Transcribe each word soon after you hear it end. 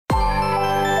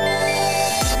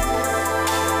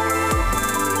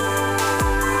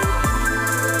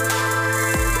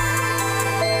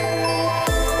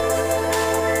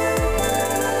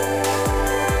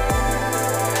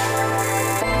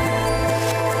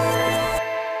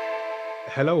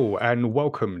Hello and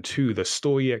welcome to the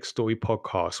Story X Story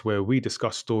podcast, where we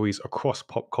discuss stories across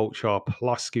pop culture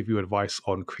plus give you advice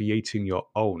on creating your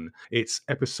own. It's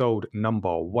episode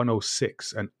number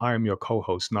 106, and I am your co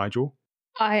host, Nigel.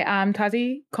 I am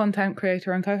Tazzy, content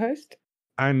creator and co-host.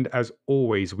 And as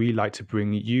always, we like to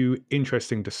bring you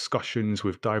interesting discussions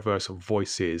with diverse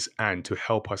voices. And to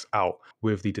help us out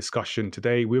with the discussion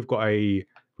today, we've got a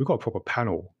proper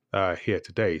panel here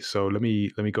today. So let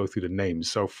me go through the names.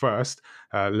 So first,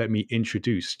 let me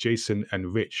introduce Jason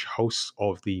and Rich, hosts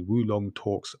of the Wulong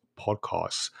Talks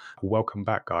podcast. Welcome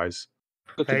back, guys.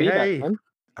 Good to Hey, be back, hey. man.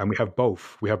 And we have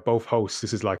both. We have both hosts.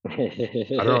 This is like I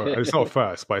don't know. It's not a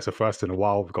first, but it's a first in a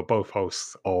while. We've got both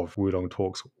hosts of Wudong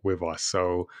Talks with us.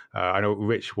 So I know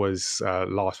Rich was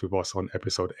last with us on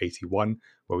episode 81,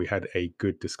 where we had a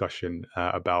good discussion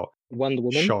about Wonder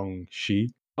Woman. Shang-Chi.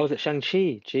 Oh, was it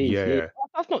Shang-Chi? Jeez, Yeah,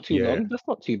 that's not too yeah. long. That's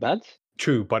not too bad.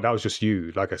 True, but that was just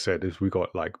you. Like I said, we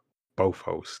got like both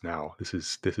hosts now. This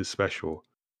is special.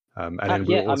 And then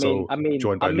we were Yeah, also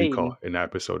joined by I Luca mean. in that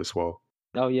episode as well.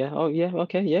 Oh yeah.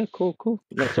 Okay. Yeah. Cool.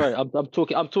 No, sorry. I'm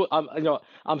talking. I'm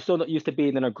still not used to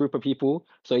being in a group of people.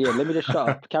 So yeah, let me just shut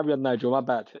up. Carry on, Nigel. My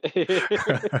bad.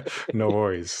 No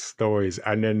worries, no worries.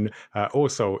 And then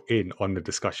also in on the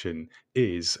discussion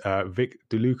is Vic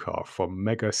DeLuca from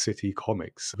Mega City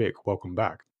Comics. Vic, welcome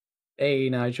back. Hey,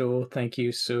 Nigel. Thank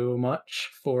you so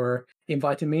much for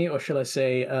inviting me, or shall I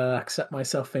say, accept my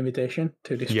self-invitation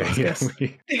to this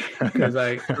podcast. Because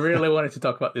I really wanted to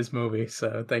talk about this movie,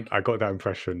 so thank you. I got that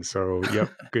impression. So,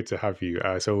 yep, good to have you.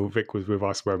 So, Vic was with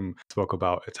us when we spoke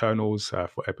about Eternals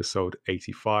for episode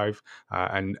 85.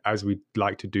 And as we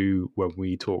like to do when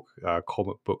we talk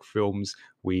comic book films,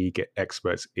 we get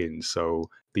experts in.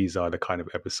 So, these are the kind of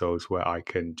episodes where I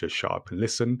can just shut up and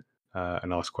listen.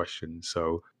 And ask questions,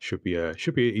 so should be an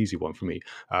easy one for me.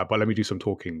 But let me do some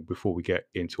talking before we get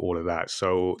into all of that.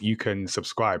 So you can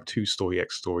subscribe to Story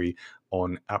X Story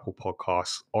on Apple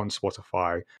Podcasts, on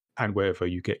Spotify, and wherever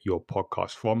you get your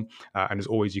podcast from. And as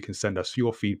always, you can send us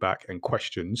your feedback and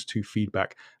questions to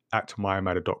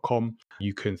feedback@mymatter.com.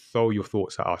 You can throw your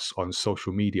thoughts at us on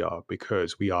social media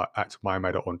because we are at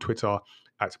MyMatter on Twitter,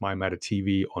 at MyMatter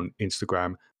TV on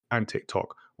Instagram and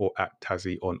TikTok, or at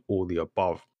Tazzy on all the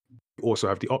above. You also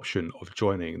have the option of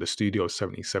joining the Studio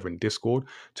 77 Discord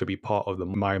to be part of the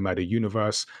My Matter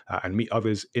universe and meet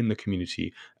others in the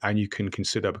community. And you can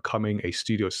consider becoming a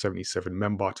Studio 77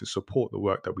 member to support the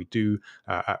work that we do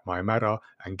at My Matter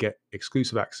and get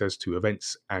exclusive access to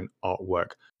events and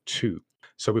artwork too.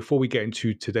 So before we get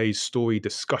into today's story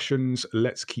discussions,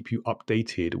 let's keep you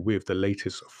updated with the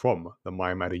latest from the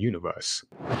My Matter universe.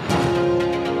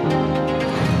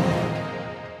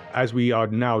 As we are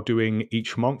now doing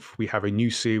each month, we have a new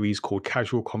series called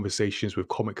Casual Conversations with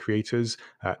Comic Creators.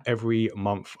 Every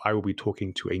month, I will be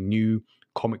talking to a new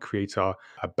comic creator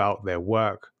about their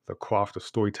work, the craft of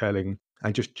storytelling,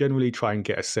 and just generally try and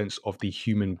get a sense of the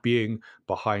human being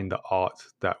behind the art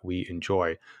that we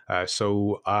enjoy.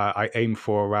 So I aim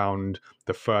for around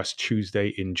the first Tuesday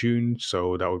in June.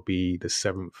 So that would be the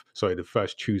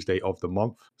first Tuesday of the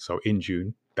month. So in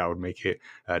June, that would make it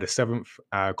the 7th.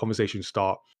 Conversations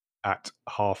start at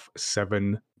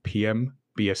 7:30 p.m.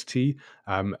 BST.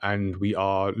 And we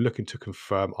are looking to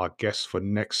confirm our guests for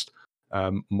next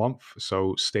month.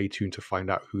 So stay tuned to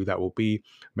find out who that will be.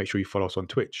 Make sure you follow us on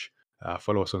Twitch.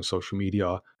 Follow us on social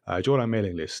media. Join our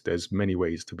mailing list. There's many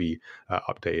ways to be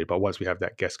updated. But once we have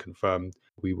that guest confirmed,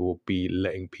 we will be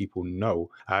letting people know.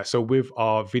 So with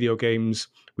our video games,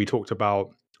 we talked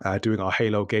about doing our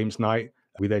Halo Games Night.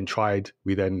 We then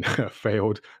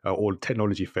failed, or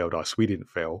technology failed us. We didn't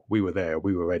fail. We were there.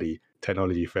 We were ready.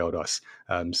 Technology failed us.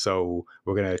 So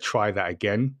we're going to try that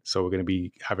again. So we're going to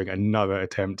be having another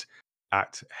attempt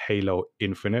at Halo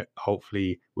Infinite,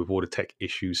 hopefully with all the tech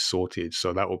issues sorted.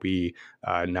 So that will be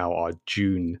now our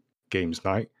June games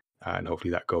night. And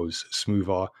hopefully that goes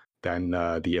smoother than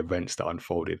the events that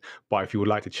unfolded. But if you would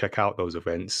like to check out those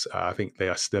events, I think they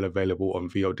are still available on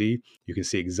VOD. You can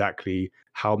see exactly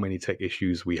how many tech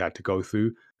issues we had to go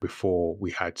through before we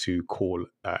had to call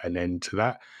an end to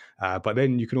that. But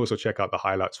then you can also check out the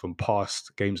highlights from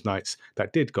past games nights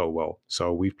that did go well.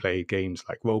 So we've played games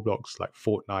like Roblox, like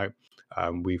Fortnite.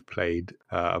 We've played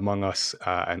Among Us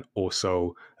and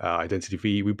also Identity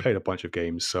V. We played a bunch of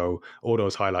games. So all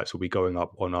those highlights will be going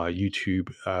up on our YouTube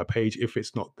page if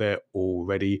it's not there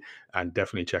already. And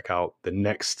definitely check out the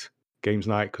next games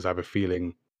night because I have a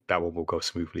feeling that one will go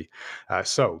smoothly.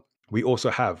 So We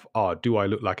also have our Do I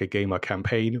Look Like a Gamer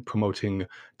campaign promoting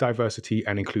diversity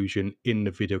and inclusion in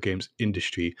the video games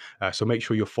industry. So make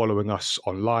sure you're following us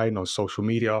online on social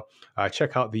media.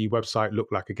 Check out the website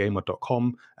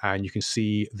looklikeagamer.com, and you can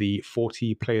see the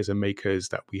 40 players and makers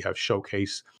that we have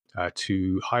showcased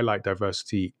to highlight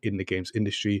diversity in the games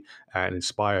industry and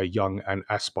inspire young and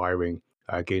aspiring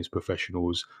games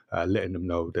professionals, letting them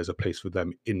know there's a place for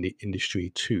them in the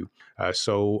industry too.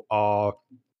 So our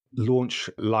launch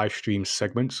live stream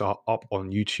segments are up on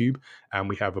YouTube, and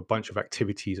we have a bunch of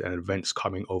activities and events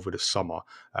coming over the summer.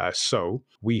 So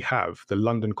we have the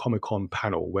London Comic Con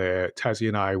panel where Tazzy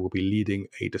and I will be leading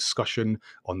a discussion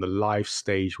on the live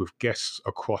stage with guests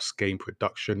across game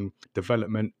production,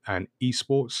 development, and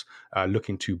esports,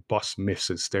 looking to bust myths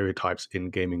and stereotypes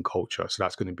in gaming culture. So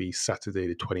that's going to be Saturday,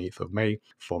 the 28th of May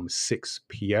from 6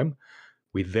 p.m.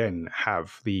 We then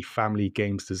have the Family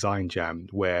Games Design Jam,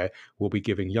 where we'll be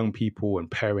giving young people and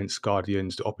parents,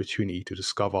 guardians the opportunity to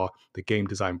discover the game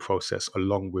design process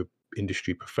along with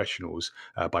industry professionals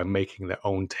by making their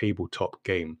own tabletop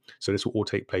game. So this will all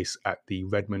take place at the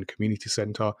Redmond Community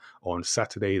Centre on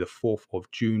Saturday, the 4th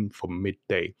of June from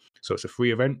midday. So it's a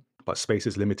free event, but space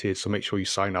is limited. So make sure you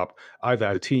sign up either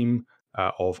as a team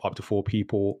of up to 4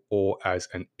 people or as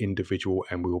an individual,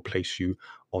 and we will place you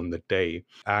on the day.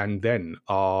 And then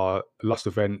our last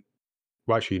event,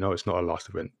 well, actually, no, it's not our last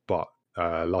event, but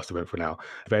last event for now.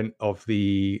 Event of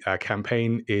the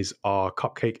campaign is our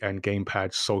Cupcake and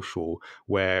Gamepad Social,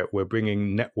 where we're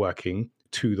bringing networking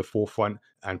to the forefront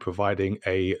and providing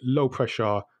a low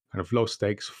pressure, kind of low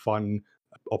stakes, fun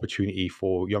opportunity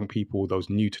for young people, those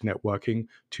new to networking,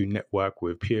 to network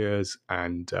with peers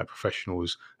and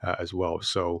professionals as well.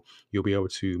 So you'll be able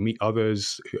to meet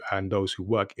others and those who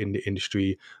work in the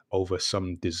industry over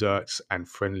some desserts and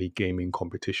friendly gaming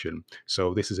competition.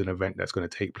 So this is an event that's going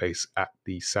to take place at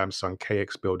the Samsung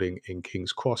KX building in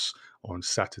King's Cross on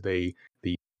Saturday,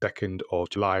 the 2nd of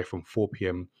July from 4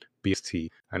 p.m. BST,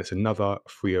 and it's another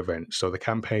free event. So the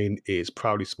campaign is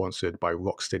proudly sponsored by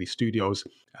Rocksteady Studios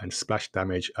and Splash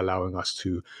Damage, allowing us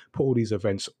to put all these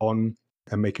events on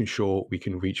and making sure we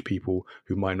can reach people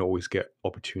who might not always get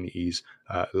opportunities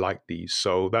like these.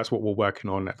 So that's what we're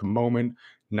working on at the moment.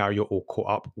 Now you're all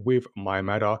caught up with My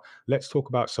Matter. Let's talk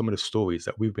about some of the stories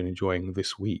that we've been enjoying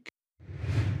this week.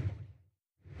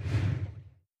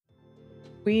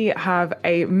 We have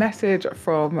a message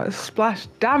from Splash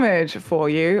Damage for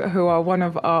you, who are one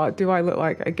of our Do I Look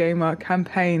Like a Gamer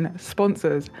campaign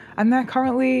sponsors, and they're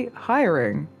currently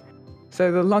hiring.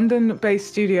 So the London-based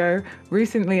studio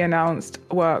recently announced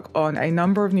work on a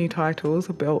number of new titles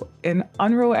built in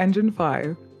Unreal Engine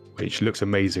 5. Which looks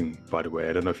amazing, by the way.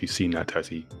 I don't know if you've seen that,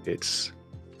 Tazzy.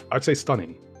 I'd say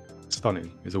stunning.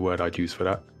 Stunning is a word I'd use for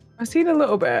that. I've seen a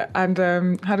little bit and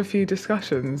had a few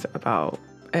discussions about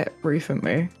it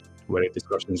recently. Were there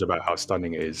discussions about how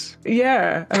stunning it is?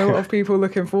 Yeah, and a lot of people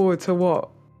looking forward to what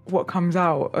comes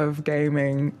out of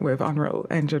gaming with Unreal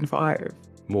Engine 5.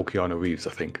 More Keanu Reeves, I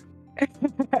think.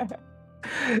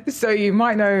 So you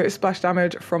might know Splash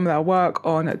Damage from their work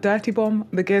on Dirty Bomb,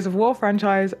 the Gears of War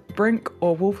franchise, Brink,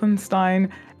 or Wolfenstein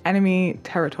Enemy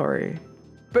Territory.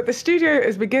 But the studio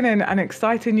is beginning an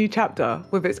exciting new chapter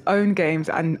with its own games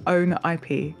and own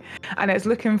IP, and it's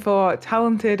looking for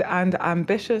talented and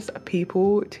ambitious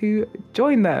people to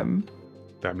join them.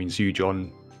 That means you,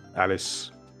 John,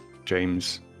 Alice,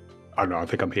 James. I don't know, I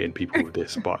think I'm hitting people with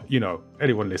this, but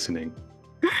anyone listening.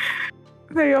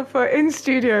 They offer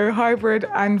in-studio, hybrid,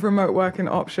 and remote working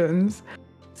options.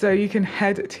 So you can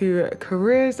head to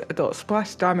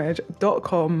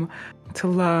careers.splashdamage.com to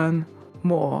learn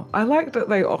more. I like that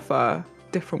they offer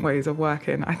different ways of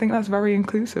working. I think that's very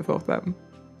inclusive of them.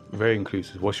 Very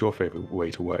inclusive. What's your favorite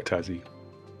way to work, Tazzy?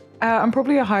 I'm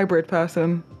probably a hybrid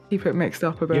person. Keep it mixed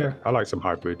up a bit. Yeah, I like some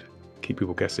hybrid. Keep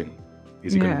people guessing.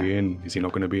 Is he going to be in? Is he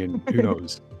not going to be in? Who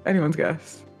knows? Anyone's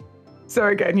guess. So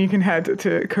again, you can head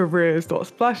to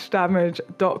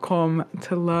careers.splashdamage.com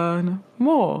to learn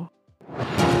more.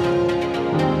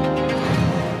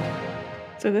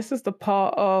 So this is the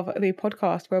part of the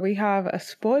podcast where we have a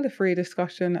spoiler-free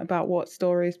discussion about what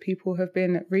stories people have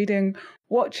been reading,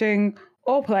 watching,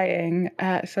 or playing.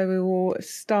 So we will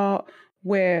start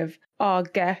with our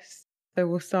guests. So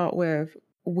we'll start with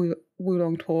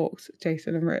Wulong Talks,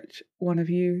 Jason and Rich. One of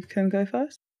you can go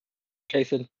first.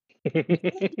 Jason.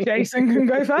 Jason can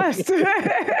go first.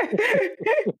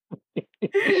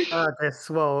 That's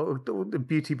the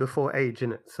beauty before age,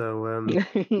 isn't it? So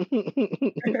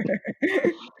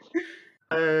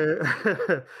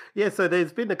Yeah, so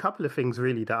there's been a couple of things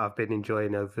really that I've been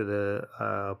enjoying over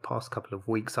the past couple of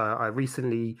weeks. I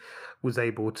recently was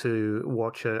able to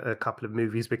watch a couple of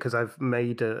movies because I've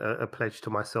made a pledge to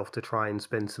myself to try and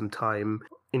spend some time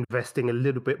investing a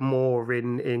little bit more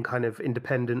in kind of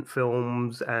independent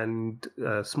films and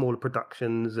smaller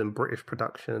productions and British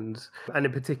productions, and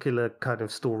in particular kind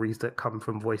of stories that come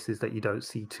from voices that you don't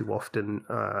see too often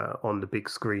on the big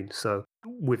screen. So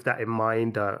with that in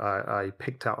mind, I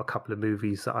picked out a couple of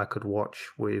movies that I could watch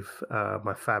with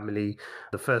my family.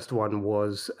 The first one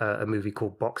was a movie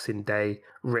called Boxing Day,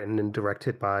 written and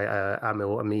directed by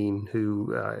Amil Amin,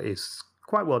 who is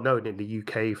quite well known in the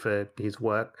UK for his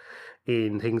work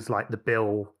in things like The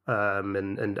Bill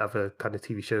and other kind of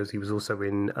TV shows. He was also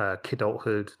in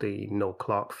Kidulthood, the Noel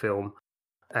Clarke film.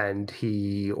 And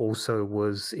he also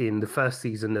was in the first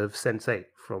season of Sense8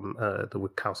 from the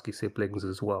Wachowski siblings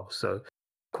as well. So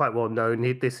quite well known.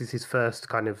 This is his first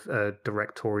kind of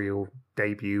directorial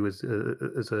debut as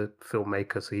a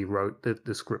filmmaker. So he wrote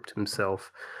the script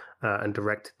himself and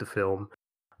directed the film.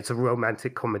 It's a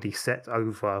romantic comedy set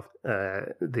over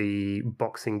the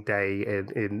Boxing Day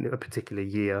in a particular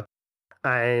year.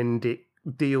 And it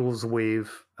deals with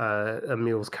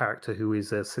Emil's character, who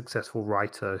is a successful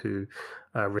writer who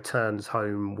returns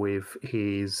home with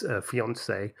his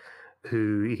fiancée,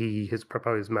 who he has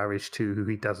proposed marriage to, who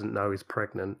he doesn't know is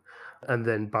pregnant, and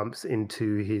then bumps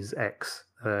into his ex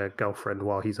girlfriend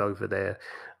while he's over there.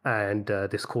 And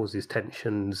this causes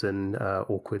tensions and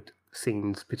awkward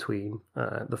scenes between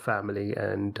the family.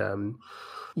 And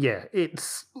yeah,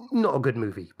 it's not a good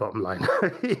movie, bottom line.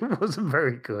 It wasn't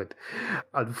very good.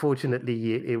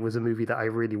 Unfortunately, it was a movie that I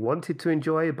really wanted to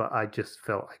enjoy, but I just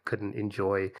felt I couldn't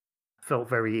enjoy. Felt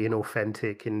very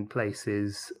inauthentic in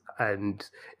places, and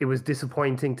it was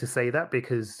disappointing to say that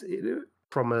because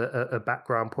from a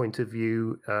background point of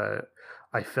view,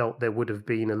 I felt there would have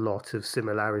been a lot of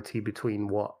similarity between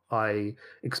what I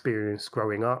experienced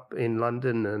growing up in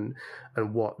London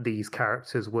and what these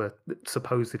characters were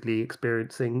supposedly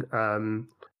experiencing.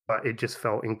 But it just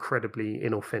felt incredibly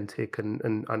inauthentic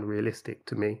and unrealistic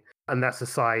to me. And that's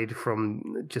aside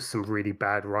from just some really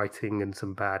bad writing and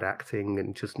some bad acting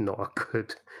and just not a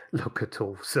good look at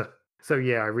all. So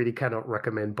yeah, I really cannot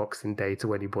recommend Boxing Day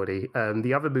to anybody.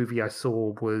 The other movie I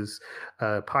saw was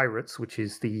Pirates, which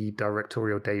is the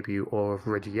directorial debut of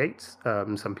Reggie Yates.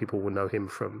 Some people will know him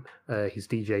from his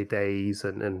DJ days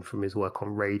and from his work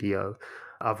on radio.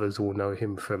 Others will know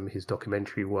him from his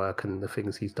documentary work and the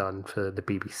things he's done for the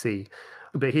BBC.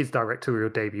 But his directorial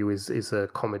debut is a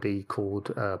comedy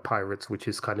called Pirates, which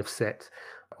is kind of set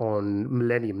on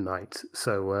Millennium Night,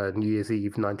 so New Year's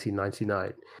Eve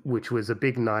 1999, which was a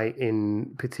big night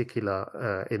in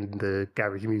particular in the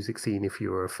garage music scene, if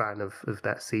you were a fan of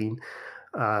that scene.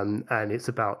 And it's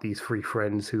about these three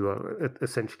friends who are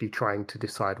essentially trying to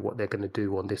decide what they're going to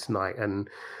do on this night and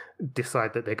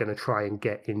decide that they're going to try and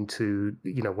get into,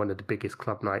 one of the biggest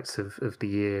club nights of the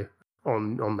year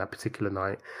on that particular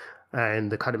night.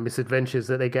 And the kind of misadventures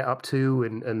that they get up to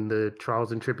and the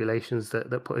trials and tribulations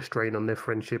that put a strain on their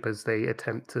friendship as they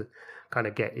attempt to kind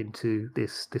of get into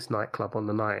this nightclub on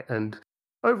the night. And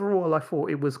overall, I thought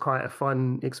it was quite a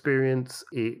fun experience.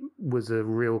 It was a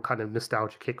real kind of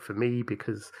nostalgia kick for me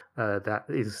because that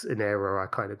is an era I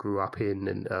kind of grew up in,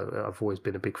 and I've always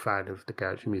been a big fan of the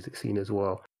garage music scene as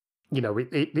well.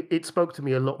 It spoke to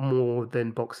me a lot more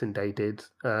than Boxing Day did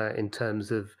in terms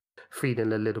of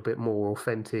feeling a little bit more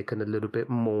authentic and a little bit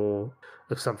more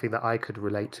of something that I could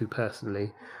relate to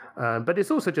personally. But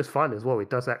it's also just fun as well. It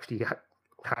does actually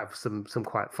have some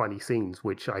quite funny scenes,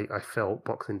 which I felt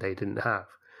Boxing Day didn't have.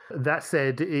 That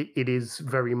said, it is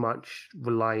very much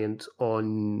reliant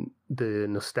on the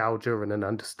nostalgia and an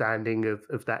understanding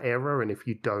of that era. And if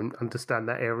you don't understand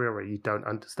that era or you don't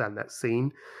understand that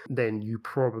scene, then you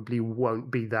probably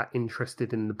won't be that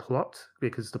interested in the plot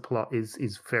because the plot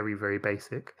is very, very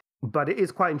basic. But it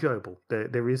is quite enjoyable.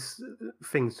 There is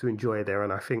things to enjoy there,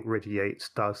 and I think Reggie Yates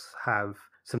does have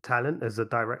some talent as a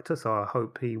director, so I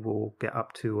hope he will get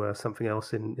up to something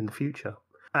else in the future.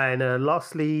 And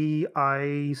lastly,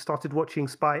 I started watching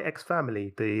Spy X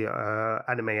Family, the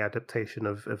anime adaptation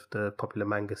of the popular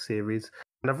manga series,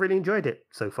 and I've really enjoyed it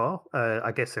so far.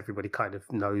 I guess everybody kind of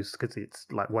knows because it's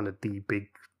like one of the big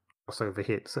crossover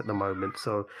hits at the moment,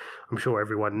 so I'm sure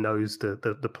everyone knows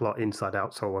the plot inside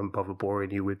out, so I won't bother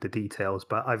boring you with the details.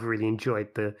 But I've really enjoyed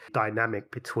the dynamic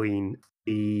between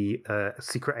the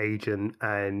secret agent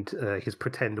and his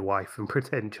pretend wife and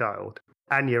pretend child.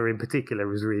 Anya in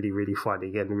particular is really, really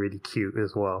funny and really cute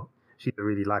as well. She's a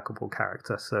really likable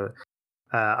character, so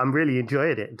I'm really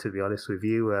enjoying it, to be honest with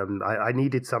you. I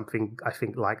needed something, I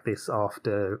think, like this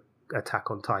after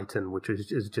Attack on Titan, which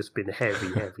has just been heavy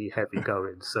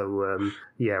going. So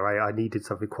I needed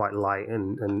something quite light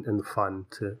and fun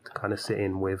to kind of sit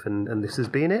in with, and this has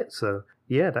been it. So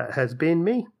yeah, that has been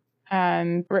me.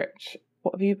 And Rich,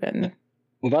 what have you been?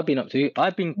 What I've been up to,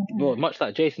 much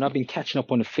like Jason, I've been catching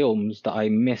up on the films that I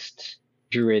missed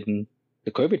during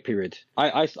the COVID period.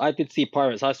 I did see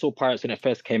Pirates. I saw Pirates when it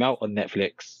first came out on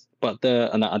Netflix, but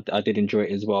I did enjoy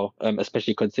it as well,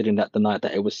 especially considering that the night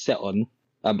that it was set on,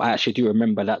 I actually do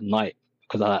remember that night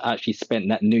because I actually spent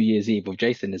that New Year's Eve with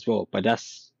Jason as well. But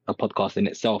that's a podcast in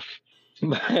itself.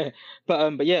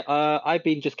 but yeah, I've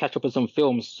been just catching up on some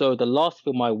films. So the last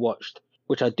film I watched,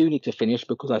 which I do need to finish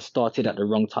because I started at the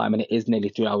wrong time and it is nearly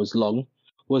 3 hours long,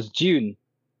 was Dune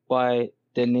by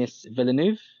Denis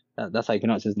Villeneuve. That's how you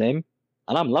pronounce his name.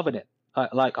 And I'm loving it.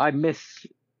 I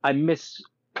miss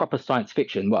proper science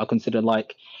fiction, what I consider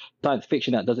like science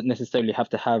fiction that doesn't necessarily have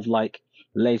to have like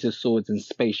laser swords and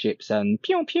spaceships and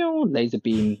pew pew laser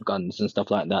beam guns and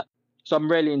stuff like that. So I'm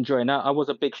really enjoying that. I was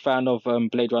a big fan of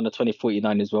Blade Runner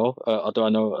 2049 as well, although I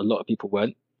know a lot of people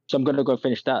weren't. So I'm going to go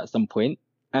finish that at some point.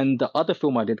 And the other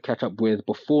film I did catch up with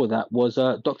before that was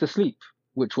Dr. Sleep,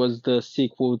 which was the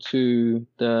sequel to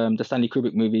the Stanley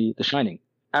Kubrick movie, The Shining.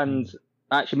 And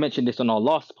I actually mentioned this on our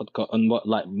last podcast, on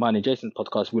mine and Jason's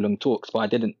podcast, Will Long Talks, but I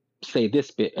didn't say this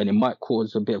bit, and it might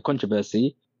cause a bit of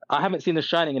controversy. I haven't seen The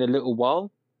Shining in a little while,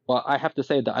 but I have to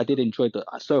say that I did enjoy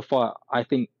so far, I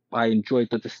think I enjoyed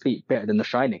Dr. Sleep better than The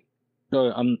Shining.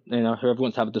 So whoever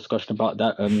wants to have a discussion about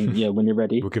that, when you're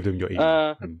ready. We'll give them your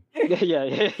email.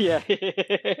 Yeah.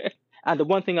 And the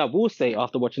one thing I will say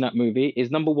after watching that movie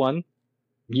is, number one,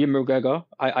 Ewan McGregor.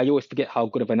 I always forget how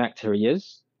good of an actor he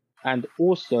is. And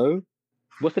also,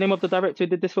 what's the name of the director who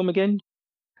did this film again?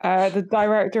 The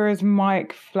director is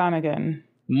Mike Flanagan.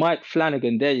 Mike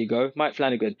Flanagan, there you go, Mike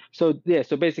Flanagan. So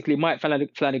basically Mike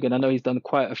Flanagan, I know he's done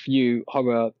quite a few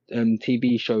horror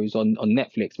TV shows on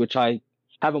Netflix, which I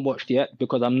haven't watched yet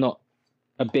because I'm not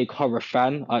a big horror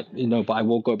fan. But I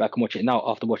will go back and watch it now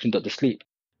after watching Dr. Sleep.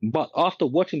 But after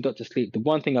watching Dr. Sleep, the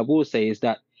one thing I will say is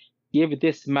that give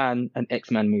this man an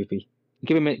X-Men movie.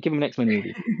 Give him an X-Men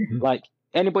movie. Like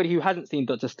anybody who hasn't seen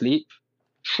Dr. Sleep,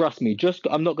 trust me,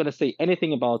 I'm not going to say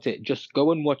anything about it. Just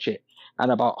go and watch it.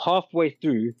 And about halfway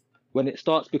through, when it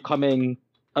starts becoming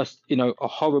a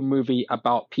horror movie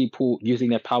about people using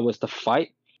their powers to fight,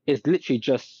 it's literally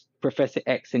just Professor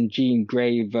X and Jean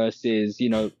Grey versus,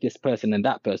 this person and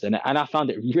that person. And I found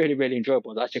it really, really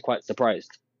enjoyable. I was actually quite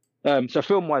surprised. So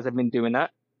film-wise, I've been doing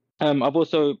that. I've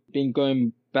also been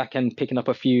going back and picking up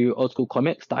a few old school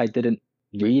comics that I didn't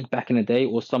read back in the day,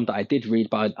 or some that I did read,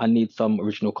 but I need some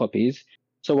original copies.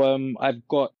 So I've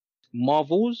got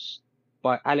Marvels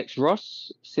by Alex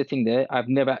Ross sitting there. I've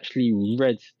never actually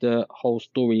read the whole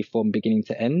story from beginning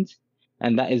to end.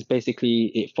 And that is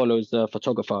basically, it follows the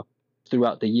photographer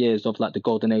throughout the years of like the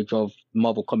golden age of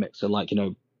Marvel Comics. So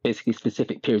basically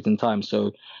specific periods in time.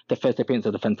 So the first appearance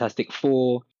of the Fantastic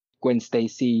Four, Gwen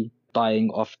Stacy dying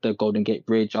off the Golden Gate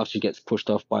Bridge after she gets pushed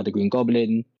off by the Green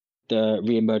Goblin, the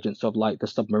reemergence of like the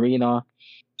Submariner.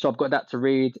 So I've got that to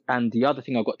read. And the other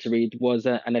thing I got to read was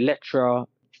an Elektra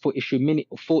 4-issue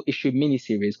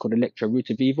miniseries called Elektra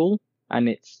Root of Evil. And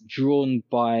it's drawn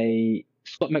by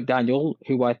Scott McDaniel,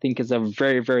 who I think is a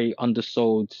very, very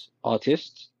undersold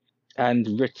artist,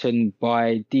 and written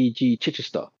by D.G.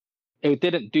 Chichester. It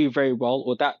didn't do very well,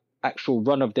 or that actual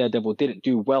run of Daredevil didn't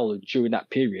do well during that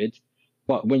period.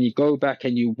 But when you go back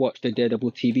and you watch the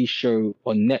Daredevil TV show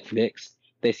on Netflix,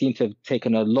 they seem to have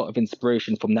taken a lot of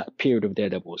inspiration from that period of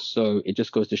Daredevil. So it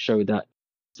just goes to show that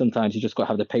sometimes you just got to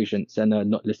have the patience and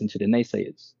not listen to the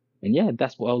naysayers. And yeah,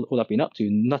 that's all I've been up to.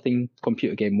 Nothing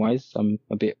computer game wise. I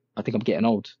think I'm getting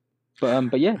old.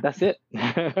 But yeah, that's it.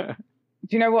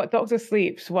 Do you know what? Dr.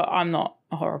 Sleep's, well, I'm not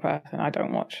a horror person. I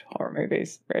don't watch horror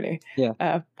movies, really. Yeah.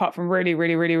 Apart from really,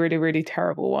 really, really, really, really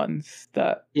terrible ones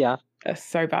that are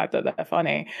so bad that they're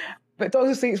funny. But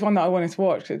Dr. Sleep's one that I wanted to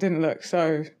watch. It didn't look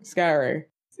so scary.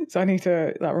 So I need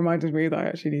to, that reminded me that I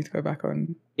actually need to go back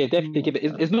on. Yeah, definitely give it.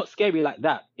 It's not scary like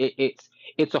that.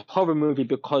 It's a horror movie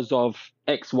because of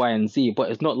X, Y, and Z,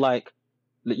 but it's not like,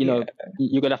 you're going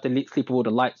to have to sleep with all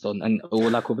the lights on or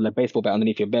like with a baseball bat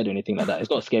underneath your bed or anything like that. It's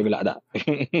not scary like that.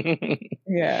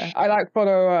 Yeah, I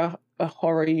follow a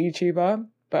horror YouTuber,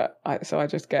 but I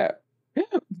just get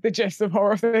the gist of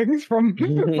horror things from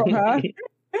her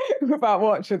without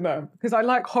watching them, because I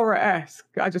like horror-esque.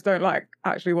 I just don't like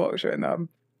actually watching them.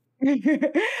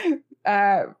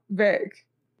 Vic,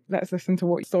 let's listen to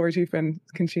what stories you've been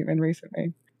consuming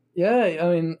recently. Yeah,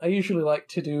 I mean, I usually like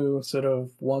to do sort of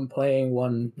one playing,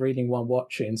 one reading, one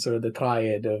watching, sort of the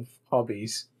triad of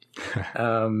hobbies.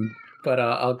 But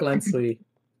I'll gladly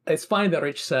it's funny that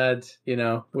Rich said,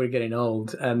 we're getting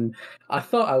old. And I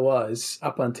thought I was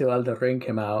up until Elden Ring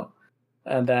came out.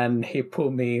 And then he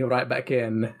pulled me right back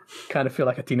in. Kind of feel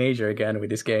like a teenager again with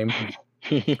this game.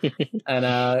 And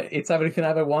it's everything I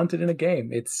ever wanted in a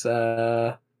game. It's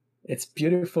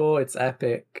beautiful. It's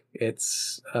epic.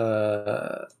 It's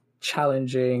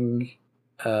challenging.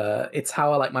 It's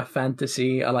how I like my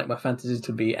fantasy. I like my fantasy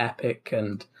to be epic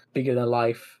and bigger than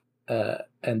life.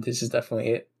 And this is definitely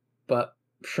it. But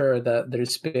sure that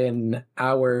there's been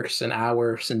hours and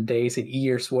hours and days and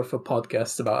years worth of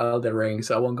podcasts about Elden Ring,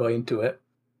 so I won't go into it.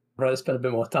 I'd rather spend a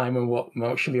bit more time on what I'm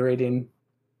actually reading.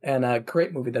 And a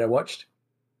great movie that I watched.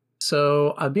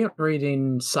 So I've been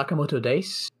reading Sakamoto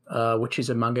Days, which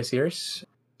is a manga series,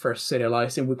 first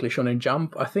serialized in Weekly Shonen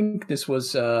Jump. I think this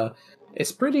was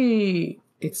it's pretty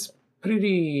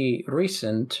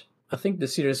recent. I think the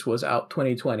series was out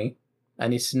 2020,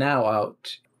 and it's now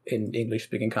out in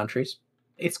English-speaking countries.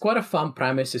 It's quite a fun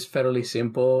premise. It's fairly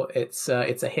simple. It's a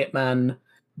hitman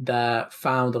that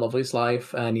found the love of his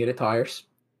life, and he retires,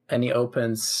 and he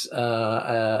opens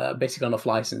basically an off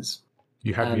license.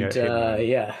 You have me at hitman.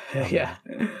 Yeah.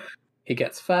 He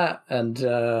gets fat, and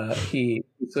he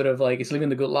sort of like is living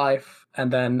the good life,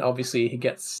 and then obviously he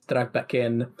gets dragged back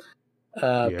in.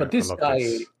 But this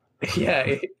guy,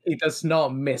 he does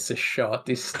not miss a shot.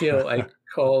 He's still a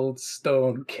cold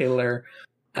stone killer.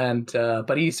 And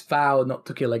but he's vowed not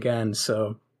to kill again.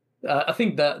 So I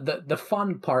think the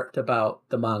fun part about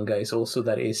the manga is also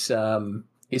that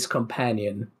his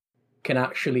companion can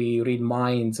actually read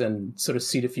minds and sort of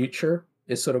see the future.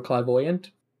 Is sort of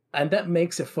clairvoyant, and that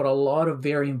makes it for a lot of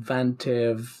very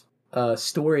inventive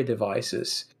story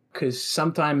devices. Because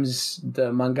sometimes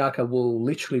the mangaka will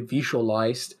literally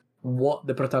visualize what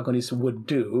the protagonist would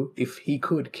do if he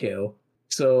could kill.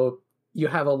 So you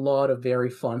have a lot of very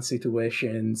fun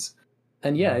situations.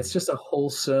 And yeah, it's just a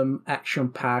wholesome,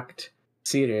 action-packed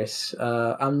series.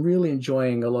 I'm really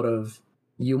enjoying a lot of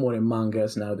humor in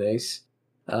mangas nowadays.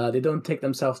 They don't take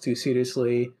themselves too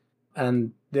seriously,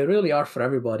 and they really are for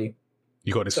everybody.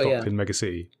 You got this stocked in Mega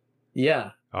City?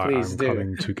 Yeah, please do. I'm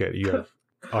coming to get you. Have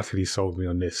utterly sold me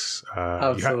on this.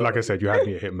 Absolutely. Like I said, you had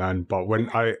me at Hitman, but when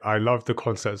I love the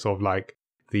concepts of like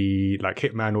the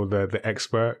Hitman or the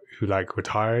expert who like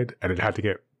retired and it had to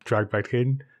get dragged back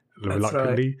in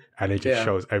reluctantly, and it just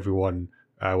shows everyone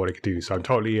what it could do. So I'm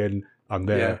totally in. I'm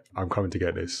there. Yeah. I'm coming to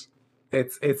get this.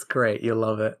 It's great. You'll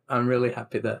love it. I'm really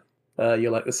happy that you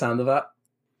like the sound of that.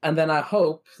 And then I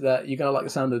hope that you're going to like the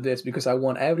sound of this, because I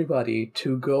want everybody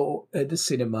to go at the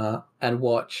cinema and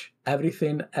watch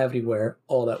Everything Everywhere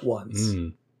All at Once.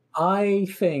 I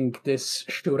think this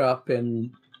showed up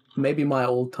in maybe my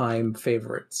all-time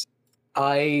favorites.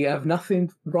 I have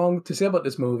nothing wrong to say about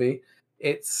this movie.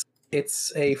 It's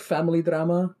a family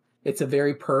drama. It's a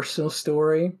very personal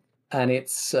story, and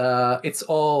it's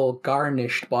all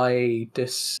garnished by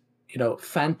this,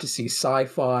 fantasy,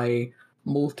 sci-fi,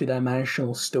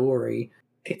 multi-dimensional story.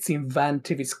 It's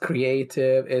inventive, it's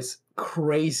creative, it's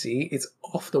crazy, it's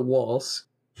off the walls,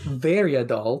 very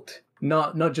adult,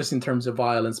 not just in terms of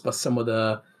violence, but some of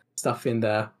the stuff in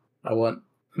there I won't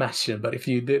mention, but if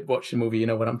you did watch the movie, you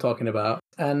know what I'm talking about.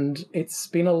 And it's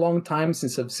been a long time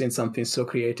since I've seen something so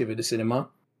creative in the cinema.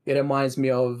 It reminds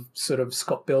me of sort of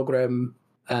Scott Pilgrim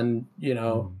and,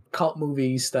 cult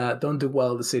movies that don't do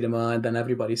well at the cinema, and then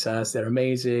everybody says they're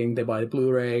amazing, they buy the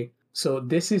Blu-ray. So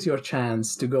this is your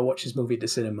chance to go watch this movie at the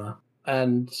cinema.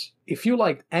 And if you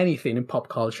like anything in pop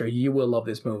culture, you will love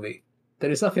this movie. There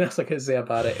is nothing else I can say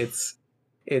about it.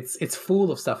 It's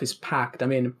full of stuff. It's packed. I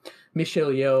mean, Michelle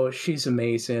Yeoh, she's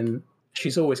amazing.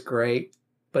 She's always great.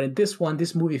 But in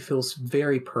this movie feels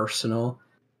very personal.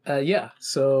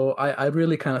 So I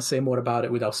really can't say more about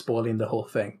it without spoiling the whole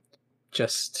thing.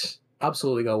 Just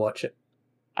absolutely go watch it.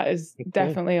 It's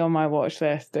definitely on my watch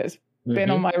list. It's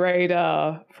been on my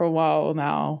radar for a while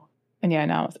now, and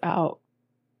now it's out.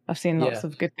 I've seen lots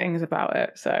of good things about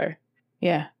it, so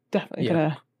definitely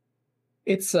gonna.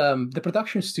 It's the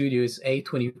production studio is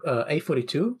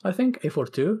A42, I think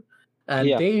A42, and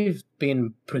they've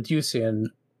been producing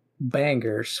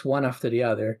bangers one after the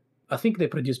other. I think they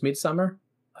produced Midsummer,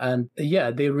 and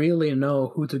they really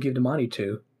know who to give the money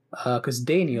to, because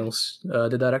Daniels,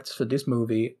 the director for this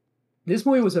movie. This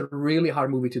movie was a really hard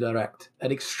movie to direct,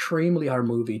 an extremely hard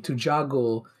movie to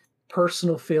juggle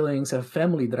personal feelings and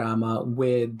family drama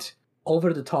with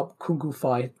over-the-top kung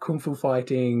fu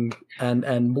fighting and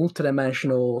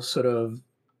multidimensional sort of,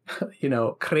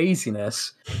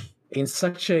 craziness in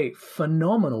such a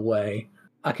phenomenal way.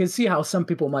 I can see how some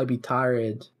people might be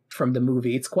tired from the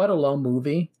movie. It's quite a long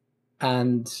movie,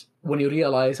 and when you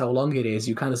realize how long it is,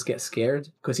 you kind of get scared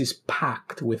because it's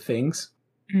packed with things.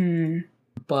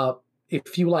 But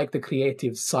if you like the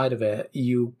creative side of it,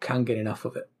 you can't get enough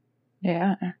of it.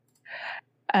 Yeah.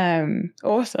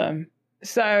 Awesome.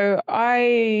 So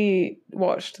I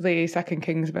watched the second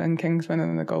Kingsman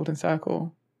and the Golden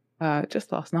Circle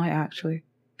just last night, actually.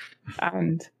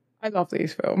 And I love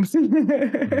these films.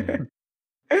 I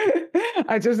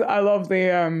love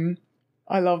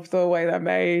the way they're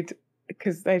made,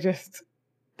 because they're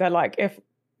like, if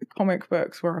comic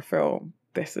books were a film,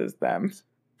 this is them.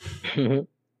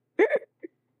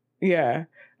 Yeah.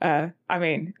 I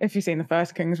mean, if you've seen the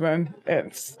first Kingsman,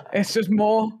 it's just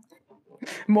more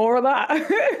of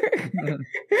that.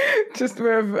 Just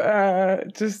with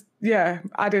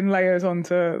adding layers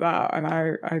onto that, and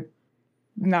I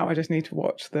now just need to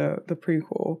watch the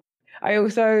prequel. I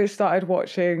also started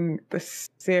watching the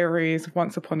series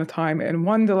Once Upon a Time in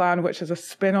Wonderland, which is a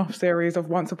spin-off series of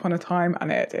Once Upon a Time,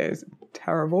 and it is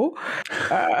terrible.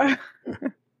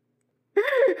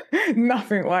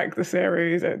 Nothing like the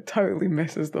series. It totally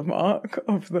misses the mark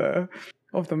of the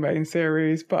main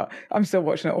series, but I'm still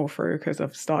watching it all through because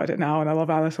I've started it now, and I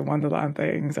love Alice in Wonderland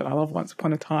things, and I love Once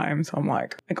Upon a Time, so I'm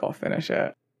like, I gotta finish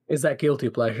it. Is that guilty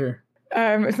pleasure?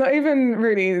 It's not even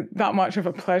really that much of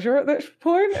a pleasure at this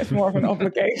point. It's more of an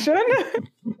obligation.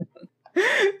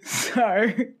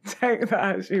 So take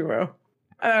that as you will.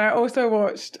 And I also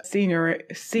watched Senior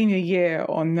Year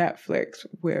on Netflix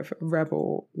with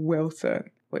Rebel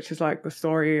Wilson, which is like the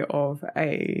story of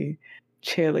a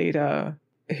cheerleader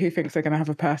who thinks they're going to have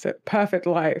a perfect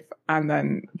life and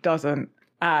then doesn't.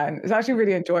 And it's actually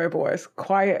really enjoyable. It's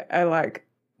quite a like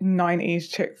 90s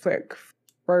chick flick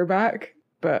throwback,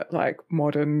 but like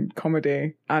modern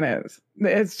comedy, and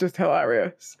it's just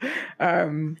hilarious.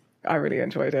 I really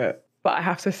enjoyed it. But I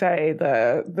have to say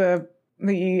the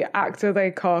actor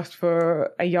they cast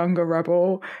for a younger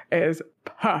Rebel is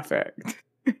perfect.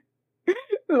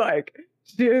 Like,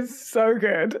 she is so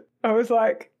good. I was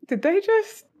like, did they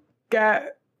just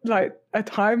get like a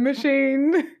time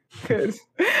machine? Because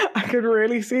I could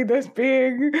really see this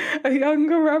being a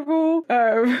younger Rebel.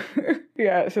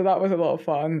 Yeah, so that was a lot of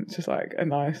fun. Just like a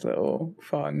nice little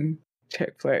fun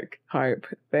chick flick hype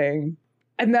thing.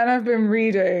 And then I've been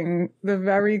reading the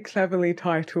very cleverly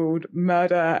titled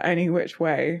Murder Any Which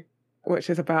Way, which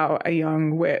is about a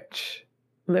young witch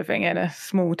living in a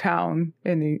small town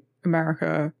in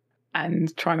America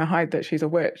and trying to hide that she's a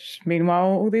witch. Meanwhile,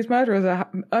 all these murders are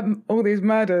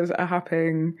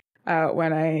happening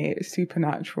when a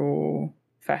supernatural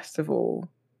festival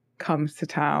comes to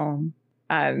town,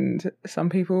 and some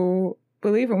people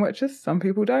believe in witches, some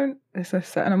people don't. It's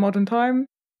set in a modern time,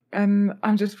 and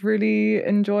I'm just really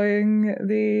enjoying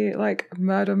the like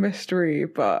murder mystery,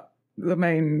 but the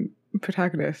main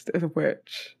protagonist is a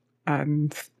witch,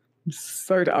 and I'm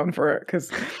so down for it because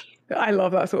I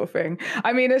love that sort of thing.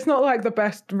 I mean, it's not like the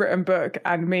best written book,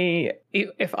 and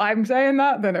if I'm saying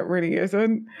that, then it really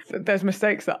isn't. There's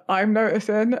mistakes that I'm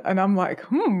noticing, and I'm like,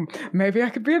 maybe I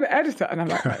could be an editor. And I'm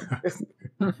like,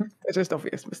 they're just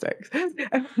obvious mistakes.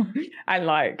 And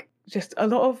like, just a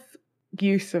lot of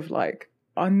use of like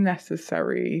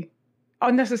unnecessarily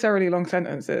long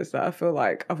sentences that I feel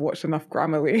like I've watched enough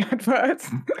Grammarly adverts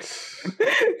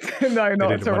to know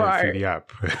not to write. The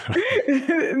app.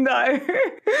 No,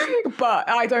 but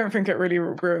I don't think it really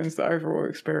ruins the overall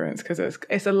experience because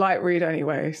it's a light read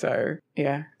anyway. So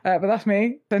yeah, but that's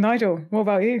me. So Nigel, what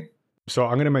about you? So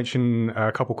I'm going to mention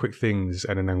a couple quick things,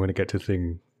 and then I'm going to get to the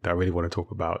thing that I really want to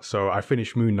talk about. So I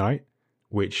finished Moon Knight,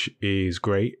 which is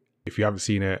great. If you haven't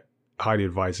seen it, highly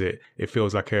advise it. It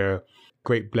feels like a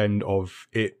great blend of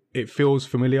it. It feels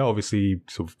familiar, obviously,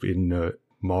 sort of in the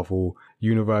Marvel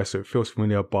universe. So it feels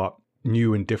familiar, but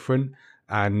new and different.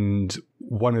 And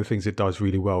one of the things it does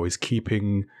really well is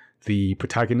keeping the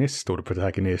protagonist or the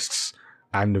protagonists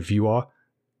and the viewer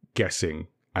guessing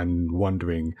and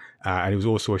wondering. And it was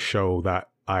also a show that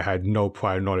I had no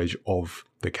prior knowledge of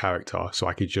the character, so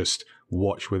I could just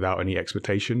watch without any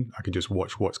expectation. I could just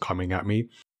watch what's coming at me.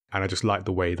 And I just liked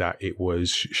the way that it was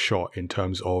shot in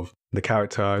terms of the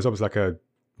character. It's almost like a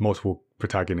multiple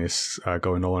protagonists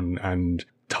going on and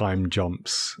time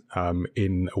jumps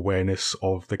in awareness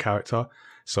of the character.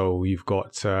 So you've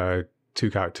got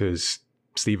two characters,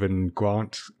 Stephen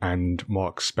Grant and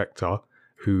Mark Spector,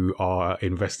 who are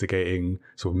investigating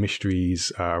sort of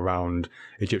mysteries around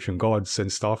Egyptian gods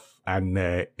and stuff, and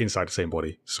they're inside the same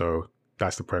body. So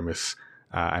that's the premise.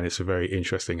 And it's very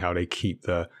interesting how they keep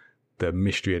the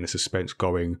mystery and the suspense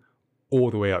going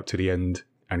all the way up to the end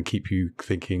and keep you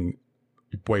thinking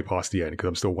way past the end, because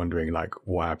I'm still wondering like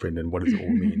what happened and what does it all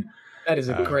mean. That is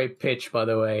a great pitch, by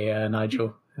the way,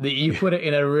 Nigel. You put it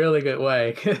in a really good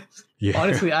way. Yeah.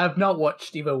 Honestly, I have not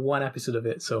watched even one episode of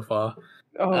it so far.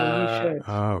 Oh, you should.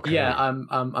 Okay. Yeah,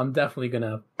 I'm definitely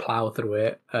gonna plow through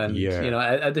it, and Yeah.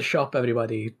 at the shop,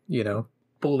 everybody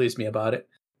bullies me about it.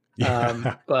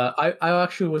 Yeah. But I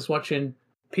actually was watching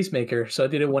Peacemaker, so I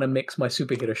didn't want to mix my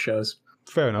superhero shows.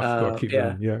 Fair enough. Gotta keep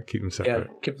them separate. Yeah, keep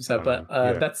them separate.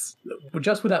 But that's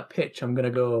just with that pitch. I'm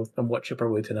gonna go and watch it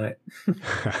probably tonight.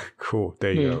 Cool.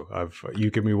 There you go.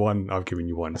 You give me one, I've given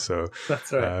you one, so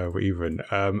that's right. We're even.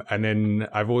 And then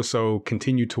I've also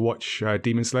continued to watch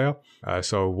Demon Slayer.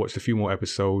 So watched a few more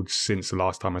episodes since the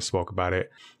last time I spoke about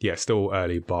it. Yeah, still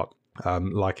early, but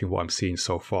liking what I'm seeing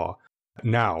so far.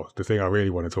 Now, the thing I really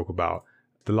want to talk about.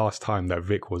 The last time that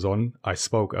Vic was on, I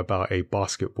spoke about a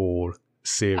basketball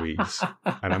series,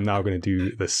 and I'm now going to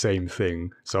do the same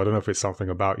thing. So I don't know if it's something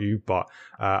about you, but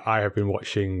I have been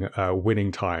watching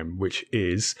Winning Time, which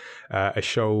is a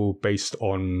show based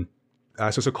on so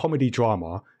it's a comedy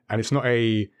drama, and it's not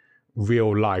a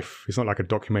real life, it's not like a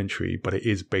documentary, but it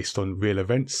is based on real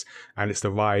events, and it's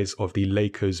the rise of the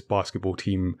Lakers basketball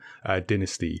team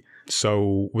dynasty.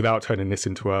 So without turning this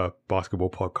into a basketball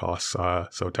podcast,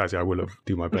 so Tazzy, I will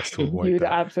do my best to avoid You'd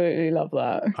that. absolutely love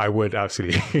that. I would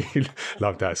absolutely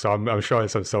love that. So I'm showing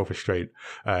some self-restraint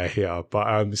here.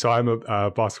 But so I'm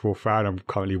a basketball fan. I'm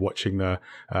currently watching the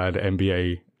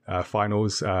NBA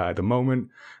finals at the moment.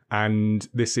 And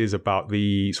this is about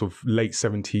the sort of late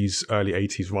 70s, early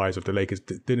 80s rise of the Lakers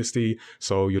dynasty.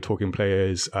 So you're talking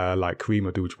players like Kareem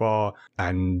Abdul-Jabbar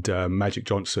and Magic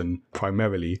Johnson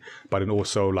primarily, but then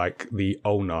also like the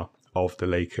owner of the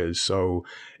Lakers. So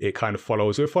it kind of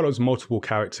follows multiple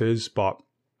characters, but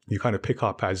you kind of pick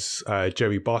up as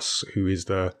Jerry Buss, who was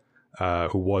the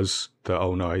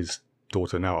owner. His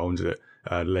daughter now owns it,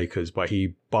 the Lakers, but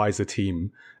he buys the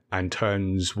team and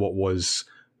turns what was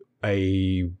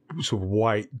a sort of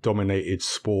white dominated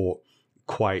sport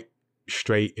quite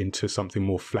straight into something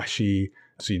more flashy.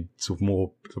 So you sort of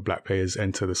more black players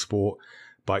enter the sport,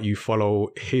 but you follow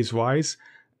his rise.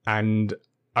 And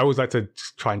I always like to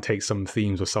try and take some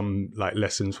themes or some like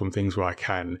lessons from things where I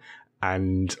can,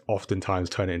 and oftentimes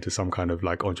turn it into some kind of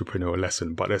like entrepreneurial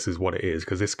lesson. But this is what it is,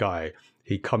 because this guy,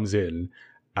 he comes in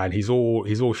and he's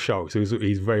all show. So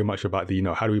he's very much about the,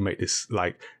 how do we make this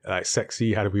like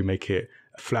sexy? How do we make it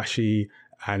flashy?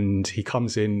 And he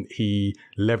comes in, he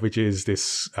leverages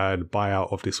this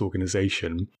buyout of this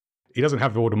organization. He doesn't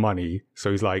have all the money,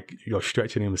 so he's like,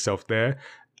 stretching himself there.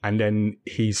 And then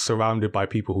he's surrounded by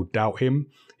people who doubt him.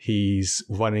 He's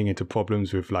running into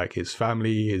problems with like his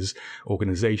family, his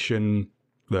organization,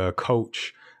 the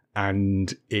coach,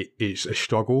 and it's a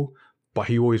struggle. But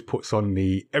he always puts on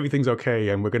the everything's okay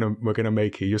and we're gonna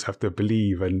make it. You just have to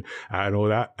believe and all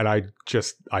that. And I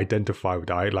just identify with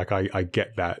that. Like I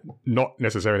get that, not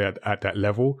necessarily at that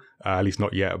level, at least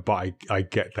not yet. But I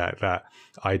get that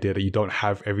idea that you don't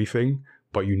have everything,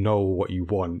 but you know what you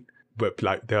want. But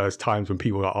like there's times when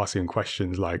people are asking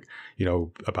questions like,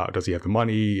 about does he have the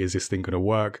money? Is this thing gonna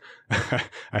work?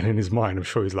 And in his mind, I'm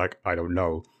sure he's like, I don't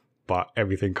know. But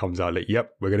everything comes out like,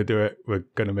 yep, we're going to do it. We're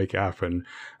going to make it happen.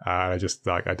 I just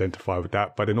like identify with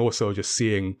that. But then also just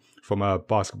seeing from a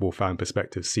basketball fan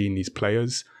perspective, seeing these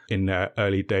players in their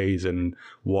early days and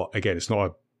what, again, it's not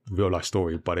a real life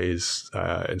story, but it is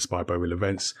inspired by real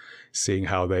events, seeing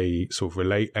how they sort of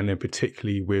relate. And then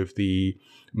particularly with the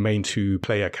main two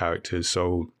player characters,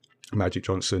 so Magic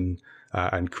Johnson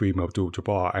and Kareem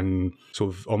Abdul-Jabbar, and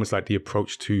sort of almost like the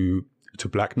approach to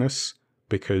blackness,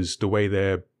 because the way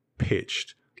they're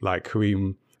pitched, like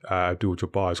Kareem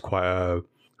Abdul-Jabbar is quite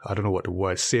I don't know what the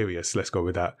word, serious, let's go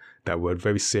with that word,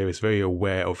 very serious, very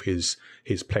aware of his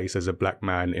place as a black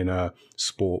man in a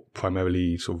sport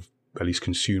primarily sort of at least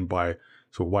consumed by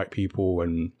sort of white people,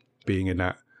 and being in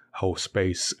that whole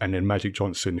space. And then Magic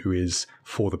Johnson, who is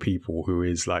for the people, who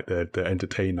is like the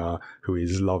entertainer, who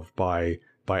is loved by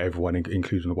everyone,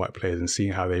 including the white players, and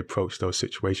seeing how they approach those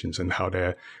situations and how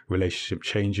their relationship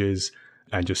changes.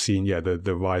 And just seeing,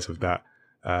 the rise of that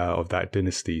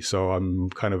dynasty. So I'm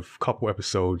kind of a couple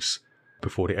episodes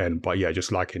before the end, but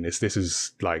just liking this. This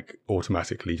is like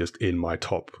automatically just in my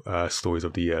top stories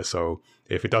of the year. So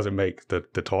if it doesn't make the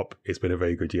top, it's been a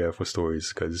very good year for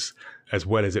stories, because as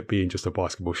well as it being just a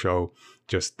basketball show,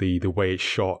 just the way it's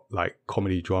shot, like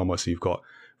comedy drama. So you've got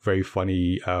very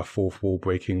funny fourth wall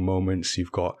breaking moments.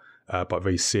 You've got but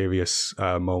very serious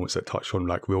moments that touch on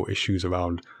like real issues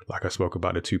around, like I spoke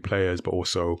about the two players, but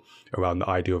also around the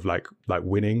idea of like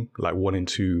winning, like wanting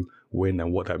to win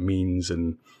and what that means,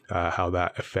 and how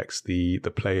that affects the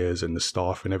players and the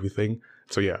staff and everything.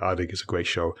 So I think it's a great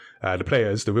show.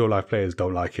 The real life players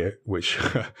don't like it, which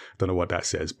don't know what that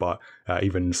says, but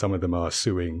even some of them are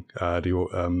suing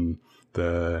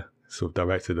the sort of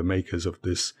director, the makers of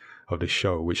of the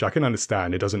show, which I can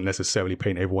understand. It doesn't necessarily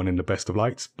paint everyone in the best of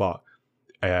lights, but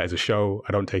as a show,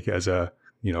 I don't take it as a,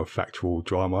 factual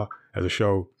drama. As a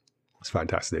show, it's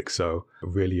fantastic. So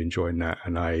really enjoying that.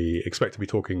 And I expect to be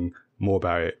talking more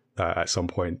about it at some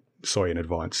point. Sorry in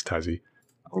advance, Tazzy.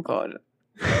 Oh, God.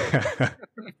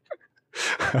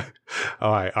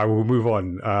 All right, I will move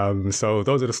on. So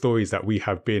those are the stories that we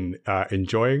have been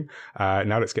enjoying.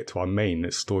 Now let's get to our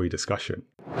main story discussion.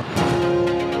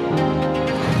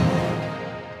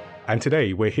 And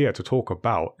today we're here to talk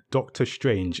about Doctor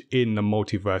Strange in the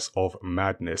Multiverse of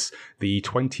Madness, the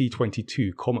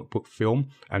 2022 comic book film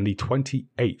and the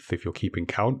 28th, if you're keeping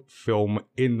count, film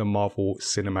in the Marvel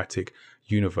Cinematic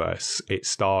Universe. It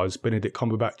stars Benedict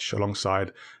Cumberbatch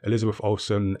alongside Elizabeth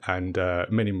Olsen and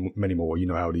many, many more. You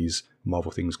know how these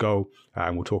Marvel things go,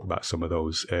 and we'll talk about some of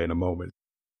those in a moment.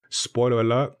 Spoiler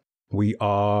alert, we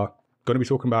are going to be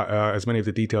talking about as many of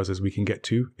the details as we can get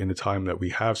to in the time that we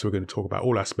have. So we're going to talk about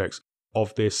all aspects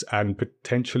of this and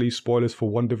potentially spoilers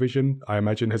for WandaVision. I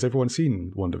imagine, has everyone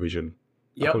seen WandaVision?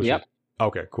 Yep.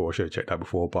 Okay, cool. I should have checked that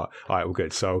before, but all right, we're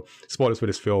good. So spoilers for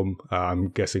this film. I'm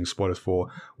guessing spoilers for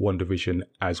WandaVision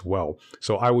as well.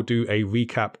 So I will do a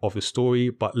recap of the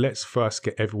story, but let's first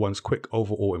get everyone's quick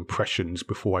overall impressions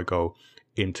before I go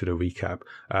into the recap.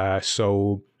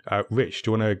 Rich,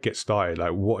 do you want to get started?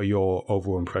 Like, what are your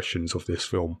overall impressions of this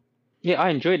film? Yeah, I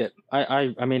enjoyed it.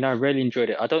 I mean, I really enjoyed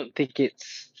it. I don't think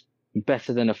it's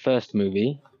better than the first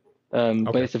movie,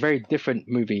 but it's a very different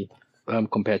movie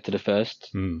compared to the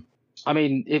first. I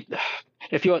mean,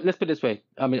 if you're, let's put it this way.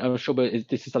 I mean, I'm sure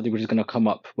this is something which is going to come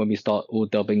up when we start all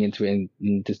delving into it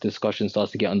and this discussion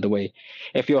starts to get underway.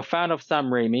 If you're a fan of Sam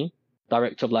Raimi,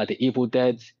 director of like The Evil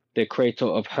Dead, the creator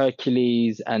of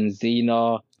Hercules and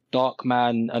Xena,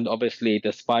 Darkman, and obviously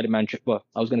the Spider-Man. Well,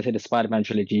 I was going to say the Spider-Man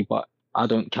trilogy, but I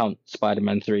don't count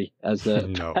Spider-Man 3 as a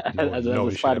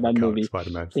a Spider-Man movie.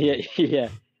 Spider-Man. Yeah.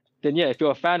 Then if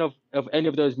you're a fan of any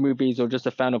of those movies or just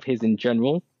a fan of his in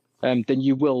general, then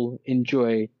you will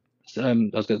enjoy. I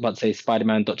was about to say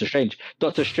Spider-Man, Doctor Strange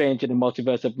in the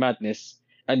Multiverse of Madness.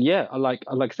 And yeah, like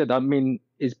I said, I mean,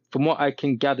 is from what I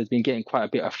can gather, it's been getting quite a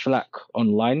bit of flack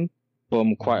online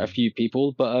from quite a few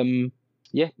people, but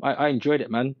yeah, I enjoyed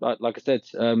it, man. Like I said,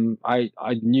 I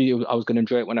knew I was going to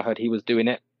enjoy it when I heard he was doing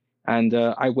it. And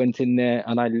I went in there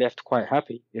and I left quite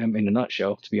happy, in a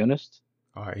nutshell, to be honest.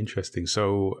 All right, interesting.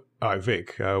 So,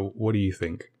 Vic, what do you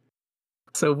think?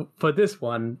 So for this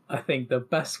one, I think the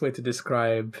best way to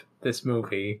describe this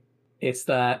movie is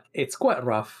that it's quite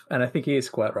rough, and I think he is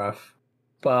quite rough,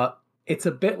 but it's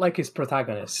a bit like his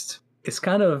protagonist. It's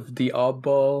kind of the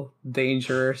oddball,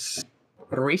 dangerous,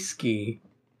 risky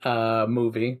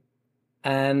movie,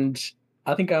 and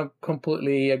I think I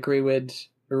completely agree with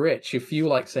Rich. If you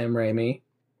like Sam Raimi,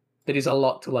 there is a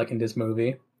lot to like in this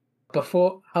movie. But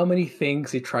for how many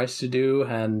things he tries to do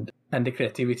and the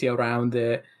creativity around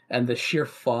it and the sheer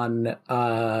fun,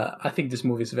 I think this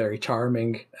movie is very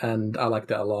charming, and I like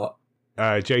that a lot.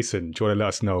 Jason, do you want to let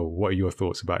us know what are your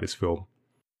thoughts about this film?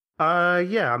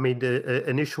 Yeah, I mean, the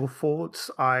initial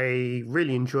thoughts, I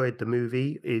really enjoyed the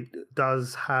movie. It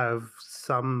does have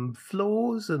some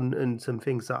flaws and some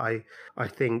things that I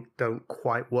think don't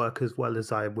quite work as well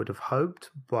as I would have hoped,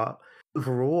 but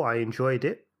overall, I enjoyed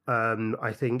it.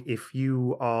 I think if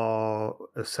you are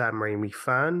a Sam Raimi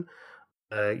fan,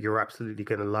 you're absolutely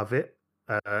going to love it.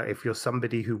 If you're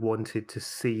somebody who wanted to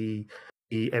see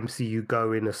the MCU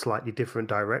go in a slightly different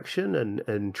direction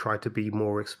and try to be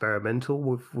more experimental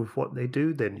with what they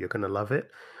do, then you're going to love it.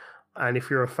 And if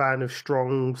you're a fan of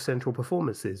strong central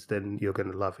performances, then you're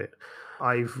going to love it.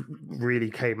 I've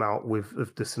really came out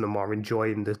of the cinema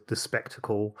enjoying the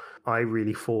spectacle. I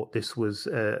really thought this was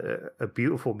a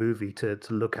beautiful movie to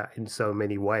look at in so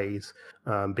many ways,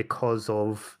 because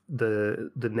of the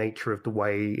nature of the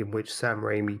way in which Sam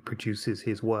Raimi produces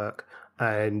his work.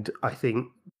 And I think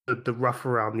the rough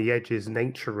around the edges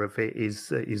nature of it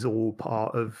is all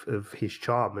part of his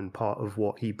charm and part of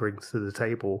what he brings to the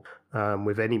table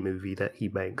with any movie that he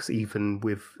makes. Even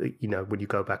with, when you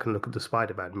go back and look at the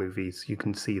Spider-Man movies, you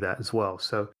can see that as well.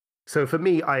 So for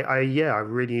me, I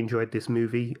really enjoyed this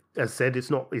movie. As I said,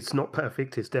 it's not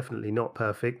perfect. It's definitely not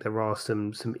perfect. There are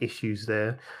some issues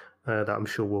there that I'm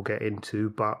sure we'll get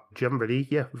into. But generally,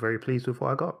 yeah, very pleased with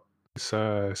what I got. It's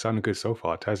sounding good so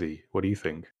far. Tazzy, what do you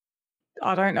think?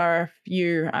 I don't know if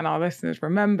you and our listeners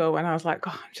remember when I was like,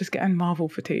 I'm just getting Marvel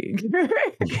fatigue.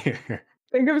 Yeah. I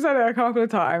think I've said it a couple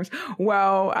of times.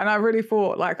 Well, and I really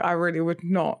thought I really would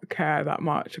not care that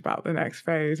much about the next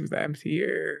phase of the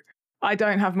MCU. I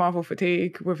don't have Marvel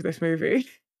fatigue with this movie.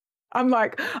 I'm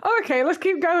like, okay, let's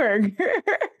keep going.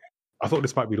 I thought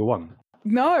this might be the one.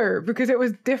 No, because it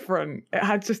was different. It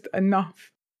had just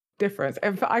enough difference.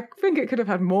 In fact, I think it could have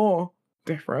had more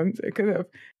difference. It could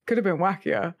have been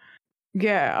wackier.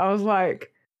 Yeah, I was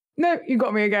like, no, you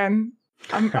got me again.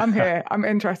 I'm here. I'm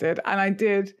interested. And I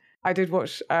did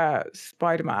watch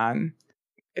Spider-Man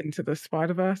Into the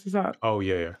Spider-Verse. Is that? Oh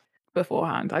yeah.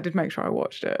 Beforehand, I did make sure I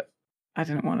watched it. I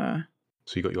didn't want to.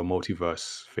 So you got your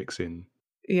multiverse fix in.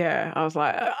 Yeah, I was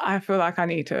like, I feel like I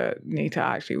need to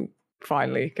actually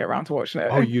finally get around to watching it.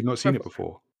 Oh, you'd not seen it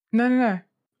before? No.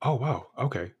 Oh wow.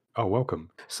 Okay. Oh, welcome.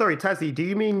 Sorry, Tazzy, do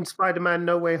you mean Spider-Man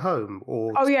No Way Home?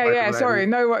 Or oh, yeah, Spider-Man... sorry.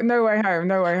 No Way Home.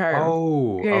 No Way Home.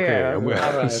 Oh, yeah,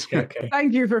 okay. Yeah. Okay.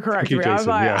 Thank you for correcting me. Jason.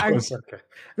 I was like, Okay.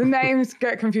 The names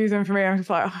get confusing for me. I'm just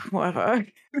like, oh, whatever.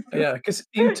 Yeah, because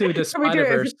Into the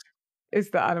Spider-Verse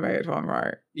is the animated one,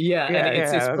 right? Yeah, and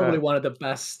it's probably one of the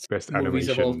best movies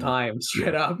animation of all time,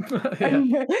 straight up.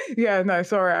 Yeah, no,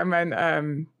 sorry. I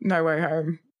meant No Way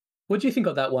Home. What do you think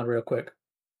of that one, real quick?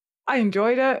 I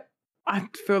enjoyed it. I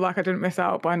feel like I didn't miss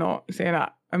out by not seeing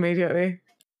that immediately.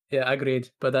 Yeah, agreed.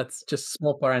 But that's just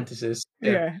small parenthesis.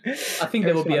 Yeah. I think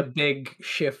there will be a big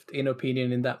shift in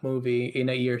opinion in that movie in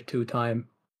a year or two time.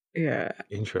 Yeah.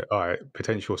 All right.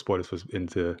 Potential spoilers for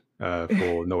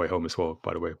for No Way Home as well,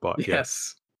 by the way. But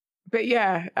yes. But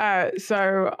yeah,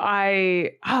 so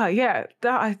I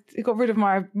got rid of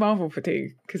my Marvel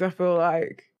fatigue because I feel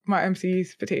like my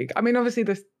MCU's fatigue. I mean, obviously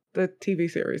the TV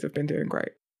series have been doing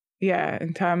great. Yeah,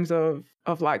 in terms of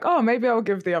like, oh, maybe I'll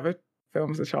give the other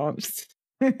films a chance.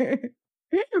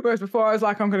 Whereas before I was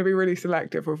like, I'm going to be really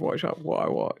selective with what I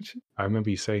watch. I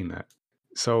remember you saying that.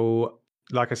 So,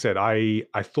 like I said, I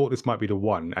thought this might be the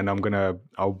one, and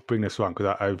I'll bring this one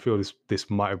because I feel this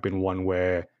might have been one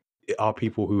where are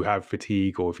people who have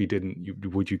fatigue, or if you didn't,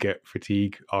 would you get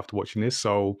fatigue after watching this?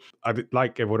 So,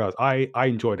 like everyone else, I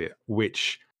enjoyed it,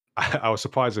 which I was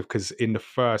surprised of because in the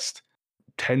first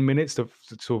 10 minutes, the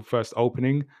sort of first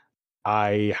opening,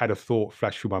 I had a thought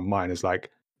flash through my mind as like,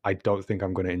 I don't think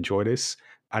I'm going to enjoy this.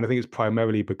 And I think it's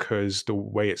primarily because the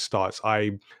way it starts.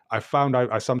 I found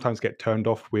I sometimes get turned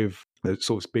off with the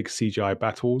sort of big CGI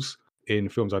battles in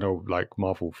films. I know, like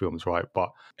Marvel films, right?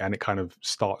 And it kind of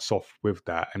starts off with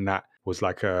that. And that was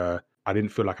like I didn't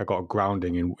feel like I got a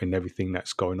grounding in everything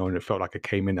that's going on. It felt like I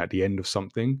came in at the end of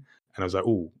something. And I was like,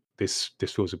 oh, this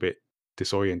feels a bit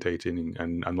disorientating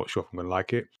and I'm not sure if I'm going to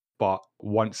like it. But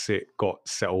once it got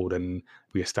settled and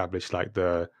we established like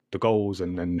the goals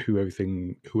and who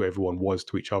everyone was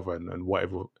to each other and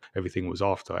whatever everyone was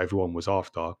after,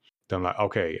 then I'm like,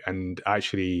 okay. And I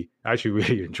actually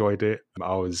really enjoyed it.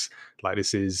 I was like,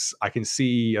 I can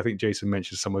see, I think Jason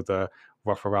mentioned some of the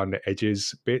rough around the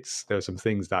edges bits. There are some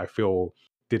things that I feel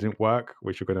didn't work,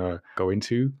 which we're going to go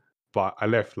into. But I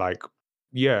left like,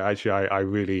 yeah,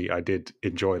 actually, I did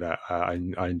enjoy that. I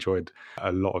enjoyed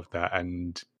a lot of that.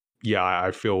 And yeah,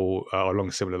 I feel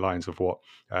along similar lines of what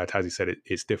Tazzy said.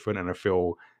 It's different. And I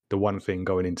feel the one thing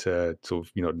going into sort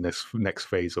of, next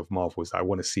phase of Marvel is that I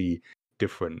want to see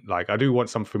different. Like I do want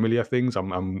some familiar things.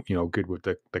 I'm good with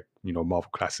the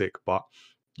Marvel classic, but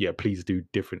yeah, please do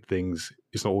different things.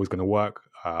 It's not always going to work.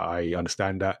 I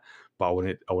understand that, but I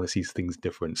want to see things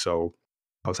different. So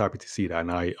I was happy to see that,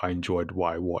 and I enjoyed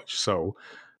what I watched. So,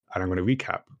 and I'm going to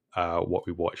recap what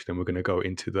we watched, and we're going to go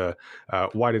into the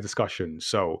wider discussion.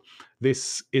 So,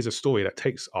 this is a story that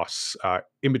takes us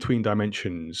in between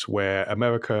dimensions, where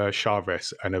America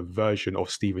Chavez and a version of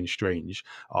Stephen Strange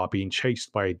are being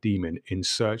chased by a demon in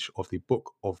search of the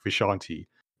Book of Vishanti,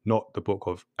 not the Book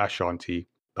of Ashanti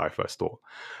that I first thought.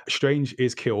 Strange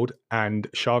is killed, and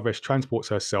Chavez transports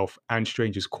herself and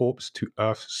Strange's corpse to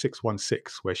Earth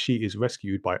 616, where she is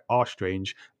rescued by R.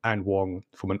 Strange and Wong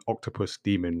from an octopus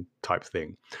demon type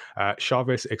thing.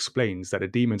 Chavez explains that the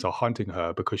demons are hunting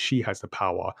her because she has the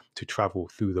power to travel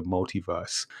through the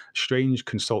multiverse. Strange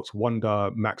consults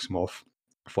Wanda Maximoff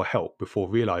for help before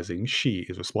realizing she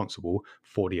is responsible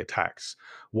for the attacks.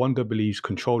 Wanda believes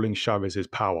controlling Chavez's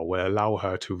power will allow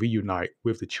her to reunite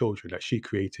with the children that she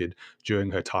created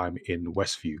during her time in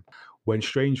Westview. When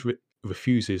Strange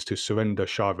refuses to surrender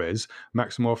Chavez,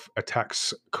 Maximoff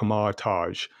attacks Kamar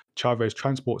Taj. Chavez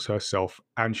transports herself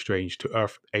and Strange to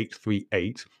Earth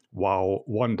 838, while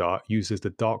Wanda uses the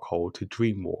Darkhold to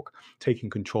dreamwalk, taking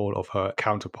control of her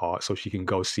counterpart so she can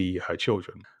go see her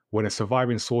children. When a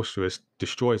surviving sorceress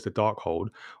destroys the Darkhold,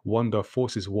 Wanda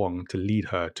forces Wong to lead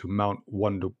her to Mount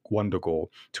Wundagore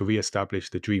to re-establish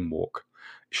the Dreamwalk.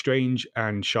 Strange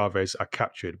and Chavez are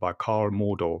captured by Karl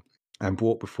Mordo and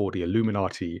brought before the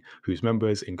Illuminati, whose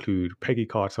members include Peggy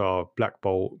Carter, Black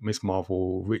Bolt, Miss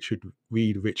Marvel,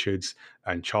 Reed Richards,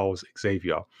 and Charles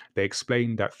Xavier. They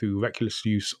explain that through reckless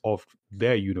use of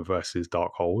their universe's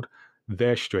Darkhold,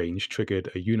 their Strange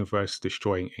triggered a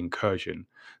universe-destroying incursion.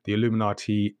 The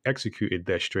Illuminati executed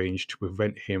their Strange to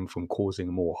prevent him from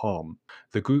causing more harm.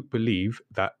 The group believe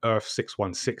that Earth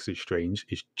 616's Strange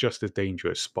is just as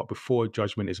dangerous, but before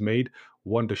judgment is made,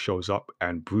 Wanda shows up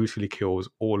and brutally kills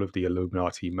all of the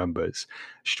Illuminati members.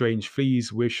 Strange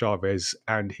flees with Chavez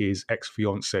and his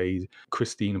ex-fiancée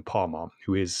Christine Palmer,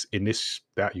 who is in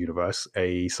that universe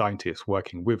a scientist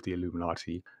working with the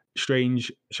Illuminati. Strange,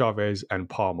 Chavez, and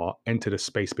Palmer enter the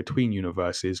space between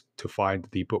universes to find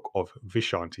the Book of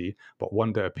Vishanti, but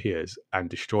Wanda appears and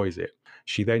destroys it.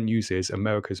 She then uses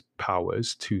America's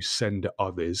powers to send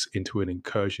others into an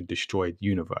incursion-destroyed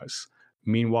universe.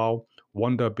 Meanwhile,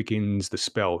 Wanda begins the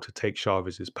spell to take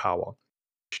Chavez's power.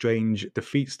 Strange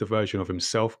defeats the version of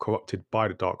himself corrupted by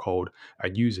the Darkhold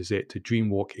and uses it to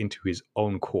dreamwalk into his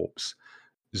own corpse.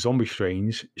 Zombie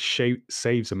Strange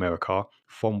saves America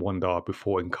from Wanda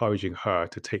before encouraging her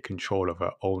to take control of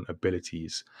her own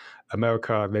abilities.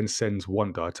 America then sends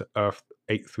Wanda to Earth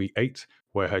 838,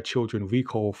 where her children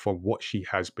recoil from what she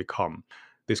has become.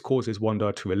 This causes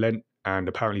Wanda to relent and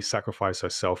apparently sacrifice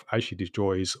herself as she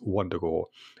destroys Wundagore.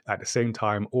 At the same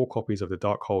time, all copies of the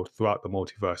Darkhold throughout the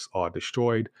multiverse are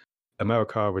destroyed.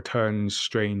 America returns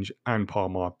Strange and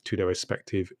Palmer to their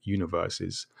respective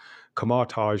universes.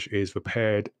 Kamar-Taj is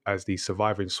repaired as the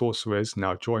surviving sorcerers,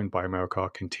 now joined by America,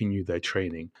 continue their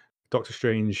training. Doctor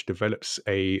Strange develops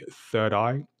a third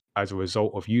eye as a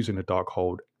result of using the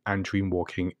Darkhold and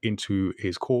dreamwalking into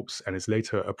his corpse, and is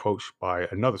later approached by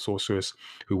another sorceress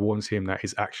who warns him that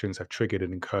his actions have triggered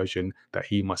an incursion that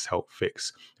he must help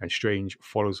fix, and Strange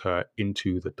follows her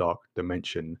into the dark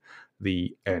dimension.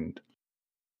 The end.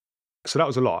 So that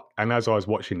was a lot. And as I was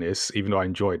watching this, even though I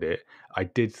enjoyed it, I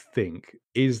did think,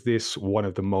 is this one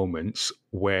of the moments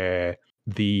where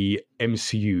the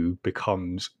MCU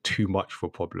becomes too much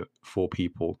for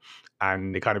people?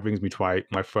 And it kind of brings me to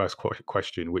my first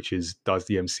question, which is, does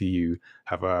the MCU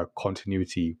have a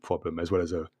continuity problem as well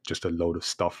as just a load of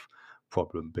stuff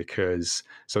problem? Because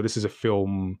so this is a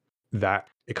film that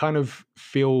it kind of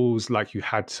feels like you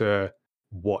had to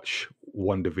watch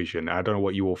WandaVision. I don't know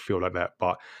what you all feel like that,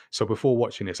 but so before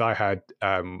watching this, I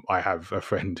have a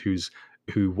friend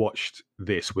who watched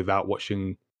this without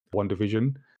watching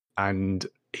WandaVision, and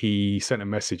he sent a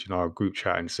message in our group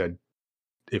chat and said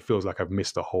it feels like I've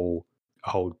missed a whole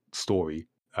story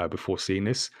before seeing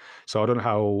this. So I don't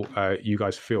know how you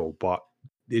guys feel, but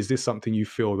is this something you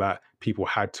feel that people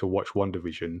had to watch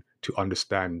WandaVision to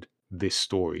understand this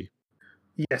story?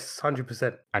 Yes,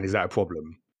 100%. And is that a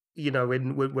problem? You know,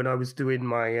 when I was doing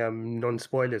my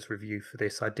non-spoilers review for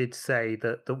this, I did say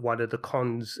that one of the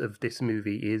cons of this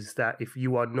movie is that if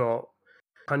you are not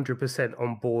 100%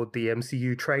 on board the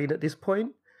MCU train at this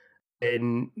point,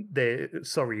 then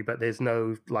there's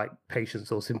no like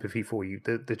patience or sympathy for you.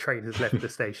 The train has left the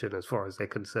station as far as they're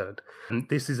concerned. And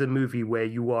this is a movie where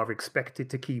you are expected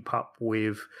to keep up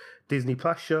with Disney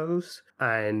Plus shows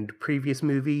and previous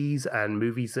movies and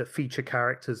movies that feature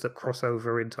characters that cross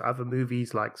over into other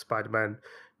movies like Spider-Man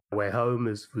Way Home,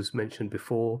 as was mentioned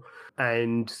before.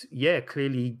 And yeah,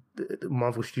 clearly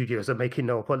Marvel Studios are making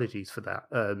no apologies for that.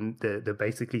 They're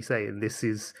basically saying this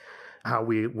is how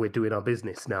we're doing our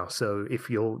business now. So if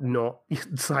you're not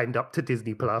signed up to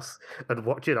Disney Plus and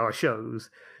watching our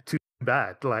shows, too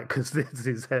bad, like, because this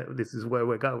is where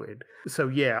we're going. So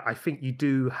yeah, I think you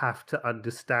do have to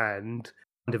understand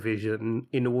WandaVision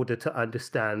in order to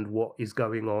understand what is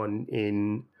going on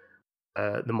in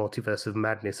the Multiverse of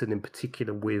Madness, and in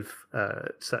particular with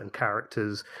certain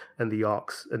characters and the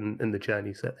arcs and the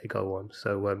journeys that they go on.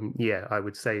 So yeah, I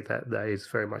would say that is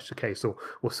very much the case, or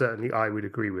certainly I would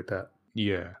agree with that.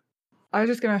 Yeah. I was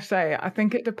just going to say, I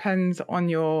think it depends on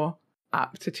your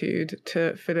aptitude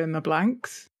to fill in the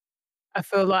blanks. I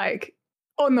feel like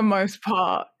on the most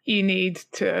part, you need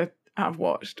to have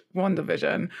watched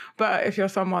WandaVision. But if you're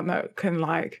someone that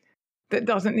that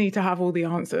doesn't need to have all the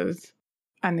answers,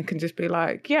 and it can just be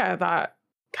like, yeah, that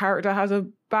character has a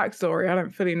backstory. I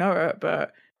don't fully know it,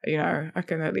 but, you know, I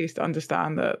can at least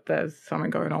understand that there's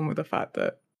something going on with the fact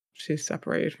that she's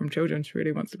separated from children she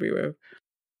really wants to be with.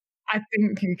 I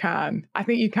think you can.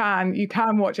 You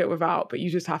can watch it without, but you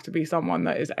just have to be someone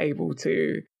that is able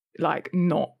to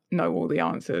not know all the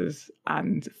answers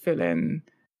and fill in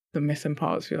the missing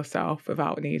parts for yourself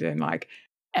without needing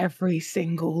every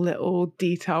single little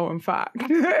detail and fact.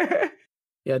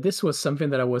 Yeah, this was something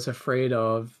that I was afraid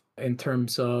of in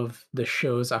terms of the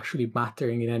shows actually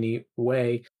mattering in any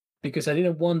way, because I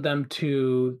didn't want them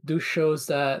to do shows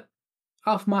that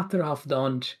half matter, half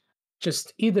don't.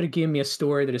 Just either give me a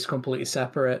story that is completely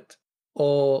separate,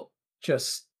 or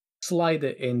just slide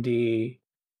it in the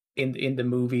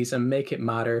movies and make it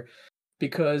matter.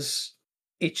 because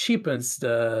it cheapens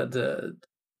the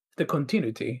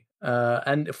continuity.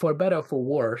 And for better or for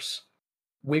worse,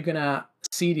 we're gonna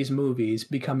see these movies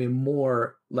becoming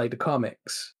more like the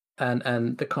comics,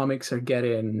 and the comics are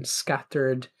getting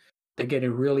scattered. They're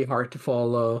getting really hard to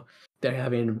follow. They're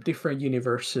having different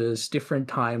universes, different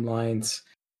timelines,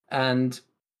 and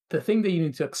the thing that you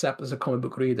need to accept as a comic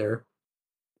book reader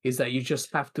is that you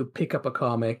just have to pick up a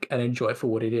comic and enjoy it for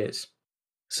what it is.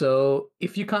 So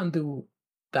if you can't do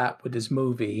that with this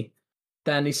movie,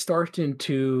 then you started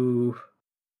to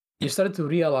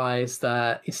realize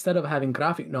that instead of having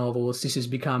graphic novels, this is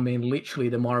becoming literally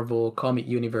the Marvel comic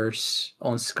universe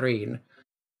on screen.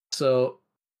 So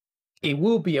it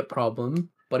will be a problem,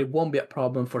 but it won't be a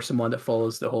problem for someone that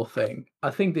follows the whole thing. I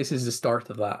think this is the start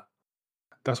of that.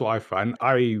 That's what I found.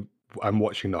 I'm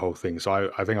watching the whole thing, so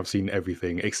I think I've seen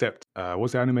everything except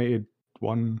what's the animated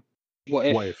one? What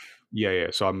if? Yeah.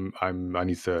 So I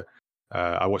need to.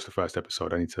 I watched the first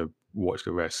episode. I need to watch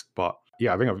the rest. But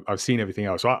yeah, I think I've seen everything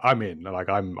else. So I'm in. Like,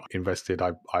 I'm invested.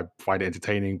 I find it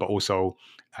entertaining, but also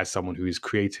as someone who is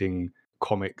creating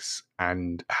comics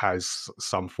and has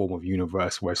some form of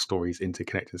universe where stories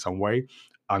interconnect in some way,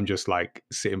 I'm just like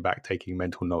sitting back taking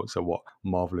mental notes of what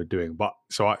Marvel are doing. But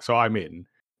so I'm in.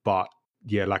 But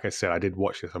yeah, like I said, I did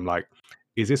watch this. I'm like,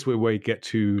 is this where we get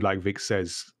to, like Vic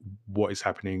says, what is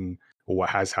happening or what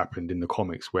has happened in the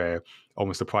comics, where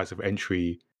almost the price of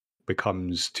entry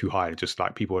becomes too high? Just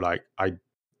like people are like,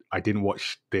 I didn't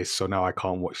watch this, so now I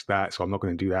can't watch that, so I'm not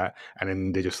going to do that, and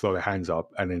then they just throw their hands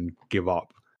up and then give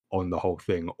up on the whole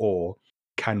thing. Or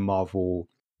can Marvel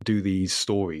do these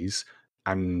stories?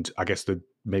 And I guess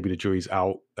maybe the jury's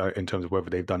out in terms of whether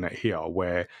they've done that here,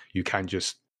 where you can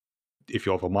just, if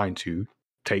you have a mind to,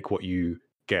 take what you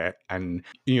get, and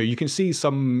you can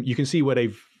see where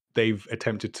they've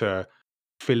attempted to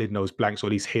fill in those blanks, or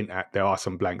at least hint at there are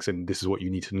some blanks and this is what you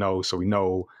need to know. So we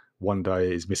know Wanda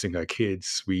is missing her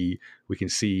kids. We can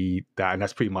see that, and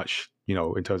that's pretty much,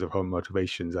 in terms of her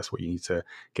motivations, that's what you need to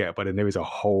get. But then there is a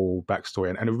whole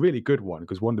backstory, and a really good one,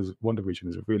 because WandaVision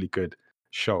is a really good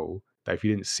show that if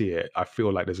you didn't see it, I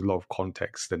feel like there's a lot of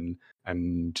context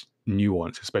and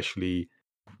nuance, especially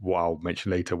what I'll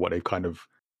mention later, what they've kind of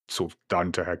sort of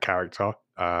done to her character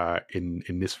in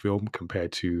this film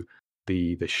compared to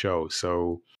the show.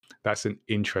 So that's an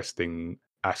interesting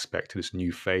aspect to this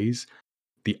new phase.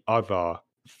 The other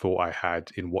thought I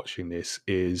had in watching this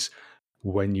is,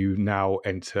 when you now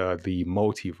enter the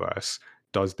multiverse,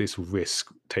 does this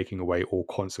risk taking away all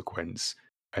consequence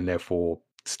and therefore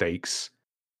stakes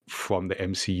from the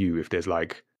MCU? If there's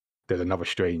another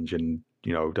Strange, and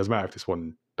it doesn't matter if this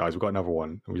one dies, we've got another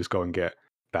one, and we just go and get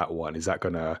that one. Is that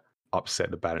gonna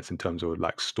upset the balance in terms of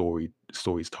like stories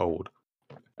told?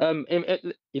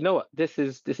 You know what? This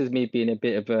is me being a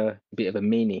bit of a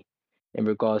meanie in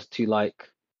regards to like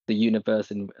the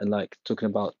universe, and like talking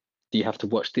about, do you have to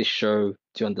watch this show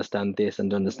to understand this and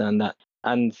to understand that?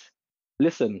 And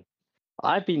listen,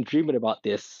 I've been dreaming about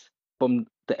this from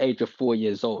the age of 4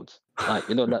 years old. Like,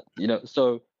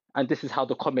 so, and this is how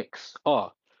the comics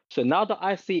are. So now that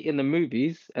I see it in the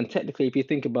movies, and technically, if you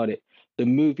think about it, the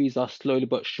movies are slowly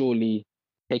but surely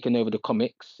taking over the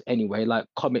comics anyway. Like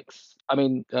comics, I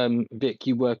mean, Vic,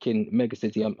 you work in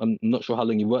Megacity. I'm not sure how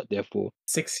long you worked there for.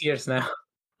 6 years now.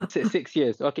 6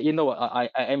 years. Okay, you know what? I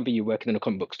envy you working in a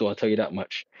comic book store. I'll tell you that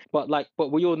much. But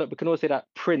we all know, we can all say that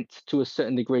print to a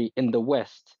certain degree in the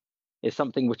West is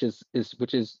something which is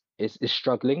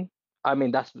struggling. I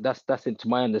mean, that's into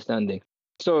my understanding.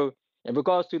 So in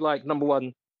regards to, like, number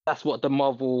one, that's what the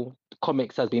Marvel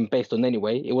comics has been based on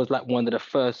anyway. It was like one of the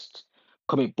first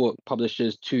comic book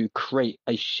publishers to create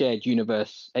a shared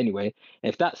universe anyway.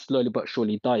 If that's slowly but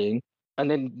surely dying,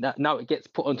 and then now it gets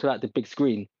put onto like the big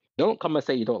screen, don't come and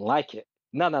say you don't like it.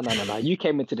 No. You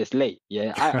came into this late.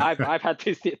 Yeah, I've had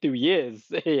to sit through years,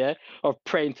 yeah, of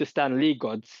praying to Stan Lee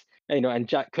gods, and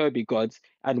Jack Kirby gods,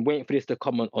 and waiting for this to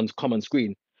come on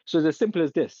screen. So it's as simple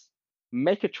as this: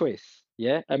 make a choice,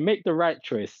 yeah, and make the right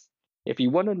choice. If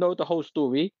you want to know the whole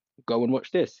story, go and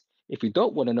watch this. If you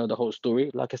don't want to know the whole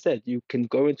story, like I said, you can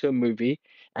go into a movie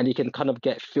and you can kind of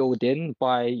get filled in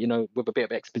by, with a bit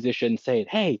of exposition saying,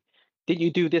 hey, didn't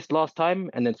you do this last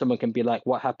time? And then someone can be like,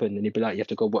 what happened? And you'd be like, you have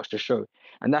to go watch the show.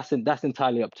 And that's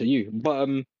entirely up to you. But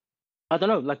I don't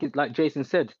know, like Jason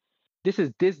said, this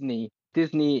is Disney.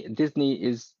 Disney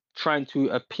is trying to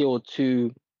appeal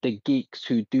to the geeks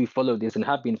who do follow this and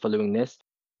have been following this,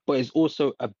 but it's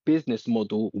also a business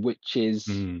model which is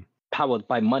powered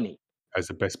by money. As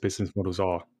the best business models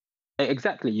are.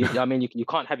 Exactly. I mean, you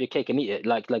can't have your cake and eat it.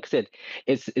 Like I said,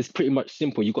 it's pretty much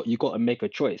simple. You got to make a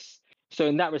choice. So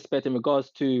in that respect, in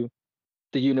regards to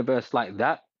the universe like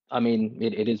that, I mean,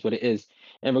 it is what it is.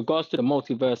 In regards to the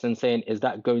multiverse and saying, is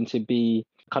that going to be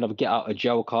kind of a get out of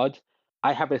jail card?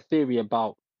 I have a theory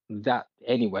about that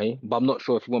anyway, but I'm not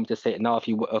sure if you want me to say it now,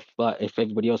 if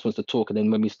everybody else wants to talk, and then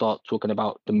when we start talking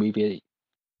about the movie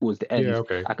towards the end, Yeah,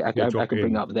 okay. I Drop can it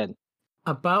bring in. it up then.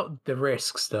 About the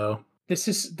risks, though, this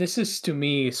is to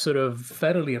me sort of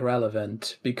fairly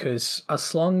relevant, because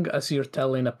as long as you're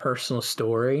telling a personal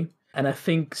story, and I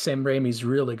think Sam Raimi's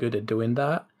really good at doing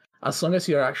that, as long as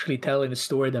you're actually telling a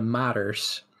story that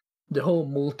matters, the whole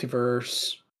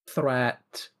multiverse,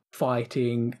 threat,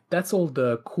 fighting, that's all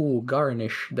the cool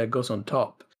garnish that goes on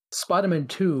top. Spider-Man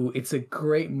 2, it's a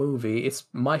great movie. It's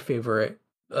my favorite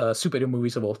superhero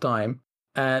movies of all time.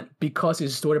 And because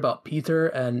it's a story about Peter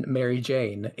and Mary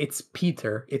Jane, it's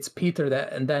Peter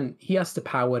that, and then he has the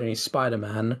power and he's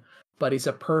Spider-Man, but it's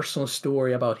a personal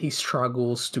story about his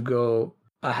struggles to go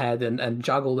ahead and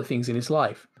juggle the things in his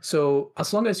life. So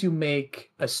as long as you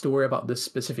make a story about the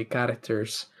specific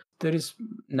characters, there is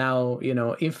now,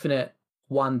 infinite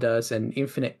Wandas and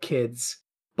infinite kids.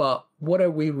 But what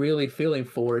are we really feeling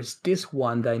for is this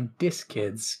Wanda and this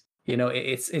kids.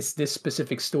 It's this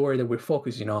specific story that we're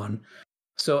focusing on.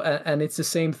 So, and it's the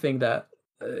same thing that,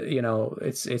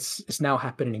 it's now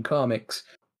happening in comics.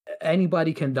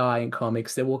 Anybody can die in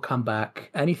comics. They will come back.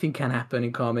 Anything can happen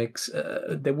in comics.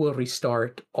 They will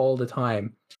restart all the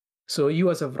time. So you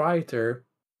as a writer,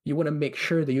 you want to make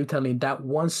sure that you're telling that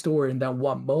one story in that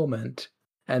one moment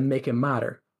and make it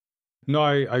matter. No,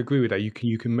 I agree with that.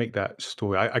 You can make that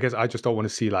story. I guess I just don't want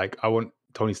to see, like, I want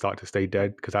Tony Stark to stay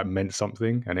dead because that meant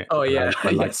something, and it. Oh yeah,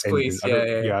 I like yes, please,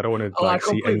 yeah. I don't want to I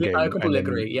see completely Endgame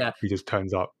agree. Yeah, he just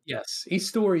turns up. Yes, his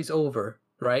story is over,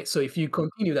 right? So if you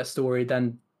continue that story,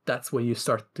 then that's when you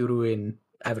start to ruin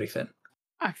everything.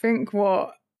 I think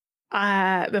what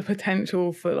the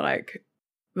potential for like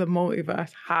the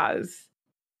multiverse has,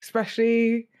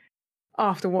 especially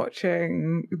after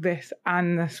watching this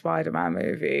and the Spider-Man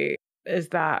movie, is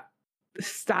that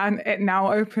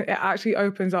it actually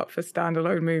opens up for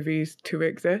standalone movies to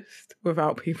exist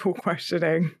without people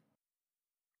questioning,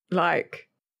 like,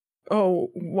 oh,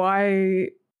 why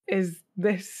is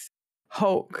this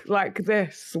Hulk like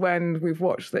this when we've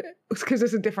watched it? Because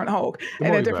it's a different Hulk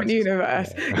in a different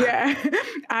universe. Yeah.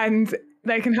 And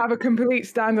they can have a complete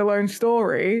standalone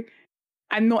story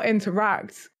and not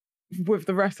interact with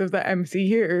the rest of the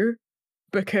MCU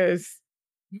because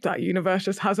that universe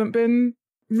just hasn't been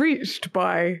reached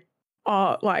by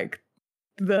like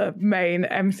the main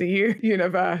MCU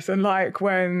universe. And like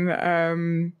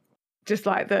when just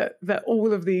like that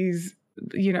all of these,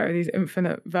 these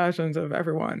infinite versions of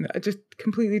everyone are just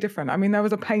completely different. I mean, there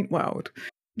was a Paint World.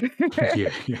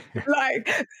 yeah.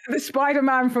 Like the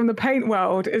Spider-Man from the Paint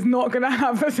World is not going to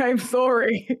have the same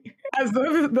story as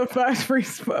the first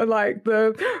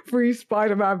three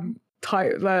Spider-Man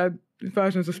type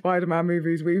versions of Spider-Man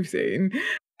movies we've seen.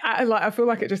 I feel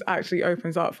like it just actually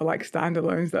opens up for like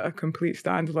standalones that are complete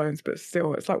standalones, but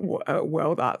still it's like,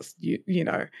 well, that's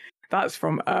that's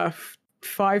from Earth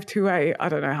 528. I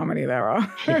don't know how many there are.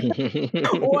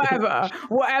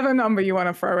 whatever number you want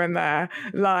to throw in there.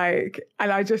 Like,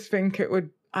 and I just think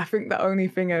I think the only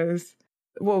thing is,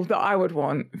 that I would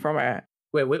want from it.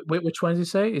 Wait, which one did you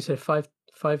say? You said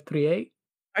 538?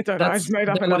 I don't know. I just made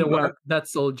up a number.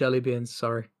 That's all jelly beans.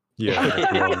 Sorry.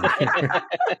 Yeah.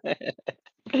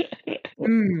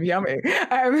 Yummy.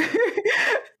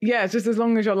 Yeah, just as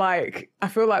long as you're like, I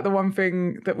feel like the one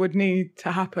thing that would need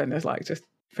to happen is like just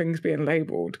things being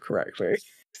labeled correctly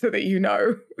so that you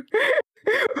know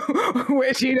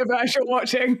which universe you're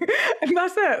watching, and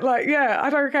that's it. Like, yeah, I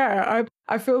don't care.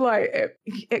 I feel like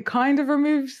it kind of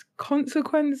removes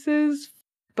consequences,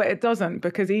 but it doesn't,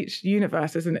 because each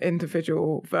universe is an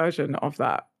individual version of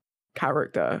that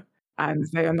character and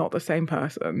they are not the same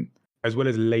person. As well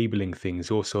as labeling things,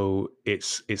 also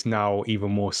it's now even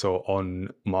more so on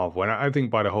Marvel, and I think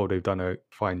by the whole they've done a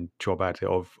fine job at it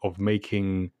of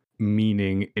making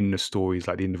meaning in the stories,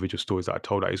 like the individual stories that are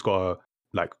told. That it's got to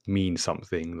like mean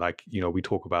something. Like, we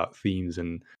talk about themes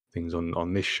and things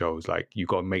on this show. It's like you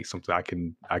got to make something I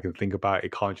can think about.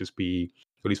 It can't just be,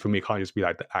 at least for me, it can't just be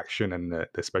like the action and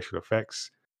the special effects.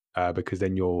 Because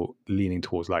then you're leaning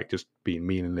towards like just being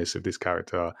meaningless if this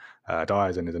character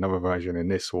dies and there's another version in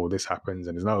this, or this happens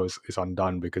and it's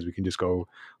undone because we can just go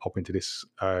hop into this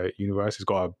universe. It's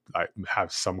got to like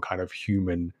have some kind of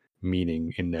human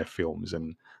meaning in their films,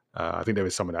 and I think there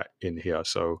is some of that in here.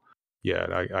 So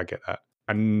yeah, I get that.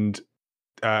 And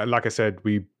like I said,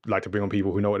 we like to bring on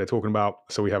people who know what they're talking about.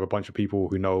 So we have a bunch of people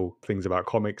who know things about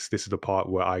comics. This is the part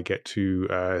where I get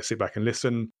to sit back and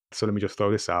listen. So let me just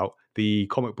throw this out: the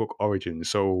comic book origins.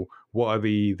 So what are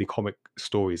the comic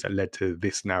stories that led to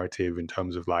this narrative in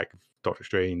terms of like Doctor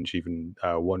Strange, even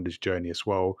Wanda's journey as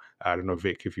well? I don't know,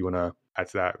 Vic, if you want to add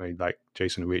to that. Maybe like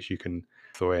Jason, Rich, you can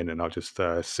throw in, and I'll just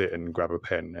sit and grab a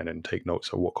pen and then take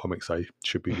notes of what comics I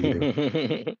should be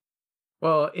reading.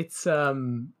 Well, it's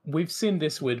we've seen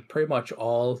this with pretty much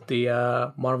all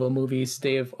the Marvel movies.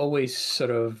 They've always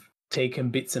sort of taken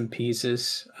bits and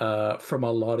pieces from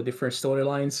a lot of different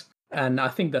storylines, and I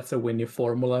think that's a winning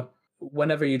formula.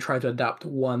 Whenever you try to adapt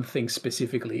one thing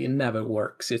specifically, it never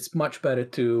works. It's much better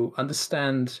to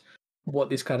understand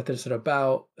what these characters are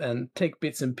about and take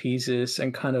bits and pieces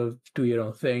and kind of do your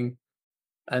own thing.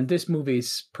 And this movie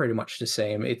is pretty much the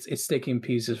same. It's taking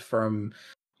pieces from,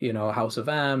 House of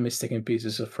M. It's taking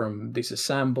pieces from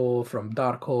Disassemble, from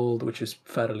Darkhold, which is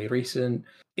fairly recent.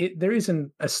 There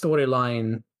isn't a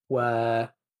storyline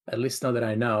where, at least now that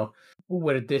I know,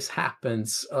 where this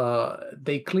happens.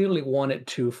 They clearly wanted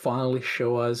to finally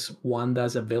show us Wanda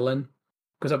as a villain,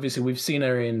 because obviously we've seen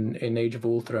her in Age of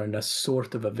Ultron as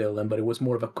sort of a villain, but it was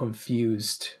more of a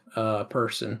confused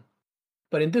person.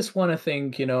 But in this one, I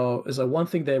think, is like one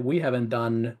thing that we haven't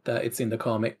done that it's in the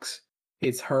comics.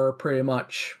 It's her pretty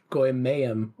much going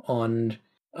mayhem on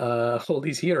all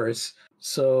these heroes.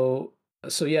 So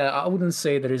yeah, I wouldn't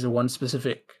say there is a one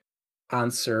specific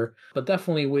answer, but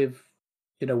definitely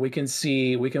we can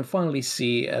finally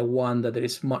see a Wanda that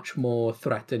is much more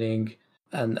threatening,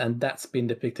 and that's been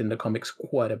depicted in the comics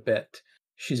quite a bit.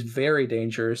 She's very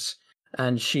dangerous,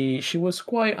 and she was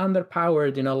quite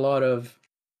underpowered in a lot of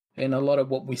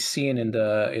what we've seen in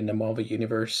the Marvel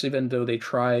universe, even though they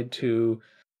tried to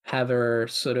have her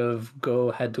sort of go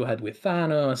head to head with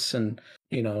Thanos and,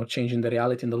 changing the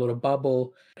reality in the little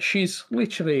bubble. She's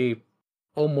literally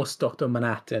almost Dr.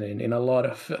 Manhattan in a lot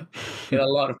of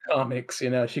comics.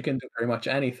 She can do pretty much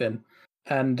anything.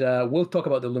 And we'll talk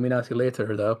about the Illuminati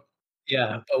later, though.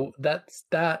 Yeah, but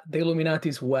the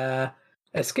Illuminati's were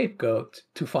a scapegoat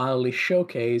to finally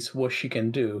showcase what she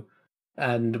can do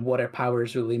and what her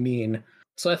powers really mean.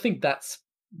 So I think that's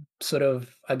sort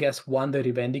of, I guess, Wanda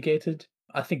Revendicated.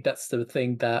 I think that's the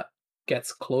thing that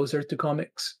gets closer to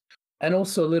comics. And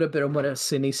also a little bit of a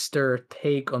sinister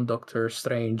take on Doctor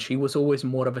Strange. He was always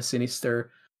more of a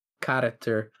sinister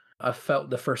character. I felt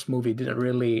the first movie didn't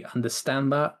really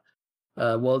understand that.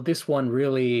 Well, this one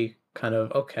really kind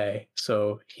of, okay,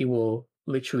 so he will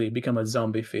literally become a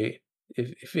zombie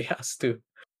if he has to.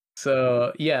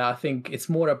 So yeah, I think it's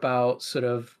more about sort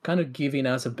of kind of giving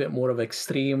us a bit more of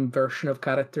extreme version of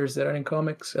characters that are in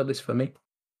comics, at least for me.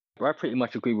 I pretty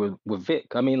much agree with Vic.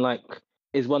 I mean, like,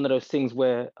 it's one of those things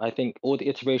where I think all the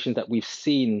iterations that we've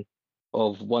seen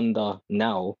of Wanda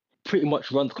now pretty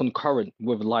much runs concurrent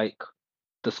with like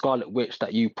the Scarlet Witch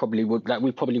that we probably would,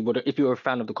 if you were a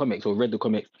fan of the comics or read the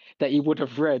comics, that you would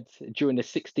have read during the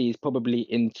 60s, probably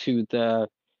into the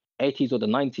 80s or the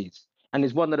 90s. And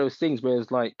it's one of those things where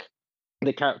it's like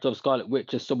the character of Scarlet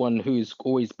Witch is someone who's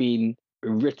always been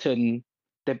written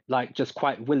like just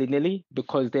quite willy-nilly,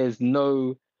 because there's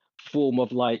no form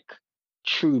of like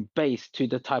true base to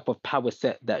the type of power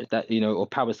set that or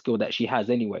power skill that she has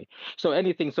anyway. So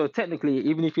technically,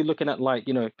 even if you're looking at like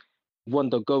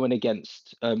Wanda going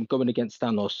against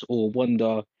Thanos, or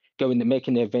Wanda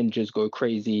making the Avengers go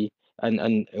crazy,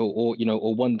 or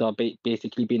Wanda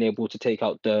basically being able to take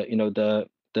out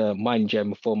the mind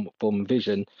gem from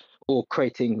Vision, or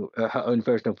creating her own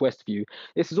version of Westview.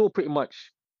 This is all pretty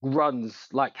much runs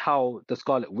like how the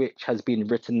Scarlet Witch has been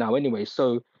written now anyway.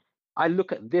 So I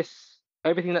look at this,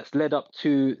 everything that's led up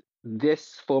to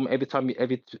this, from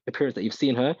every appearance that you've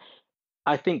seen her.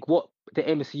 I think what the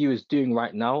MCU is doing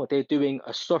right now, they're doing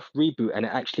a soft reboot and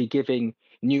actually giving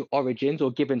new origins,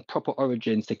 or giving proper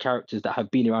origins to characters that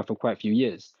have been around for quite a few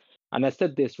years. And I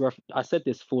said this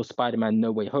for Spider-Man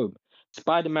No Way Home.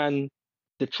 Spider-Man,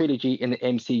 the trilogy in the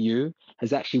MCU,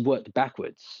 has actually worked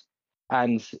backwards.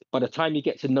 And by the time you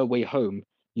get to No Way Home,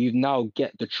 you now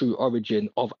get the true origin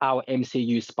of our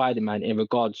MCU Spider-Man, in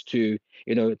regards to,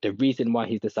 the reason why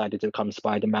he's decided to become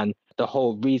Spider-Man, the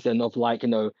whole reason of like,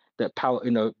 that power,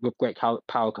 with great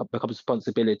power becomes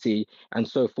responsibility, and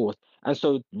so forth. And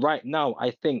so right now,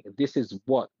 I think this is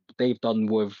what they've done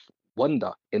with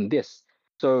Wanda in this.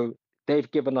 So they've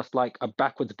given us like a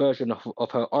backwards version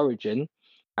of her origin.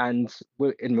 And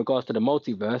in regards to the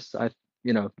multiverse,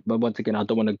 but once again, I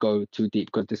don't want to go too deep,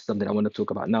 because this is something I want to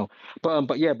talk about now. But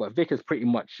Vic is pretty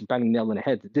much banging the nail on the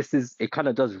head. It kind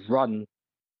of does run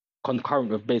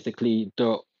concurrent with basically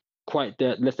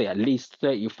let's say at least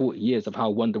 30 or 40 years of how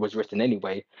Wonder was written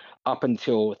anyway, up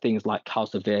until things like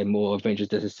House of M or Avengers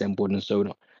Disassembled and so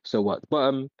on. So what?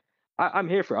 But I'm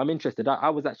here for it. I'm interested. I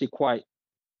was actually quite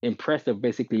impressed with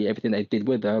basically everything they did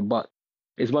with her, but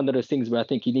it's one of those things where I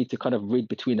think you need to kind of read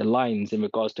between the lines in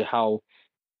regards to how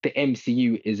the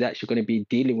MCU is actually going to be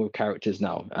dealing with characters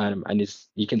now, and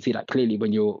you can see that clearly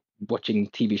when you're watching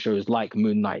TV shows like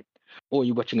Moon Knight, or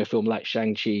you're watching a film like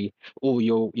Shang-Chi, or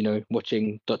you're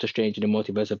watching Doctor Strange in the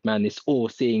Multiverse of Madness, or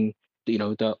seeing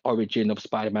the origin of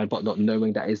Spider-Man, but not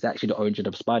knowing that is actually the origin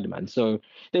of Spider-Man. So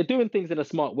they're doing things in a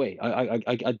smart way.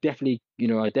 I definitely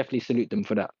salute them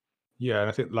for that. Yeah, and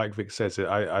I think, like Vic says,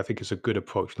 I think it's a good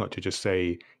approach not to just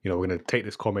say, we're going to take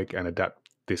this comic and adapt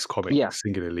this comic Yeah.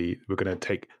 singularly. We're going to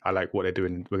take, I like what they're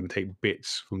doing. We're going to take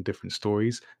bits from different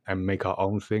stories and make our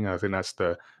own thing. And I think that's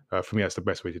for me, that's the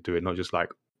best way to do it. Not just like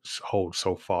hold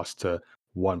so fast to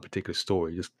one particular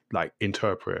story. Just like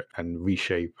interpret and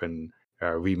reshape and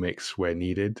remix where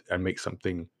needed and make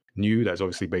something new that's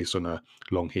obviously based on a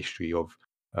long history of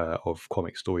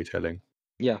comic storytelling.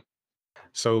 Yeah.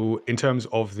 So in terms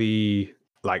of the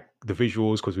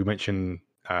visuals, because we mentioned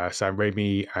Sam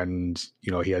Raimi, and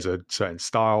he has a certain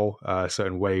style, a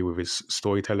certain way with his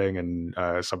storytelling, and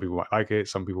some people might like it,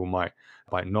 some people might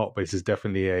not. But this is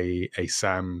definitely a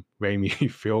Sam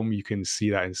Raimi film. You can see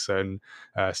that in certain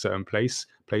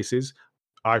places.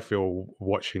 I feel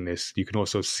watching this, you can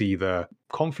also see the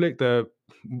conflict,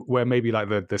 where maybe like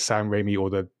the Sam Raimi or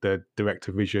the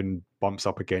director vision bumps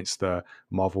up against the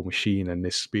Marvel machine, and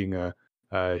this being a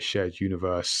shared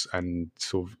universe and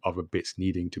sort of other bits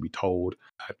needing to be told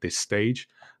at this stage.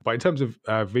 But in terms of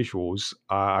visuals,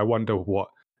 I wonder what,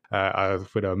 there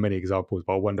are many examples,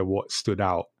 but I wonder what stood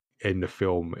out in the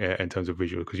film in terms of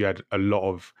visuals, because you had a lot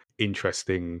of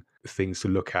interesting things to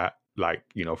look at, like,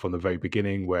 from the very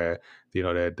beginning where,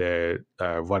 they're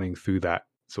running through that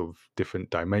sort of different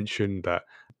dimension, that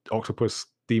octopus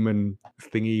demon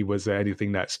thingy. Was there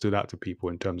anything that stood out to people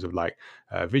in terms of like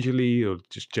visually or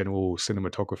just general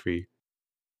cinematography?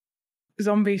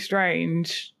 Zombie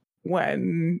Strange,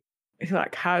 when he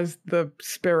like has the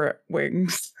spirit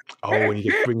wings. Oh, when he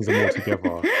just brings them all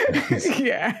together.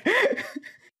 Yeah.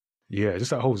 Yeah,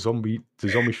 just that whole the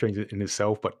zombie Strange in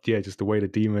itself, but yeah, just the way the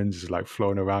demons is like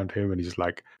flowing around him and he's just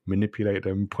like manipulate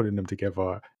them, putting them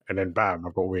together, and then bam,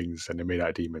 I've got wings and they made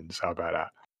out demons. How about that?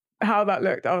 How that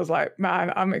looked, I was like,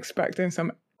 man, I'm expecting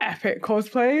some epic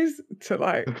cosplays to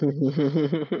like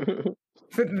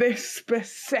for this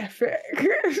specific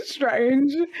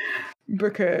Strange,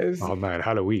 because oh man,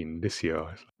 Halloween this year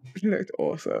it looked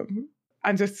awesome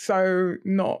and just so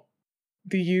not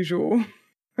the usual.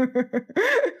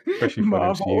 Especially for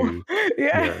Marvel. MCU.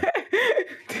 Yeah.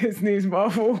 Disney's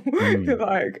Marvel.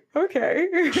 Like, okay.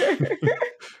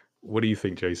 What do you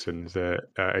think, Jason? Is there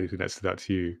anything that stood out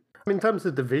to you? In terms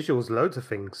of the visuals, loads of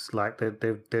things. Like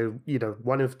they're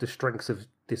one of the strengths of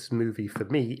this movie for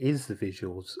me is the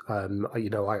visuals.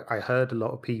 I heard a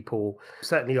lot of people,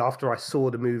 certainly after I saw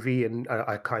the movie, and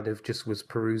I kind of just was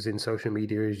perusing social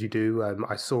media as you do.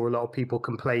 I saw a lot of people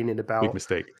complaining about. Big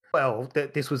mistake. Well,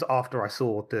 this was after I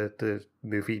saw the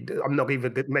movie. I'm not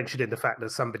even mentioning the fact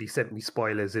that somebody sent me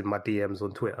spoilers in my DMs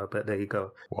on Twitter, but there you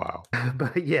go. Wow.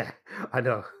 But yeah, I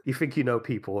know. You think you know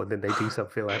people, and then they do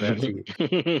something like that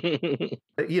to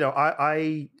you.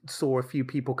 I saw a few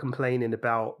people complaining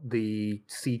about the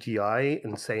CGI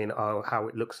and saying, oh, how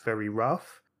it looks very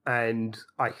rough. And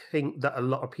I think that a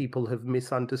lot of people have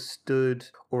misunderstood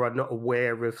or are not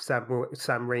aware of Sam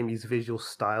Raimi's visual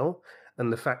style.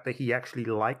 And the fact that he actually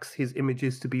likes his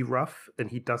images to be rough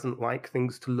and he doesn't like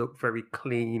things to look very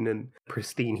clean and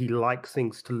pristine. He likes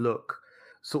things to look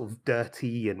sort of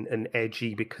dirty and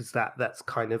edgy, because that's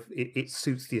kind of, it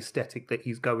suits the aesthetic that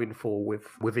he's going for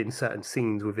within certain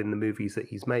scenes within the movies that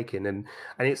he's making. And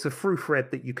it's a through thread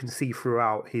that you can see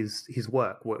throughout his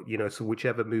work. So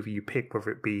whichever movie you pick,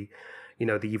 whether it be,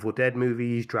 the Evil Dead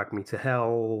movies, Drag Me to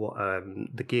Hell,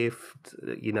 The Gift,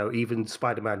 even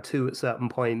Spider-Man 2 at certain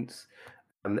points.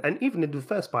 And even in the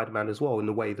first Spider-Man as well, in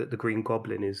the way that the Green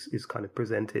Goblin is kind of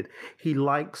presented, he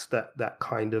likes that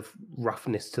kind of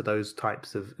roughness to those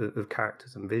types of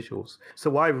characters and visuals.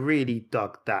 So I really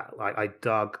dug that. Like, I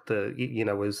dug the,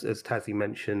 as Tazzy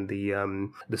mentioned,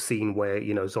 the scene where,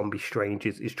 Zombie Strange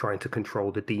is trying to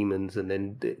control the demons and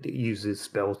then uses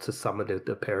spells to summon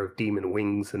a pair of demon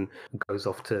wings and goes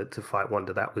off to fight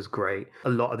Wanda. That was great. A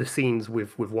lot of the scenes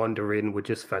with Wanda in were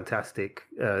just fantastic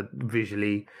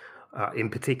visually. In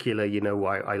particular,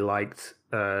 I liked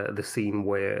the scene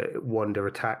where Wanda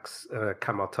attacks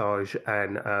Kamar-Taj,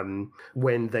 and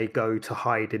when they go to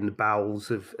hide in the bowels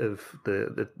of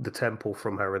the temple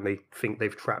from her, and they think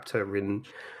they've trapped her in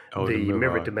the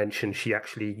mirror dimension, she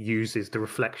actually uses the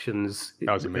reflections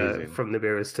from the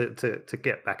mirrors to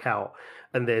get back out.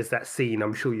 And there's that scene,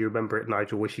 I'm sure you remember it,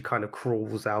 Nigel, where she kind of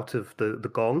crawls out of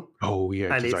the gong. Oh,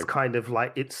 yeah. And it's kind of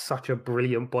like, it's such a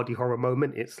brilliant body horror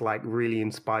moment. It's like really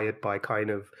inspired by kind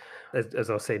of, as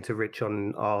I was saying to Rich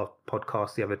on our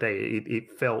podcast the other day,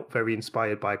 it felt very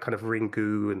inspired by kind of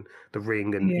Ringu and The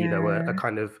Ring and, you know, a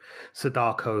kind of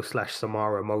Sadako /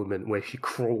 Samara moment where she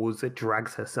crawls, it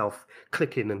drags herself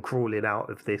clicking and crawling out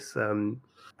of this,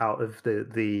 out of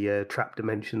the trap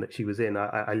dimension that she was in.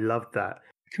 I loved that.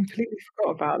 Completely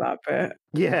forgot about that bit.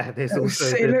 Yeah, there's also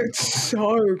it looked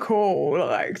so cool.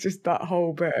 Like just that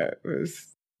whole bit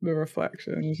was the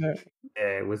reflections.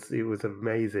 Yeah, it was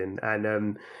amazing.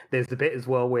 And there's the bit as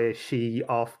well where she,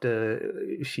 after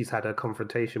she's had a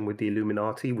confrontation with the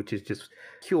Illuminati, which is just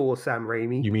pure Sam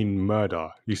Raimi. You mean murder?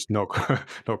 It's not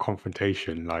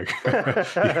confrontation. Like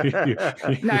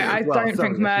no, I don't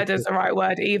think murder's the right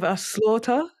word either.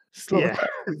 Slaughter. Yeah,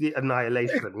 the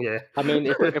annihilation. Yeah. I mean,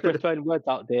 if we're throwing words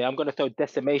out there, I'm going to throw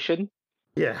decimation.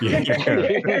 Yeah.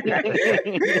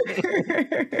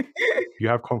 You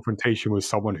have confrontation with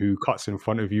someone who cuts in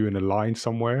front of you in a line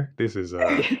somewhere. This is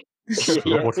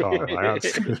slaughter.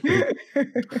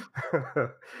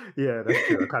 Yeah, that's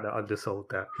true. I kind of undersold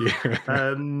that.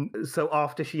 Yeah. So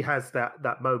after she has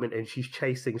that moment and she's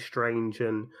chasing Strange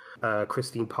and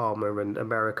Christine Palmer and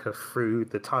America through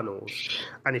the tunnels,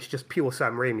 and it's just pure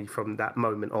Sam Raimi from that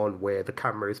moment on, where the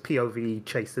camera is POV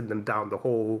chasing them down the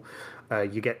hall.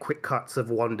 You get quick cuts of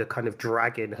Wanda kind of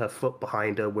dragging her foot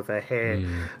behind her with her hair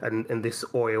and this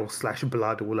oil /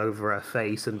 blood all over her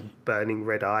face and burning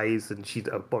red eyes, and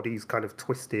her body's kind of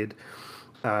twisted.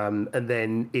 And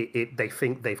then they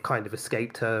think they've kind of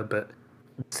escaped her, but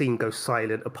the scene goes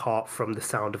silent apart from the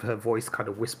sound of her voice kind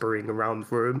of whispering around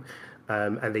the room.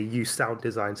 And they use sound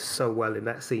design so well in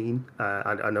that scene.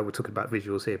 I know we're talking about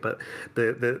visuals here, but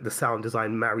the sound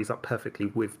design marries up perfectly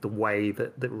with the way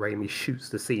that Raimi shoots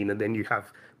the scene. And then you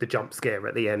have the jump scare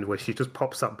at the end where she just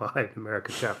pops up behind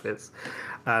America Chavez.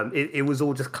 It was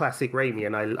all just classic Raimi,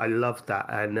 and I loved that.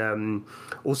 And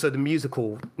also the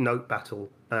musical note battle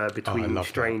between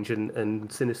Strange and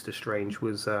Sinister Strange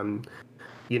was,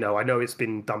 you know, I know it's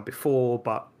been done before,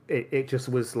 but it just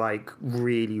was like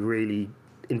really, really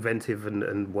inventive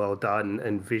and well done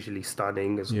and visually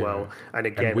stunning as well. And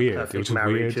again, weird. Perfect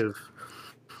marriage of...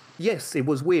 Yes, it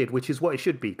was weird, which is what it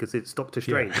should be, because it's Doctor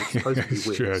Strange. It's supposed to be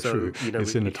weird. True, so, true. You know,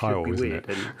 it's in the title, isn't weird.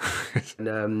 it?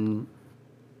 And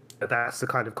that's the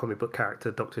kind of comic book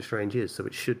character Doctor Strange is, so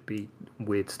it should be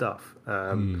weird stuff.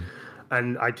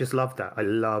 And I just love that. I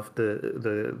love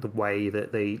the way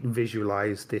that they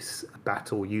visualize this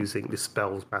battle using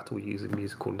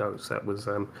musical notes. That was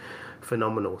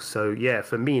phenomenal. So yeah,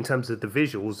 for me, in terms of the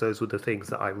visuals, those were the things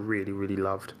that I really, really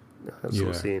loved sort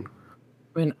of seeing.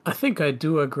 I mean, I think I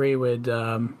do agree with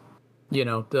you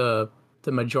know, the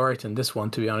majority in this one,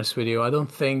 to be honest with you. I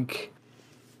don't think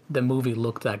the movie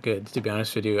looked that good, to be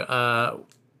honest with you.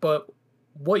 But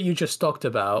what you just talked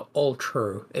about, all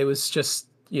true. It was just,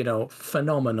 you know,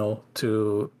 phenomenal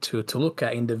to look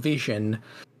at in the vision.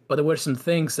 But there were some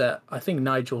things that I think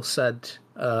Nigel said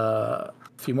a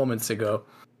few moments ago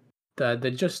that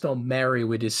they just don't marry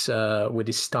with his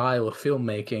style of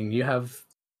filmmaking. You have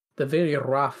the very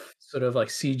rough sort of like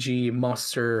CG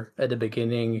monster at the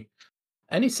beginning,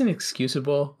 and it's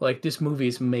inexcusable. Like, these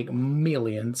movies make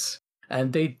millions,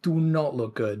 and they do not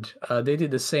look good. They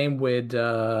did the same with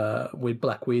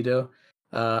Black Widow.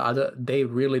 They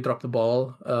really dropped the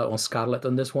ball on Scarlet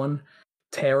on this one.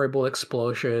 Terrible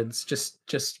explosions,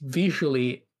 just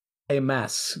visually a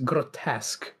mess,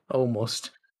 grotesque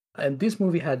almost. And this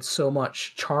movie had so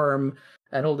much charm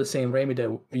and all the same Raimi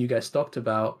that you guys talked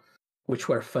about, which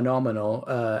were phenomenal,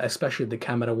 especially the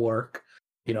camera work.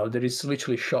 You know, there is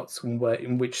literally shots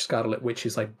in which Scarlet Witch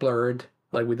is like blurred,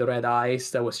 like with the red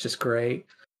eyes. That was just great.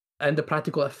 And the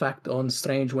practical effect on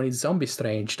Strange when it's Zombie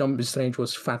Strange. Zombie Strange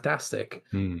was fantastic.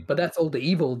 But that's all the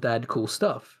Evil Dead cool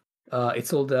stuff.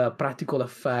 It's all the practical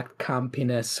effect,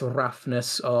 campiness,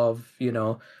 roughness of, you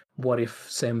know, what if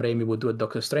Sam Raimi would do a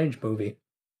Doctor Strange movie.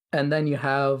 And then you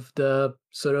have the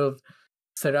sort of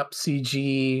set up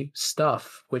CG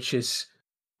stuff, which is,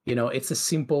 you know, it's a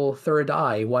simple third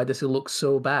eye. Why does it look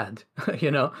so bad?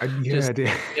 You know,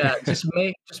 just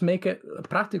make it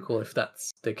practical if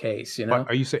that's the case. You know, but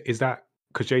are you saying, is that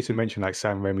because Jason mentioned like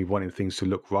Sam Raimi wanting things to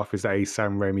look rough? Is that a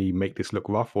Sam Raimi make this look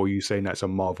rough, or are you saying that's a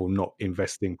Marvel not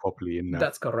investing properly in that?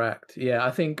 That's correct. Yeah,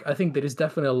 I think there is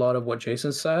definitely a lot of what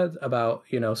Jason said about,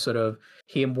 you know, sort of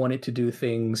him wanting to do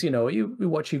things. You know, you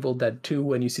watch Evil Dead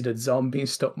 2 and you see that zombie in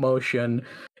stop motion.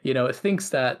 things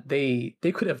that they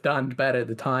could have done better at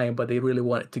the time, but they really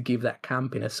wanted to give that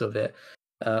campiness of it,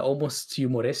 almost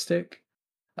humoristic.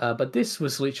 But this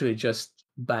was literally just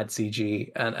bad CG,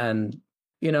 and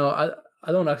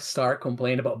I don't want to start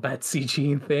complaining about bad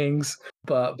CG and things,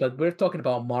 but we're talking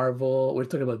about Marvel, we're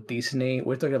talking about Disney,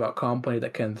 we're talking about a company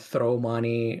that can throw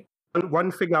money.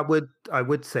 One thing I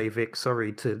would say, Vic,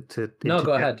 sorry to no,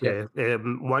 go ahead. Yeah.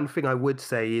 One thing I would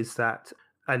say is that,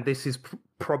 and this is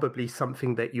probably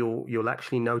something that you'll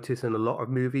actually notice in a lot of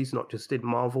movies, not just in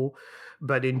Marvel,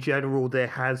 but in general, there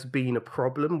has been a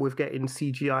problem with getting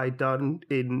CGI done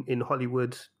in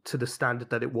Hollywood to the standard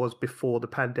that it was before the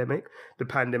pandemic. The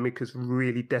pandemic has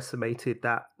really decimated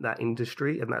that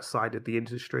industry and that side of the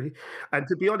industry. And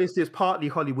to be honest, it's partly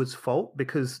Hollywood's fault,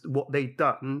 because what they've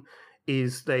done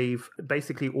is they've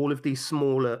basically, all of these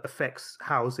smaller effects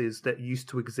houses that used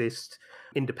to exist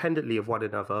independently of one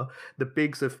another, the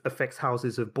big effects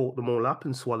houses have bought them all up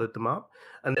and swallowed them up.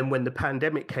 And then when the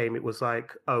pandemic came, it was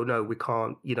like, oh no, we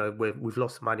can't, we've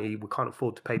lost money, we can't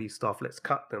afford to pay these staff, let's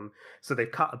cut them. So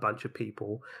they've cut a bunch of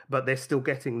people, but they're still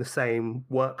getting the same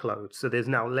workload. So there's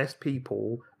now less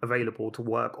people available to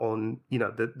work on,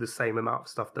 the same amount of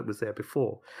stuff that was there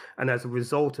before. And as a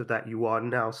result of that, you are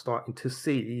now starting to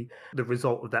see the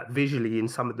result of that visually in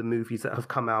some of the movies that have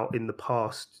come out in the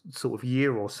past sort of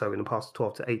year or so, in the past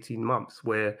 12 to 18 months,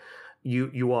 where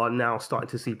you are now starting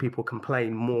to see people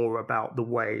complain more about the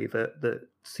way that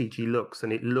CG looks.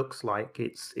 And it looks like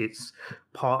it's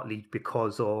partly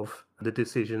because of the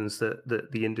decisions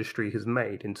that the industry has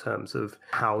made in terms of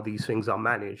how these things are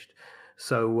managed.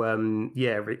 So,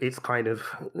 it's kind of,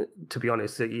 to be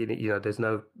honest, there's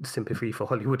no sympathy for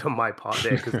Hollywood on my part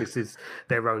there, because this is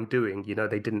their own doing.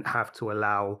 They didn't have to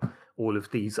allow all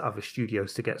of these other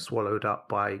studios to get swallowed up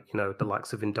by, the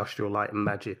likes of Industrial Light and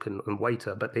Magic and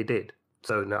Weta, but they did.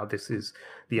 So now this is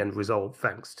the end result,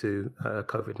 thanks to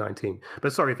COVID-19.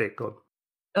 But sorry, Vic, go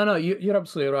on. No, you're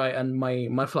absolutely right. And my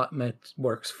flatmate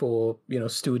works for,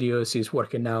 studios. He's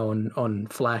working now on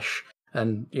Flash.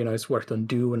 And, it's worked on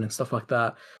Dune and stuff like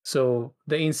that. So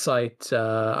the insight,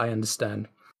 I understand.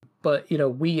 But,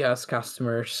 we as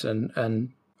customers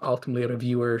and ultimately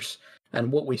reviewers, and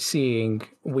what we're seeing,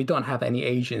 we don't have any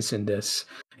agents in this.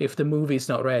 If the movie's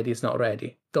not ready, it's not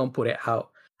ready. Don't put it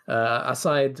out.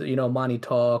 Aside, money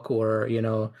talk, or,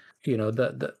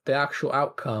 the actual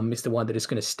outcome is the one that is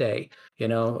going to stay,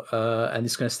 and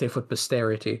it's going to stay for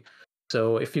posterity.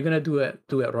 So if you're going to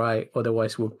do it right,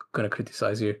 otherwise we're going to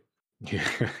criticize you.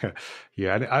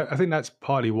 Yeah, and I think that's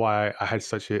partly why I had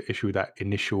such an issue with that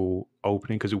initial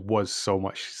opening, because it was so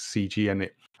much CG, and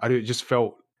it just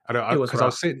felt, it was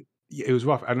rough. It was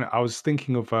rough, and I was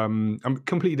thinking of a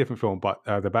completely different film, but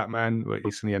the Batman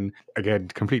recently, and again,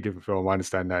 completely different film. I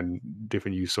understand that, and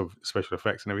different use of special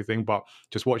effects and everything, but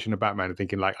just watching the Batman and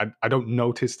thinking, like, I don't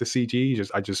notice the CG,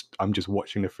 I'm just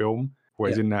watching the film.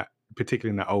 Whereas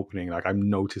particularly in that opening, like, I'm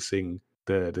noticing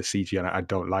the CG, and I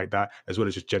don't like that, as well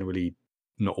as just generally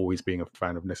not always being a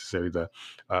fan of necessarily the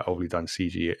overly done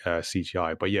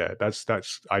CGI. But yeah, that's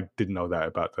I didn't know that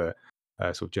about the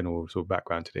sort of general sort of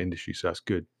background to the industry, so that's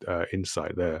good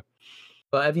insight there.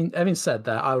 But having said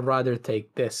that, I'd rather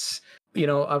take this.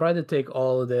 I'd rather take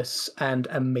all of this and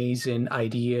amazing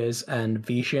ideas and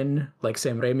vision like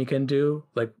Sam Raimi can do,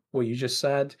 like what you just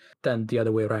said, than the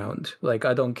other way around. Like,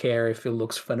 I don't care if it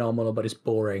looks phenomenal, but it's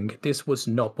boring. This was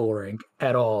not boring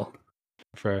at all.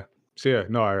 Fair. So yeah,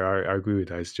 no, I agree with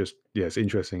that. It's just, it's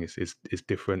interesting. It's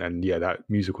different, and that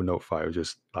musical note fight was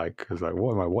just like, I was like,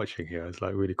 what am I watching here? It's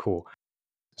like really cool.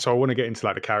 So I want to get into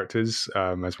like the characters,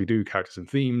 as we do, characters and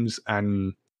themes,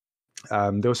 and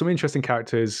there were some interesting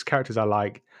characters I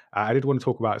like. I did want to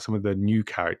talk about some of the new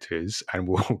characters, and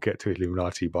we'll get to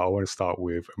Illuminati, but I want to start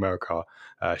with America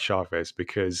Chavez,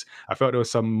 because I felt there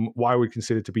was some what I would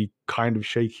consider to be kind of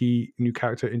shaky new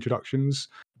character introductions.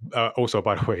 Also,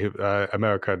 by the way,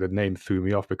 America, the name threw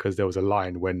me off, because there was a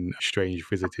line when Strange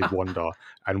visited Wanda,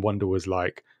 and Wanda was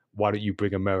like, why don't you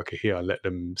bring America here and let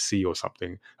them see, or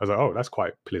something. I was like, oh, that's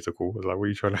quite political. I was like, what are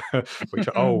you trying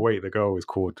to oh wait, the girl is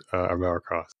called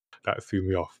America. That threw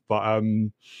me off. But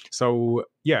so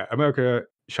yeah, America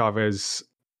Chavez,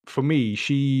 for me,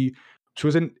 she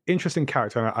was an interesting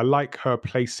character, and I like her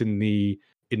place in the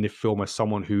film as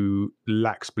someone who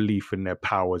lacks belief in their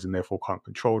powers and therefore can't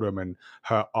control them. And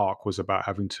her arc was about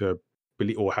having to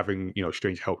believe, or having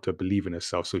Strange help her believe in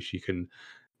herself so she can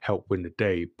help win the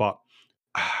day. But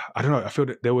I don't know, I feel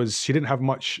that she didn't have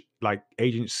much like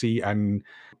agency, and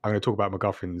I'm going to talk about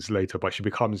MacGuffins later, but she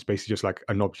becomes basically just like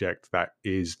an object that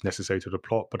is necessary to the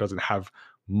plot, but doesn't have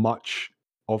much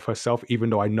of herself, even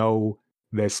though I know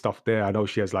there's stuff there. I know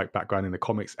she has like background in the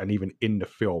comics, and even in the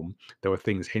film, there were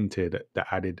things hinted that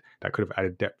could have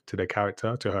added depth to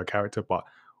her character, but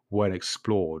weren't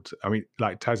explored. I mean,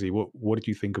 like Tazzy, what did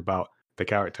you think about the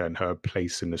character and her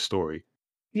place in the story?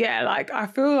 Yeah, like I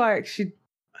feel like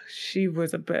she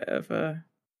was a bit of a,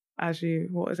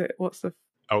 what is it? What's the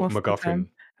MacGuffin.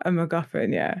 A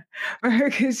MacGuffin, yeah.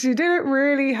 Because she didn't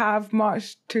really have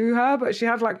much to her, but she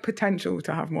had like potential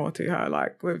to have more to her,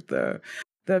 like with the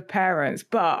parents.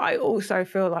 But I also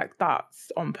feel like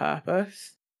that's on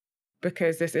purpose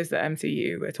because this is the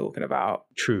MCU we're talking about.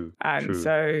 True.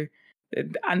 So,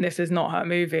 and this is not her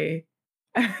movie.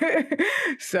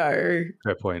 So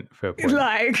fair point.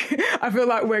 Like, I feel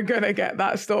like we're gonna get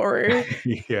that story.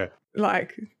 Yeah.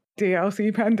 Like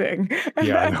DLC pending.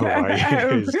 Yeah, I know,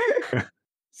 right?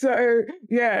 So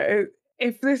yeah,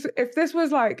 if this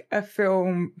was like a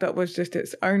film that was just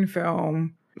its own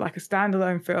film, like a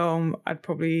standalone film, I'd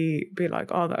probably be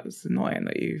like, oh, that's annoying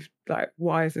that you've like,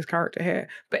 why is this character here?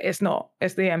 But it's not.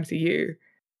 It's the MCU.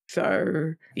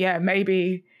 So yeah,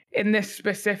 maybe in this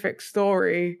specific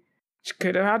story, she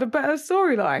could have had a better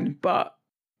storyline, but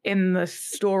in the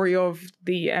story of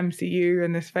the MCU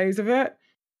in this phase of it,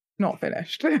 not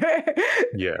finished.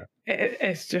 Yeah.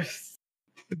 It's just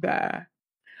there.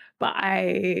 But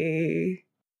I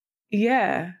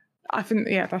think,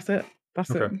 that's it. That's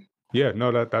it. Yeah,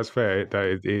 no, that's fair.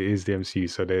 It is the MCU,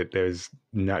 so there's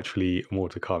naturally more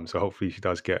to come. So hopefully she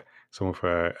does get some of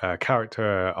her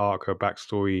character arc, her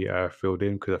backstory filled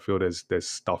in, because I feel there's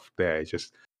stuff there. It's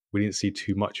just we didn't see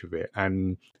too much of it.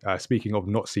 And speaking of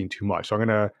not seeing too much, so I'm going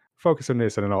to focus on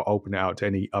this and then I'll open it out to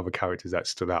any other characters that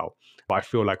stood out. But I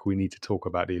feel like we need to talk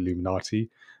about the Illuminati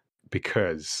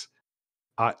because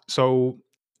I'll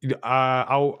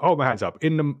hold my hands up.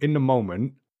 In the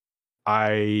moment,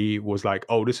 I was like,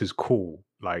 oh, this is cool.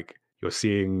 Like, you're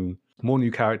seeing more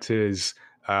new characters.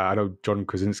 I know John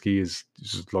Krasinski has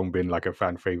long been like a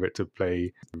fan favorite to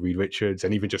play Reed Richards,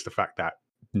 and even just the fact that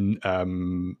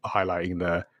highlighting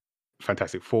the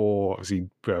Fantastic Four, obviously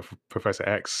Professor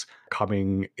X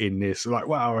coming in this, like,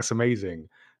 wow, that's amazing.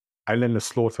 And then the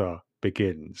slaughter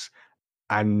begins.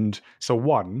 And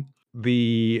so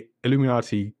the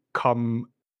Illuminati come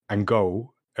and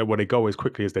go. Well, they go as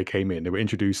quickly as they came in. They were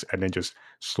introduced and then just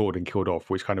slaughtered and killed off,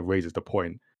 which kind of raises the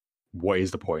point. What is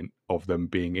the point of them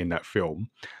being in that film?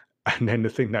 And then the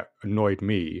thing that annoyed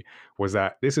me was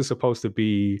that this is supposed to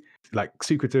be like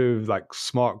secretive, like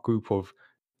smart group of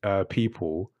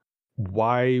people.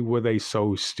 Why were they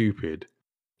so stupid?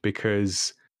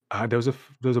 Because there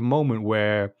was a moment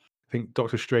where I think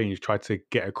Doctor Strange tried to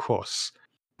get across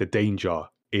the danger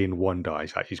in Wanda.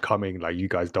 It's like, she's coming, like, you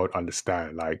guys don't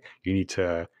understand. Like, you need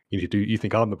to do, you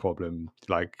think I'm the problem.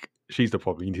 Like, she's the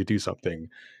problem. You need to do something.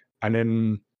 And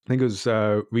then I think it was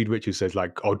Reed Richards says,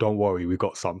 like, oh, don't worry, we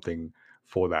got something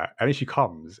for that. And then she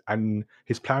comes, and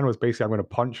his plan was basically, I'm going to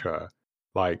punch her.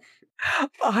 Like,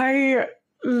 I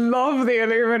love the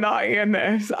Illuminati in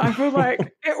this. I feel like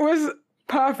it was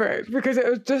perfect because it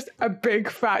was just a big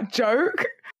fat joke.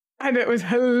 And it was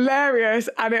hilarious.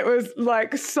 And it was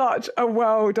like such a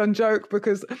well done joke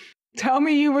because tell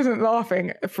me you wasn't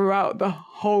laughing throughout the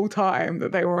whole time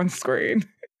that they were on screen.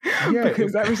 Yeah,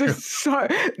 because that was just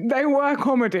they were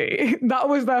comedy. That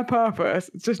was their purpose.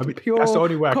 It's just pure that's the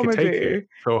only way comedy. I could take it.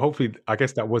 So hopefully, I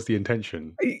guess that was the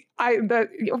intention.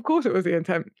 Of course it was the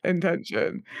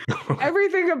intention.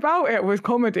 Everything about it was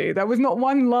comedy. There was not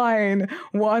one line,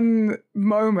 one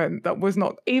moment that was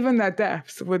not, even their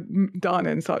deaths were done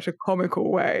in such a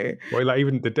comical way. Well, like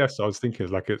even the deaths, I was thinking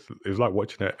is like it was like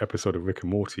watching an episode of Rick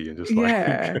and Morty and just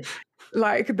like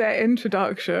like their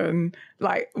introduction,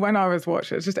 like when I was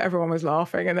watching, it's just everyone was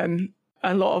laughing and then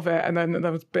a lot of it, and then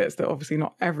there was bits that obviously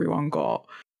not everyone got,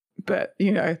 but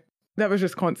there was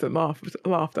just constant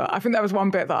laughter. I think there was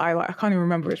one bit that I can't even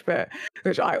remember which bit,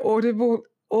 which I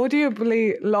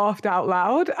audibly laughed out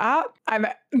loud at, and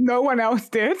no one else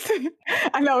did.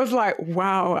 And I was like,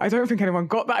 wow, I don't think anyone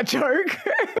got that joke.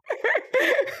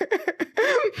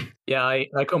 Yeah, I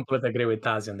completely agree with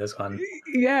Taz in this one.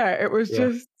 Yeah, it was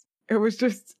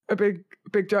just a big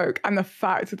joke. And the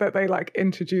fact that they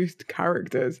introduced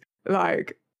characters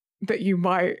that you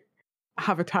might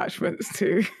have attachments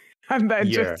to and then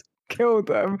just killed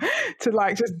them to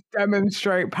just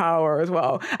demonstrate power as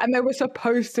well. And they were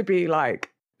supposed to be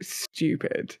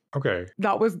stupid. Okay.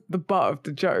 That was the butt of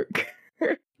the joke.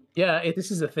 Yeah,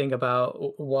 this is the thing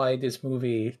about why this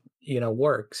movie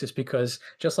works, is because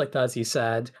just like Tazi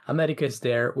said, America is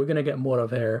there, we're gonna get more of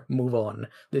her, move on.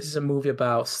 This is a movie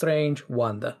about Strange,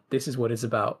 Wanda. This is what it's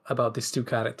about these two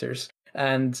characters.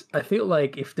 And I feel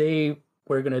like if they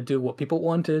we're going to do what people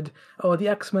wanted. Oh, the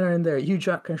X-Men are in there. Hugh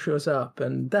Jackman shows up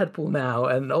and Deadpool now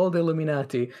and all the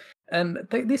Illuminati. And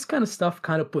this kind of stuff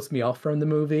kind of puts me off from the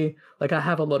movie. Like, I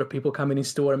have a lot of people come in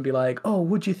store and be like, oh,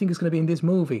 what do you think is going to be in this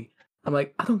movie? I'm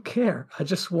like, I don't care. I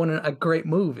just want a great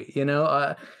movie, you know?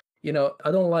 I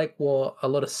don't like what a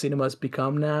lot of cinemas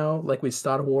become now, like with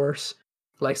Star Wars.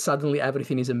 Like, suddenly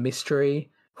everything is a mystery.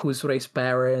 Who's Rey's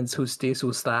parents? Who's this?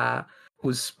 Who's that?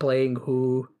 Who's playing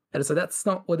who? And so that's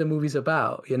not what the movie's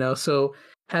about, you know? So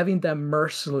having them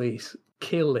mercilessly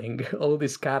killing all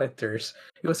these characters,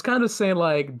 it was kind of saying,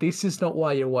 like, this is not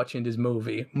why you're watching this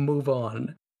movie. Move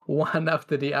on. One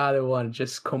after the other one,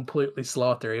 just completely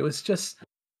slaughter. It was just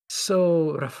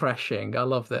so refreshing. I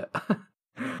loved it.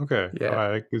 Okay.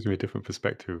 Yeah. It gives me a different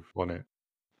perspective on it.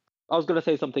 I was going to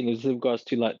say something in regards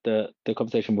to like the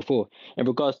conversation before. In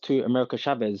regards to America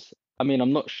Chavez, I mean,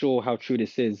 I'm not sure how true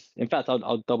this is. In fact,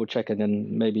 I'll double check and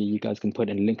then maybe you guys can put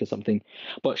in a link or something.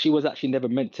 But she was actually never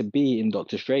meant to be in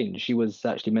Doctor Strange. She was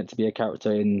actually meant to be a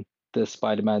character in the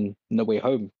Spider-Man No Way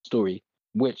Home story,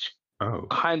 which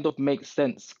kind of makes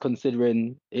sense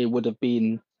considering it would have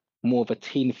been more of a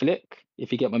teen flick,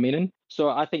 if you get my meaning. So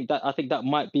I think that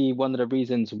might be one of the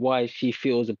reasons why she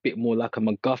feels a bit more like a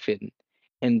MacGuffin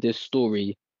in this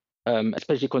story,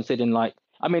 especially considering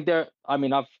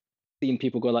I've seen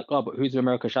people go like, oh, but who's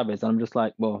America Chavez? And I'm just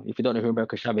like, well, if you don't know who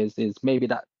America Chavez is, maybe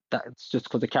that's just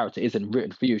because the character isn't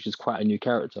written for you. She's quite a new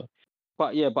character.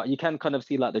 But yeah, but you can kind of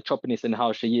see like the choppiness in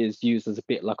how she is used as a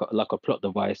bit like a plot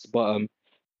device. But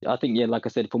I think, yeah, like I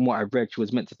said, from what I've read, she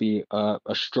was meant to be a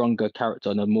stronger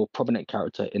character and a more prominent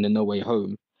character in the No Way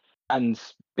Home. And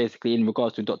basically, in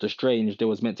regards to Doctor Strange, there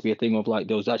was meant to be a thing of like,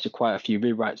 there was actually quite a few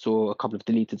rewrites or a couple of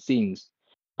deleted scenes.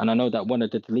 And I know that one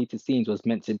of the deleted scenes was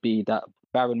meant to be that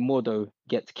Baron Mordo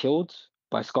gets killed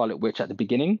by Scarlet Witch at the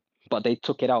beginning, but they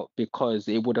took it out because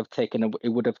it would have taken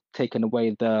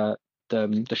away the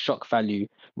shock value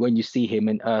when you see him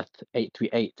in Earth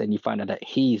 838 and you find out that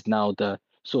he's now the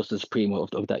Sorcerer Supreme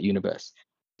of that universe.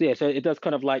 Yeah, so it does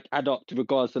kind of like add up to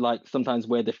regards to like sometimes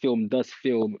where the film does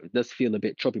feel a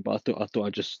bit choppy, but I thought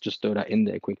I'd just throw that in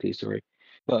there quickly. Sorry,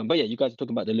 but yeah, you guys are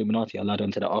talking about the Illuminati. I'll add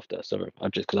on to that after. So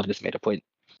I've just made a point.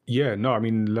 Yeah, no, I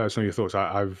mean, let us know your thoughts.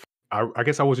 I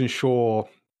guess I wasn't sure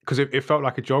because it felt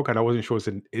like a joke, and I wasn't sure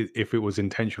if it was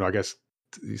intentional. I guess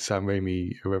Sam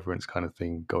Raimi irreverence kind of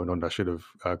thing going on. I should have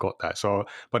got that. So,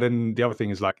 but then the other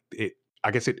thing is like I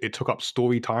guess it took up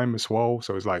story time as well.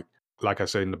 So it's like I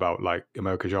said about like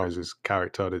America Chavez's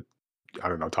character, that I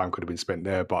don't know, time could have been spent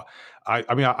there. But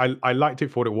I liked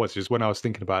it for what it was. Just when I was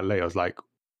thinking about it later, I was like,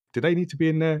 did they need to be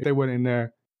in there? If they weren't in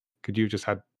there, could you just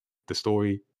had the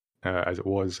story as it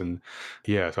was? And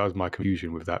yeah, so that was my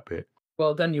confusion with that bit.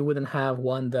 Well, then you wouldn't have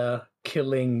Wanda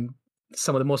killing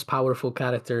some of the most powerful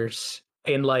characters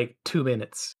in like 2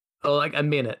 minutes or like a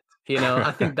minute. You know,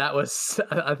 I think that was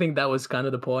kind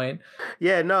of the point.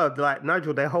 Yeah, no, like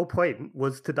Nigel, their whole point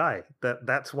was to die.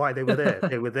 That's why they were there.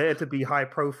 They were there to be high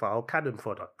profile cannon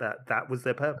fodder. That was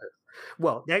their purpose.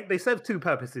 Well, they served two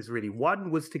purposes, really.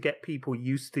 One was to get people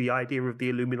used to the idea of the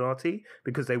Illuminati,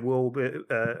 because they will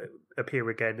appear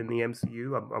again in the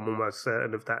MCU. I'm almost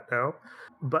certain of that now.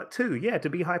 But two, yeah, to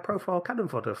be high-profile cannon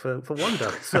fodder for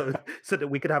Wanda, so that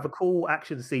we could have a cool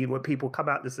action scene where people come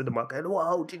out the cinema going,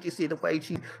 "Whoa, did you see the way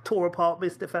she tore apart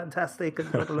Mr. Fantastic?"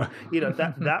 And blah, blah, blah. You know,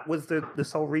 that was the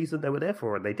sole reason they were there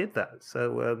for, and they did that.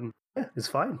 So yeah, it's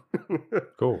fine.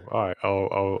 Cool. All right,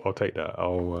 I'll take that.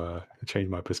 I'll change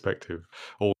my perspective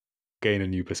or gain a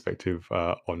new perspective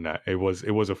on that. It was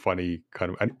a funny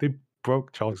kind of, and they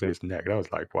broke Charles Xavier's neck. That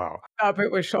was like, wow. That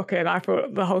bit was shocking. I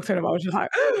thought the whole cinema was just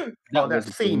like, that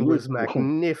scene was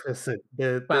magnificent.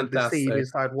 The scene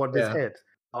inside Wanda's head.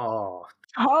 Oh,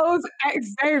 Charles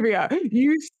Xavier,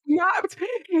 you snapped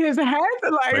his head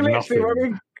like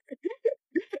literally.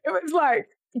 It was like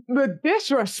the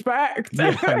disrespect.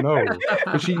 Yeah, I know.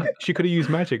 But she could have used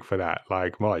magic for that.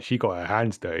 Like, she got her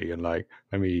hands dirty and like,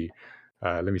 let me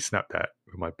snap that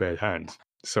with my bare hands.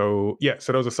 So yeah,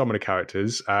 so those are some of the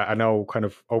characters, and I'll kind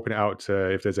of open it out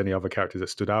to if there's any other characters that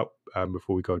stood out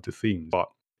before we go into themes. But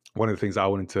one of the things I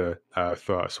wanted to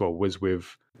throw out as well was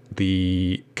with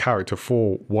the character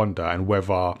for Wanda and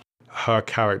whether her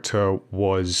character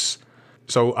was.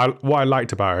 So what I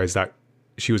liked about her is that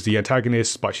she was the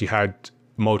antagonist, but she had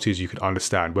motives you could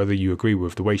understand. Whether you agree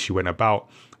with the way she went about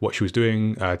what she was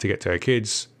doing to get to her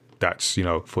kids, that's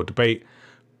for debate.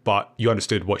 But you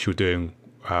understood what she was doing.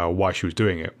 Why she was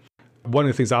doing it. One of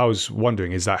the things I was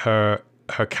wondering is that her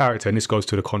character, and this goes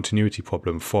to the continuity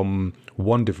problem from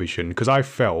WandaVision, because I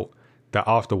felt that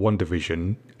after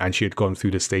WandaVision and she had gone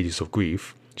through the stages of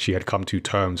grief, she had come to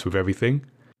terms with everything.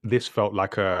 This felt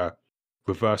like a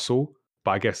reversal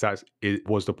But I guess it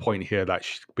was the point here that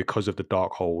because of the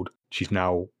Darkhold, she's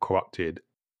now corrupted,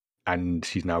 and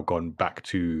she's now gone back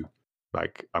to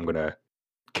like, I'm gonna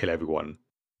kill everyone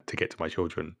to get to my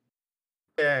children.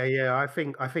 Yeah. I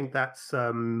think that's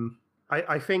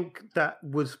I think that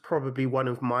was probably one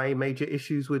of my major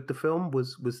issues with the film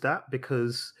was that,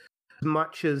 because as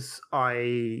much as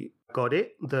I got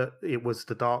it that it was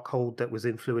the Darkhold that was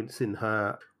influencing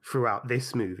her throughout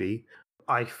this movie,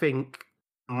 I think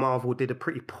Marvel did a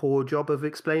pretty poor job of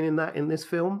explaining that in this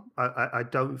film. I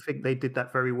don't think they did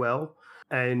that very well,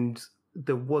 and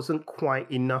there wasn't quite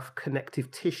enough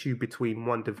connective tissue between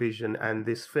WandaVision and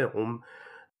this film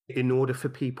in order for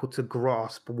people to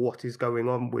grasp what is going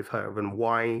on with her and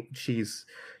why she's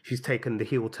taken the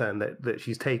heel turn that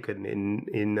she's taken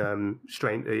in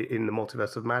the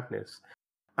Multiverse of Madness.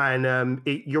 And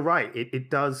you're right, it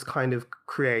does kind of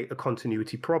create a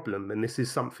continuity problem, and this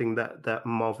is something that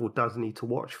Marvel does need to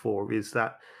watch for, is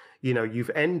that, you know,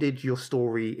 you've ended your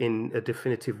story in a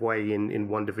definitive way in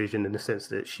WandaVision, in the sense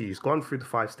that she's gone through the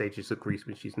 5 stages of grief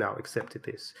and she's now accepted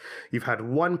this. You've had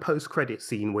one post-credit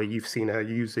scene where you've seen her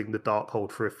using the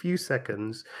Darkhold for a few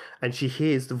seconds, and she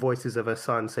hears the voices of her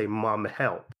son say, "Mom,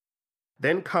 help."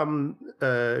 Then come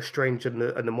Strange and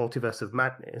the Multiverse of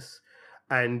Madness,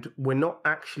 and we're not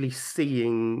actually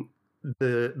seeing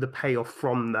the payoff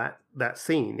from that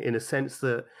scene, in a sense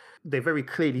that they very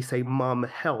clearly say, "Mom,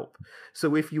 help."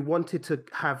 So if you wanted to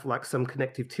have like some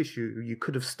connective tissue, you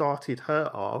could have started her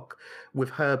arc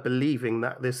with her believing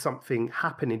that there's something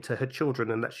happening to her children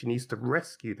and that she needs to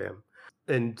rescue them,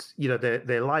 and, you know,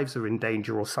 their lives are in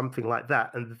danger or something like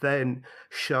that, and then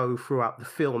show throughout the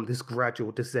film this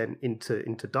gradual descent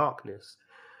into darkness.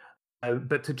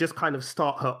 But to just kind of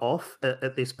start her off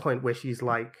at this point where she's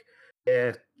like,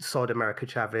 "Yeah, sod America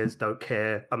Chavez, don't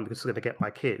care, I'm just going to get my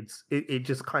kids," it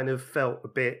just kind of felt a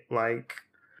bit like,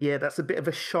 yeah, that's a bit of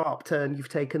a sharp turn you've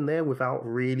taken there without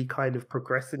really kind of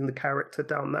progressing the character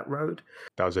down that road.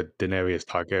 That was a Daenerys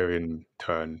Targaryen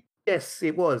turn. Yes,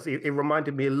 it was. It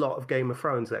reminded me a lot of Game of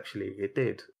Thrones, actually. It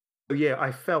did. So yeah,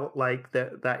 I felt like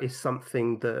that is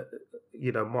something that,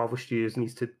 you know, Marvel Studios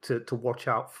needs to watch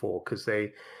out for, because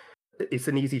it's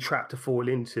an easy trap to fall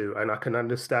into, and I can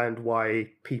understand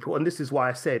why people, and this is why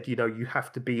I said, you know, you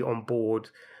have to be on board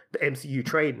the MCU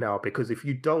train now, because if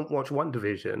you don't watch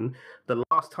WandaVision, the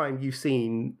last time you've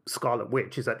seen Scarlet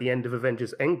Witch is at the end of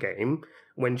Avengers Endgame,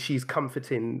 when she's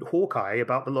comforting Hawkeye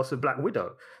about the loss of Black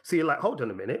Widow. So you're like, hold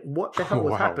on a minute, what the hell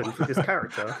has happened for this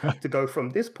character to go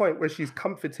from this point where she's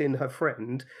comforting her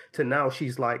friend to now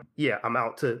she's like, yeah, I'm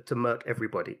out to murk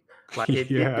everybody. Like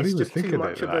it's just too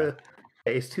much of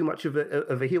it's too much of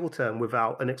a heel turn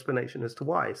without an explanation as to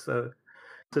why. So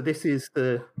this is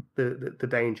the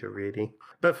danger, really.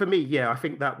 But for me, yeah, I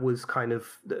think that was kind of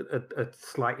a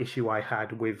slight issue I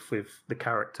had with the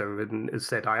character. And as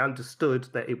said, I understood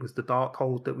that it was the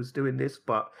Darkhold that was doing this,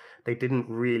 but they didn't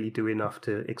really do enough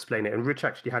to explain it. And Rich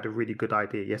actually had a really good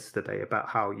idea yesterday about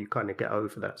how you kind of get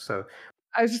over that. So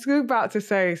I was just about to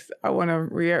say, I want to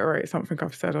reiterate something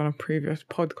I've said on a previous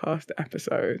podcast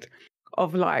episode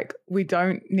of like, we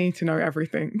don't need to know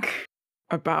everything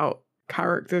about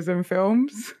characters in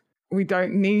films. We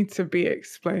don't need to be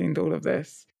explained all of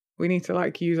this. We need to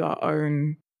like use our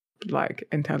own like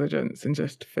intelligence and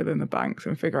just fill in the blanks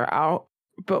and figure it out.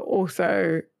 But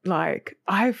also, like,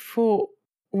 I thought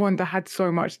Wanda had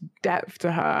so much depth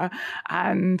to her,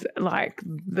 and like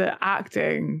the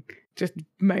acting just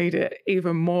made it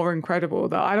even more incredible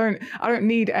that I don't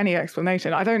need any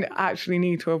explanation. I don't actually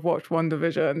need to have watched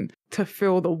WandaVision to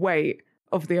feel the weight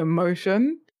of the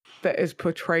emotion that is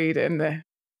portrayed in this.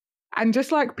 And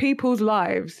just like people's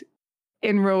lives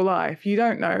in real life, you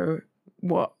don't know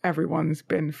what everyone's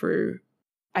been through,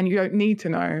 and you don't need to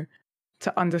know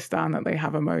to understand that they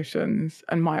have emotions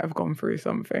and might have gone through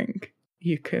something.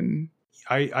 You can.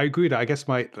 I agree that I guess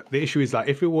the issue is that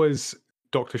if it was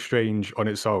Doctor Strange on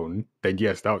its own, then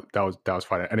yes, that was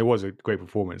fine, and it was a great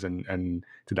performance, and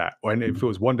to that. And if it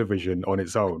was WandaVision on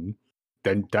its own,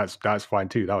 then that's fine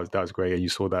too. That was great, and you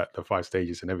saw that the 5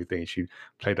 stages and everything. She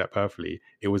played that perfectly.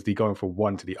 It was the going from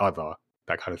one to the other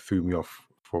that kind of threw me off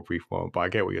for a brief moment. But I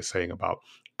get what you're saying about,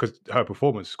 because her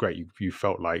performance is great. You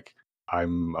felt like,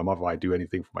 I'm a mother. I do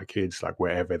anything for my kids, like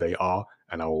wherever they are,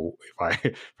 and if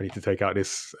I need to take out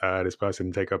this person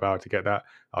and take her out to get that,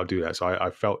 I'll do that. So I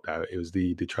felt that it was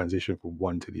the transition from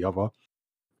one to the other.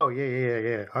 Oh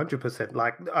yeah, 100%.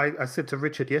 Like I said to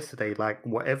Richard yesterday, like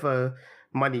whatever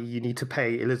money you need to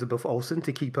pay Elizabeth Olsen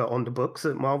to keep her on the books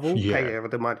at Marvel, pay her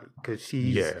the money, because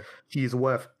she's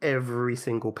worth every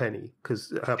single penny,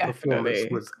 because her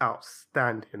performance was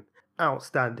outstanding.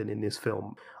 outstanding in this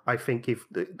film. I think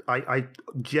I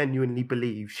genuinely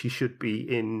believe she should be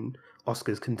in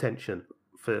Oscars contention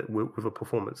with a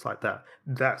performance like that.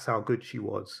 That's how good she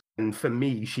was. And for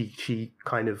me, she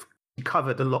kind of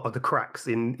covered a lot of the cracks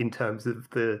in terms of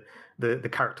the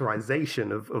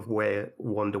characterization of where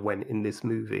Wanda went in this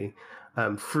movie,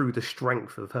 through the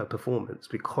strength of her performance,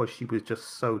 because she was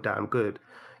just so damn good.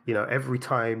 You know, every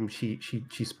time she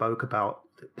spoke about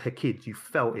her kids, you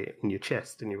felt it in your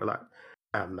chest, and you were like,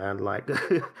 man, like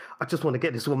I just want to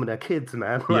get this woman her kids,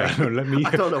 man. Like, yeah, no,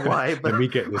 I don't know why, but let me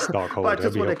get this Darkhold. But I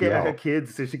just want to get her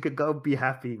kids so she could go be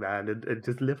happy, man, and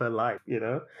just live her life, you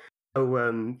know.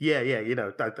 So yeah, you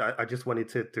know, I just wanted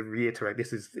to reiterate,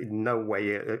 this is in no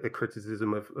way a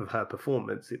criticism of her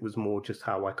performance. It was more just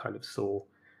how I kind of saw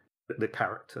the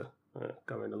character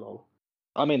going along.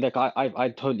 I mean, like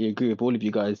I totally agree with all of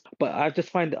you guys, but I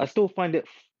still find it.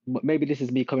 Maybe this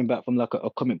is me coming back from like a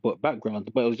comic book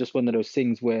background, but it was just one of those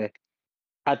things where,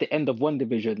 at the end of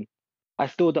WandaVision, I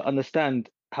still don't understand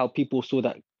how people saw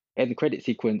that end credit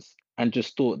sequence and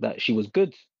just thought that she was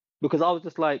good, because I was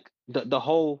just like the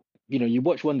whole, you know, you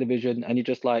watch WandaVision and you're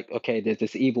just like, okay, there's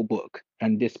this evil book,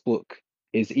 and this book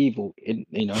is evil.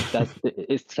 You know, that's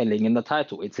it's telling in the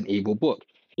title, it's an evil book.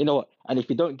 You know what? And if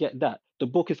you don't get that, the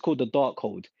book is called The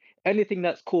Darkhold. Anything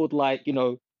that's called, like, you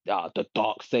know, the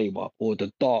Dark Saber or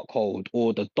the Darkhold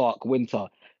or the Dark Winter,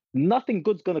 nothing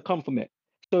good's gonna come from it.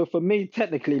 So for me,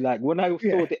 technically, like when I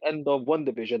saw the end of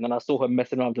WandaVision and I saw her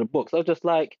messing around with the books, I was just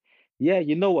like, yeah,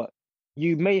 you know what?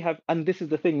 You may have, and this is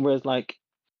the thing, whereas like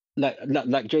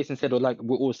Jason said, or like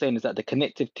we're all saying, is that the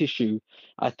connective tissue,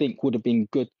 I think, would have been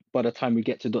good by the time we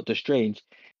get to Doctor Strange,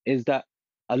 is that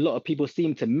a lot of people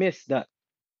seem to miss that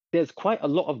there's quite a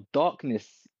lot of darkness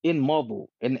in Marvel.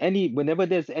 And whenever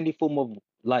there's any form of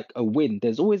like a win,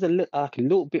 there's always a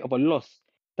little bit of a loss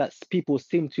that people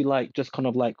seem to like just kind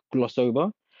of like gloss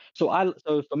over. So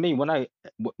for me, when I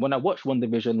watch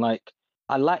WandaVision, like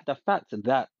I like the fact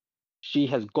that she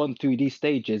has gone through these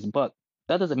stages, but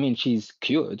that doesn't mean she's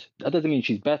cured. That doesn't mean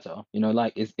she's better. You know,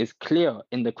 like it's clear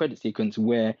in the credit sequence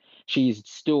where she's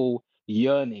still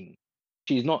yearning.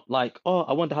 She's not like, oh,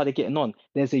 I wonder how they're getting on.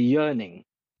 There's a yearning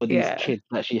for these kids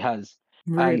that she has.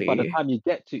 Really? And by the time you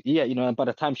get to, and by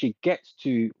the time she gets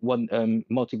to one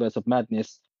Multiverse of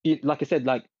Madness, like I said,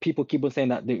 like people keep on saying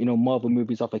that, you know, Marvel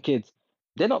movies are for kids.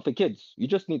 They're not for kids. You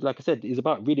just need, like I said, it's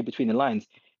about reading between the lines.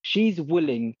 She's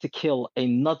willing to kill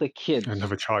another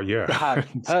child, yeah, to have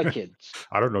her kids.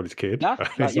 I don't know this kid. That's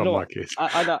it's like, not my kid.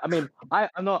 I mean, I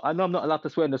know I'm not allowed to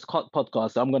swear in this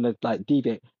podcast, so I'm gonna like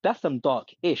deviate. That's some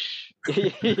dark-ish,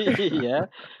 yeah.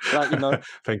 Like, you know.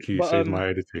 Thank you. Save my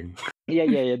editing.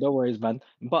 Yeah. No worries, man.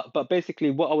 But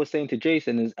basically, what I was saying to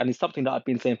Jason is, and it's something that I've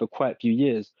been saying for quite a few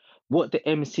years. What the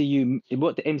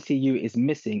MCU is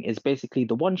missing is basically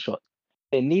the one shot.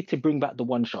 They need to bring back the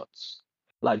one shots,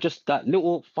 like just that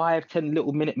little 5-10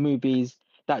 little minute movies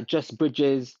that just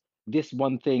bridges this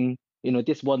one thing, you know,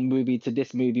 this one movie to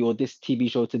this movie, or this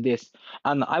TV show to this.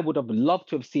 And I would have loved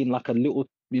to have seen like a little,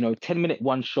 you know, 10-minute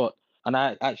one shot. And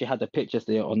I actually had the pictures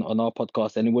there on our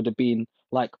podcast, and it would have been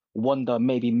like Wanda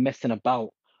maybe messing about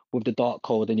with the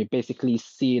Darkhold, and you're basically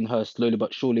seeing her slowly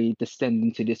but surely descend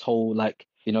into this whole, like,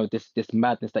 you know, this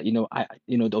madness that, you know,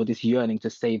 or this yearning to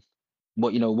save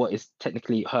what is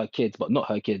technically her kids, but not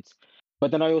her kids.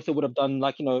 But then I also would have done,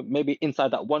 like, you know, maybe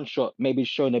inside that one shot, maybe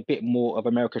showing a bit more of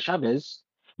America Chavez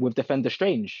with Defender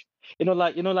Strange. You know,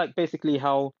 like basically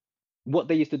how what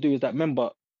they used to do is that, remember,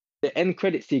 the end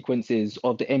credit sequences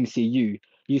of the MCU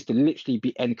used to literally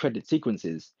be end credit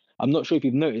sequences. I'm not sure if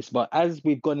you've noticed, but as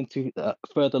we've gone into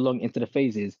further along into the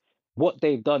phases, what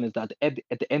they've done is that at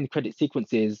the end credit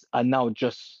sequences are now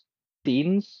just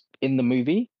scenes in the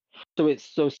movie.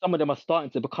 So some of them are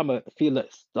starting to feel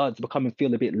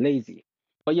a bit lazy.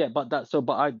 But yeah,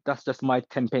 that's just my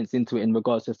 10 pence into it in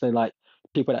regards to, say, like,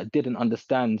 people that didn't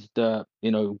understand the, you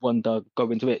know, Wanda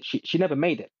go into it. She never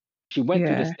made it. She went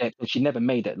through the steps and she never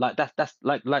made it. Like that's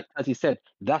like as he said,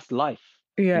 that's life.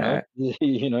 Yeah.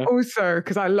 You know? Also,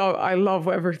 because I love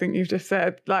everything you've just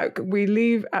said. Like, we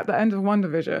leave at the end of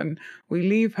WandaVision, we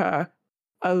leave her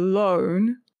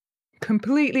alone,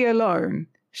 completely alone.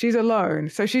 She's alone.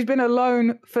 So she's been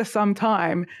alone for some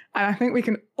time. And I think we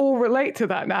can all relate to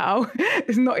that now.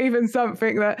 It's not even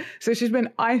something that... So she's been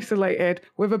isolated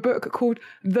with a book called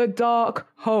The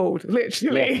Darkhold,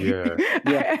 literally.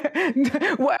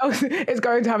 Yeah. What else is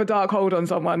going to have a dark hold on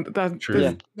someone? There's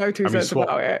no two cents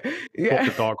about it. Yeah.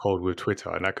 Swap the Darkhold with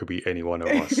Twitter, and that could be any one of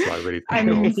us. Like, really.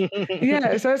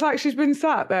 Yeah, so it's like she's been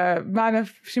sat there.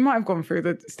 She might have gone through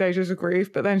the stages of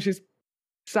grief, but then she's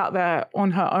sat there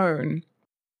on her own.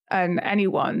 And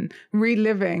anyone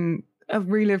reliving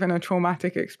reliving a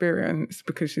traumatic experience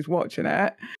because she's watching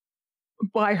it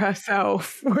by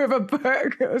herself with a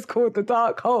book that was called The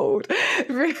Darkhold.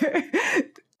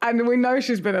 And we know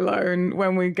she's been alone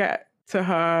when we get to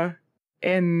her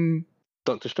in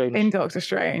Doctor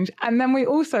Strange. And then we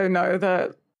also know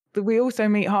that we also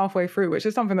meet halfway through, which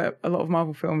is something that a lot of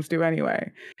Marvel films do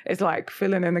anyway. It's like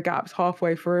filling in the gaps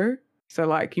halfway through. So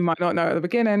like you might not know at the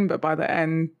beginning, but by the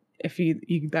end, if you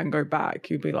then go back,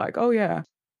 you'd be like, oh yeah.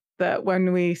 That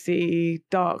when we see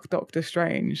Dark Doctor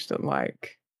Strange, that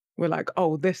like we're like,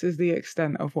 oh, this is the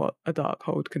extent of what a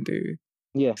Darkhold can do.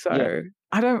 Yeah. So yeah.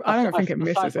 I don't think it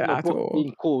misses it at all.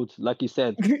 Being called, like you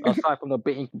said, aside from the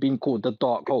being called The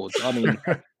Darkhold,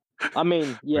 I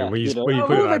mean, yeah. When you all put it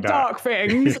the like dark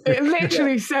things, it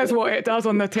literally says what it does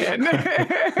on the tin.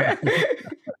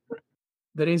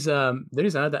 There is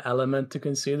another element to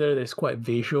consider that's quite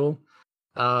visual.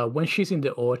 When she's in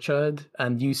the orchard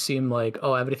and you seem like,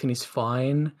 oh, everything is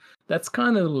fine, that's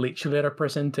kind of literally a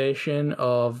representation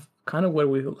of kind of where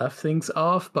we left things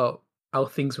off, but how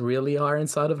things really are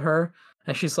inside of her.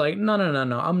 And she's like, no,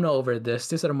 I'm not over this.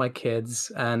 These are my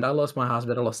kids, and I lost my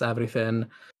husband, I lost everything.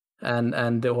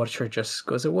 And the orchard just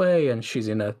goes away, and she's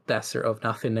in a desert of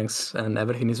nothingness, and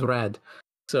everything is red.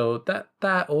 So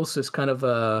that also is kind of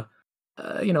a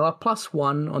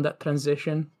 +1 on that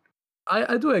transition.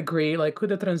 I do agree. Like, could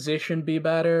the transition be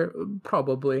better?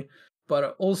 Probably.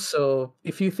 But also,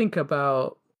 if you think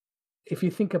about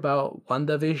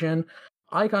WandaVision,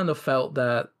 I kind of felt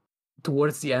that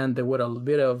towards the end there were a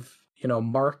bit of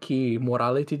murky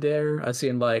morality there, as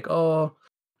in like, oh,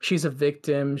 she's a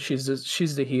victim, she's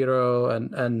the hero,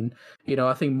 and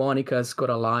I think Monica's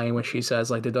got a line when she says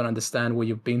like they don't understand what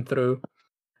you've been through.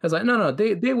 I was like, no,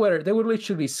 they were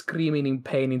literally screaming in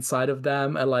pain inside of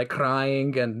them and like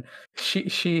crying, and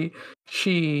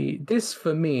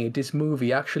this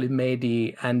movie actually made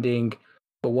the ending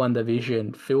for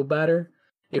WandaVision feel better.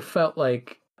 It felt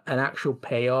like an actual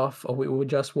payoff of what we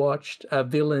just watched, a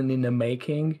villain in the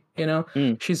making.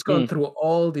 She's gone through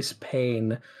all this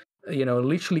pain,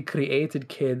 literally created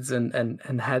kids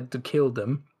and had to kill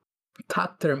them,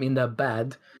 tucked them in their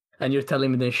bed, and you're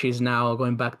telling me that she's now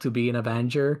going back to be an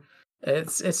Avenger.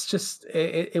 It's just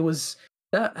it was,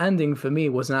 that ending for me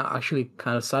was not actually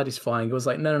kind of satisfying. It was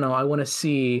like, no, I want to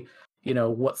see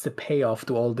what's the payoff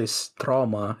to all this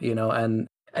trauma, and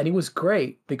it was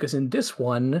great because in this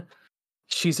one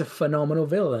she's a phenomenal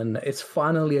villain. It's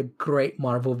finally a great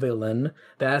Marvel villain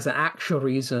that has an actual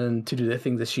reason to do the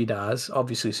things that she does.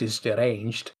 Obviously, she's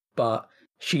deranged, but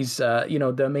she's,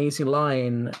 the amazing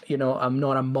line, I'm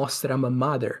not a monster, I'm a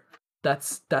mother.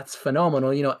 That's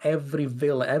phenomenal. Every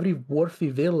villain, every worthy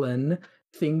villain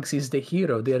thinks he's the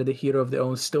hero. They're the hero of their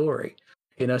own story.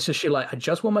 So she like, I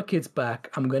just want my kids back.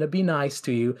 I'm going to be nice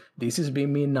to you. This is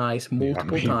being me nice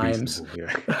multiple times.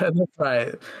 Yeah. That's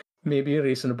right. Maybe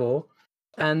reasonable.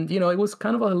 And, it was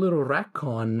kind of a little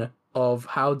retcon of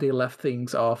how they left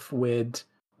things off with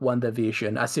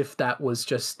WandaVision, as if that was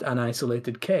just an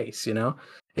isolated case,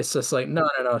 It's just like, no,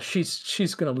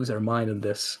 she's going to lose her mind on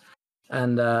this.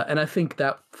 And I think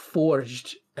that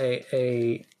forged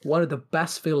a one of the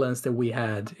best villains that we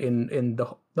had in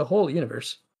the whole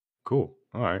universe. Cool.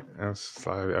 All right.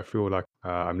 I feel like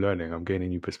I'm learning. I'm gaining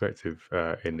new perspective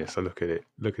in this. I look at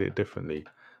it differently.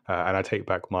 And I take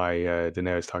back my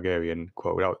Daenerys Targaryen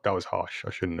quote. That was harsh. I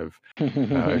shouldn't have said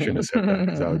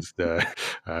that,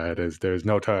 because there's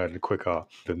no turn quicker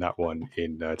than that one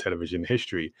in television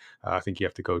history. I think you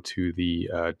have to go to the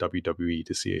WWE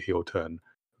to see a heel turn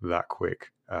that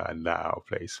quick and that out of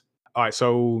place. All right,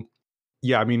 so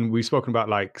yeah, I mean, we've spoken about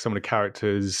like some of the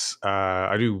characters.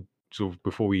 I do sort of,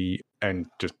 before we end,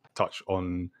 just touch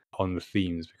on the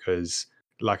themes, because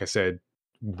like I said,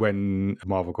 when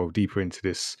Marvel go deeper into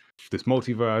this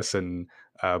multiverse and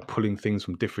pulling things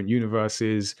from different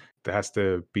universes, there has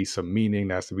to be some meaning,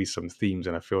 there has to be some themes,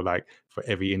 and I feel like for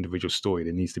every individual story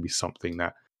there needs to be something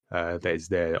that is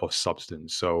there of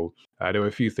substance. So there were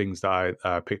a few things that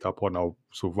I picked up on. I'll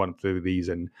sort of run through these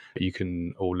and you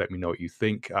can all let me know what you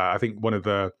think. I think one of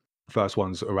the first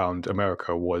ones around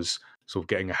America was sort of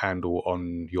getting a handle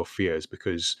on your fears,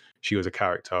 because she was a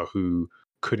character who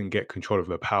couldn't get control of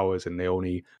her powers, and they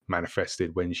only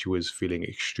manifested when she was feeling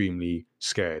extremely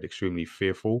scared, extremely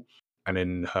fearful. And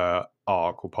then her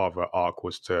arc, or part of her arc,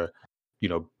 was to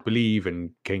believe and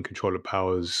gain control of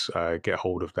powers, get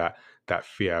hold of that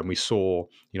fear. And we saw,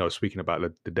 speaking about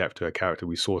the depth to her character,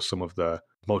 we saw some of the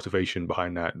motivation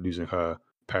behind that, losing her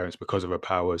parents because of her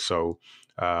powers. So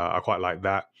I quite like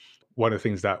that. One of the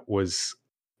things that was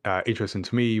interesting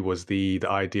to me was the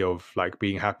idea of like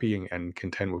being happy and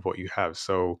content with what you have.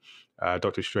 So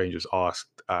Doctor Strange was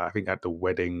asked, I think at the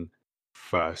wedding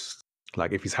first,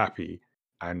 like if he's happy,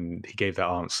 and he gave that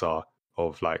answer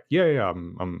of like, yeah,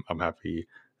 I'm happy,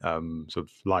 sort of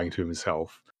lying to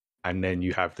himself. And then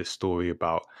you have this story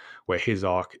about where his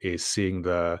arc is seeing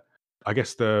I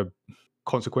guess the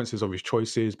consequences of his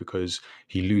choices, because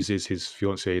he loses his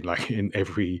fiance like in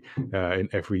every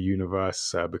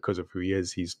universe because of who he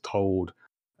is. He's told,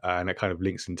 and it kind of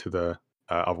links into the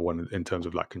other one in terms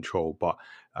of like control. But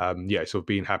yeah, so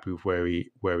being happy with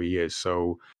where he is.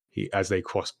 So he, as they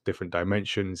cross different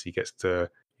dimensions, he gets to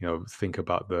think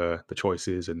about the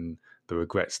choices and the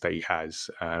regrets that he has.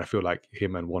 And I feel like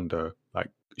him and Wanda like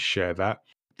share that.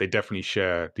 They definitely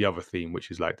share the other theme, which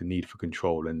is like the need for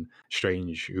control. And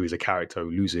Strange, who is a character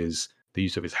who loses the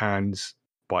use of his hands,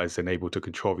 but is then able to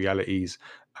control realities.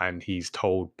 And he's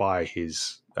told by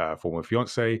his former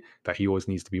fiance that he always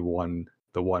needs to be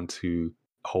the one to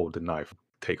hold the knife,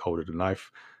 take hold of the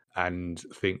knife. And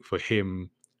I think for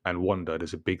him and Wanda,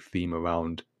 there's a big theme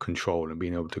around control and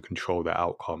being able to control the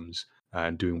outcomes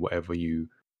and doing whatever you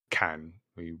can,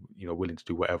 willing to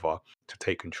do whatever to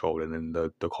take control, and then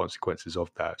the consequences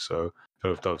of that. So I don't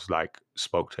know if those like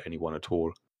spoke to anyone at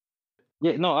all.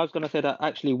 Yeah, no, I was gonna say that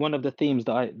actually one of the themes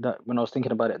that when I was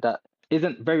thinking about it, that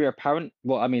isn't very apparent.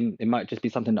 Well, I mean, it might just be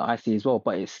something that I see as well,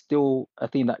 but it's still a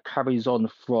theme that carries on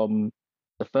from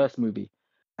the first movie,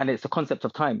 and it's the concept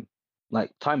of time. Like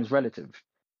time is relative.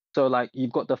 So like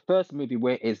you've got the first movie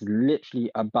where it's literally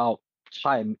about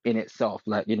time in itself.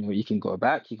 Like, you can go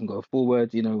back, you can go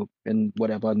forward, and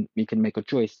whatever, and you can make a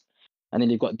choice. And then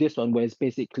you've got this one where it's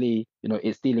basically,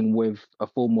 it's dealing with a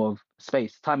form of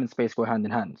space. Time and space go hand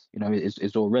in hand.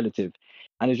 It's all relative.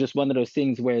 And it's just one of those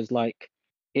things where it's like,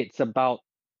 it's about,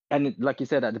 and like you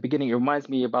said at the beginning, it reminds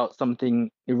me of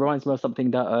something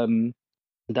that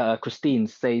Christine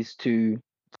says to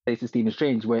Stephen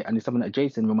Strange, and it's something that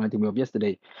Jason reminded me of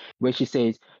yesterday, where she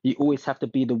says, you always have to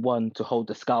be the one to hold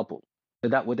the scalpel. So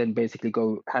that would then basically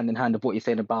go hand in hand of what you're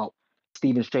saying about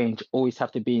Stephen Strange always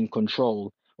have to be in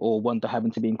control, or Wanda having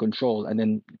to be in control, and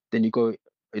then you go,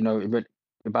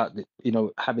 about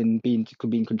having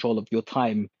could be in control of your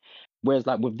time. Whereas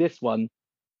like with this one,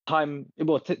 time,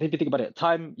 well, if you think about it,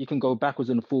 time, you can go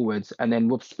backwards and forwards, and then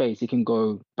with space you can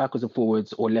go backwards and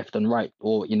forwards, or left and right,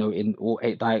 or in all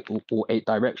eight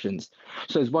directions.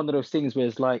 So it's one of those things where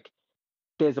it's like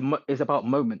it's about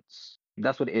moments.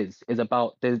 That's what it is. It's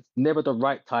about, there's never the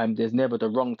right time, there's never the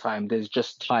wrong time, there's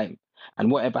just time,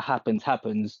 and whatever happens.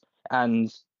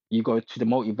 And you go to the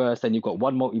multiverse, and you've got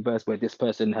one multiverse where this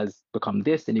person has become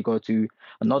this, and you go to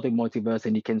another multiverse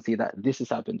and you can see that this has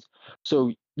happened.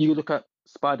 So you look at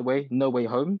Spider-Way, No Way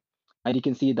Home, and you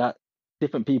can see that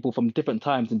different people from different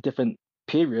times and different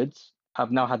periods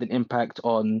have now had an impact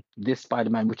on this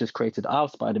Spider-Man, which has created our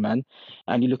Spider-Man.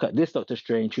 And you look at this Doctor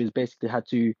Strange, who's basically had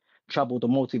to travel the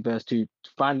multiverse to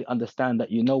finally understand that,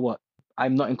 what,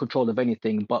 I'm not in control of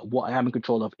anything, but what I am in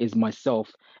control of is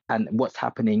myself and what's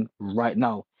happening right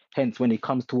now. Hence, when he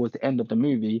comes towards the end of the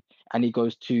movie and he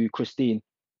goes to Christine,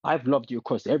 I've loved you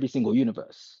across every single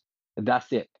universe.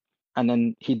 That's it. And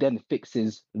then he then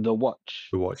fixes the watch.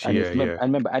 The watch, and yeah. And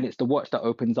remember, and it's the watch that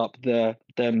opens up the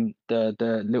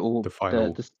little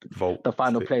final vault, the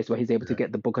final place where he's able to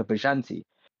get the Book of Vishanti.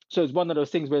 So it's one of those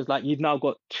things where it's like you've now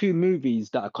got two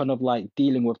movies that are kind of like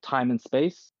dealing with time and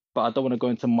space. But I don't want to go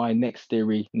into my next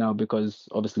theory now, because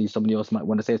obviously somebody else might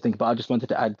want to say something. But I just wanted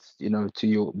to add,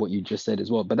 to what you just said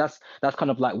as well. But that's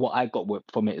kind of like what I got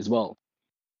from it as well.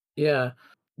 Yeah.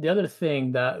 The other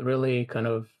thing that really kind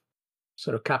of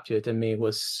sort of captivated me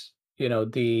was,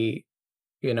 at the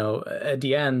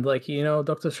end, like,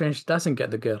 Doctor Strange doesn't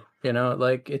get the girl,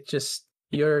 like it just,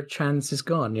 your chance is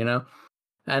gone,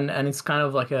 and it's kind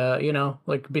of like a,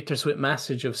 like bittersweet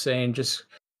message of saying, just,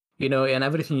 and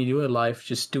everything you do in life,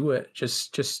 just do it.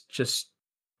 Just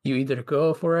you either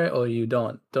go for it or you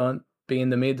don't be in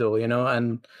the middle,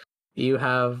 and you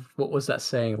have, what was that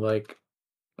saying? Like,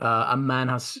 a man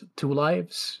has two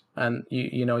lives, and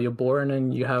you're born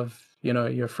and you have,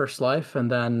 your first life, and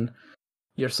then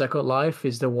your second life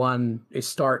is the one, it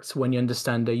starts when you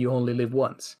understand that you only live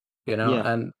once,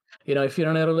 and if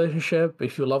you're in a relationship,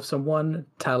 if you love someone,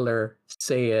 tell her,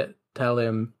 say it, tell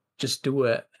him, just do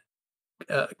it,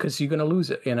 because you're gonna lose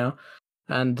it,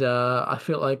 and I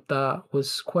feel like that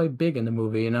was quite big in the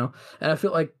movie, and I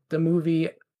feel like the movie,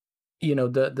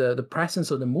 the presence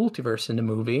of the multiverse in the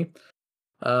movie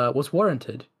was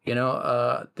warranted.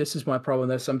 This is my problem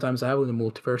that sometimes I have with the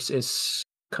multiverse, is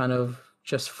kind of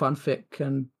just fanfic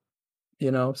and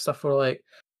stuff for like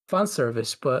fan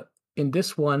service. But in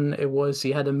this one, it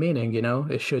had a meaning.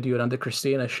 It showed you under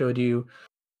Christine. It showed you,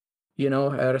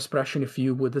 her expression if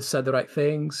you would have said the right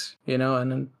things.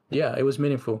 And then, yeah, it was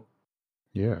meaningful.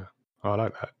 Yeah, I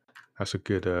like that. That's a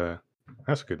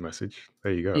good message.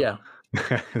 There you go. Yeah.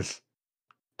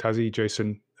 Tazzy,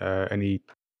 Jason, any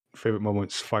favorite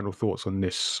moments, final thoughts on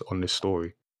this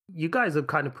story? You guys have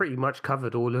kind of pretty much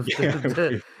covered all of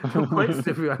the points,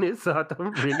 to be honest. So I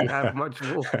don't really have much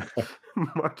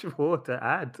more to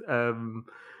add.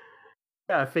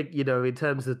 Yeah, I think, in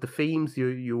terms of the themes,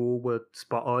 you all were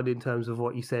spot on in terms of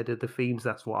what you said of the themes.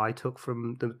 That's what I took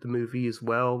from the movie as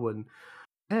well. And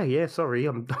yeah, sorry,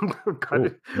 I'm kind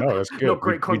of no, that's good. not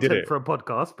great We did content it. for a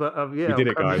podcast, but We I'm did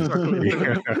it, kind of guys. struggling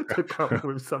to come up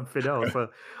with something else. So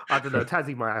I don't know.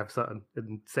 Tazzy might have something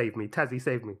and save me. Tazzy,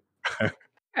 save me.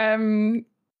 I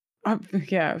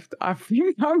think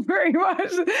I'm pretty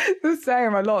much the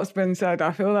same. A lot's been said.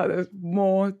 I feel like there's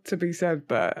more to be said,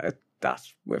 but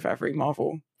that's with every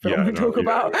Marvel film we talk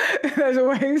about. There's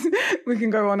always, we can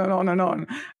go on and on and on.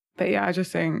 But yeah, I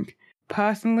just think,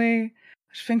 personally,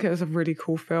 I just think it was a really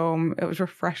cool film. It was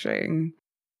refreshing.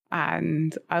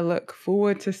 And I look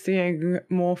forward to seeing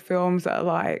more films that are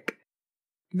like,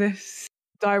 this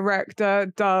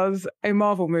director does a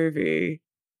Marvel movie.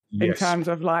 In terms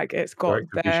of like, it's got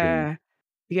their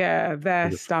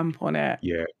stamp on it.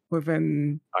 Yeah,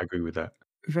 within. I agree with that.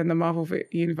 Within the Marvel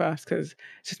universe, because it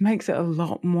just makes it a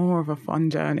lot more of a fun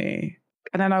journey.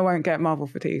 And then I won't get Marvel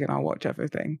fatigue, and I'll watch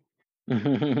everything.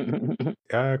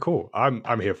 Cool.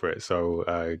 I'm here for it.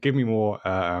 So give me more.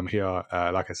 I'm here,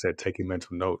 like I said, taking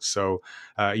mental notes. So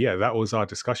that was our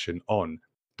discussion on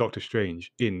Doctor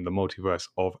Strange in the Multiverse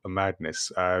of Madness.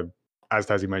 As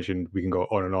Tazzy mentioned, we can go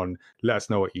on and on. Let us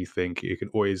know what you think. You can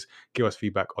always give us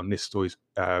feedback on this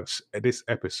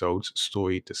episode's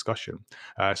story discussion.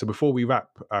 So before we wrap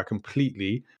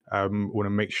completely, I want to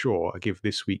make sure I give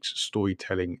this week's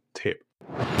storytelling tip.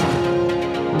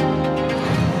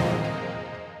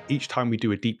 Each time we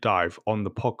do a deep dive on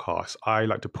the podcast, I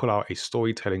like to pull out a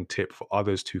storytelling tip for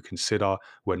others to consider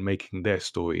when making their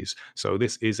stories. So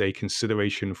this is a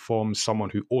consideration from someone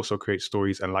who also creates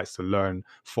stories and likes to learn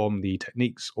from the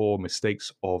techniques or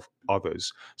mistakes of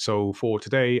others. So for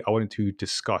today, I wanted to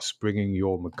discuss bringing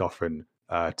your MacGuffin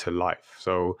to life.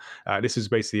 So this is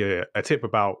basically a tip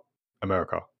about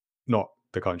America, not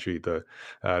the country, the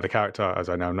character, as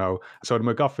I now know. So the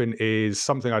MacGuffin is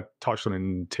something I touched on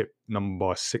in tip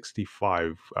number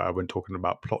 65 when talking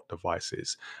about plot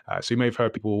devices. So you may have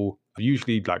heard people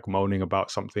usually like moaning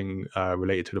about something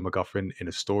related to the MacGuffin in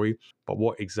a story, but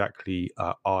what exactly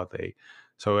are they?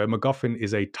 So a MacGuffin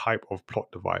is a type of plot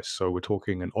device. So we're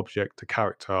talking an object, a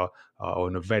character, or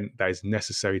an event that is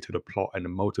necessary to the plot and the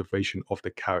motivation of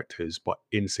the characters, but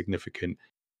insignificant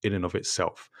in and of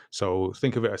itself. So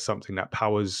think of it as something that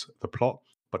powers the plot,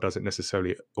 but doesn't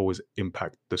necessarily always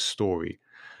impact the story.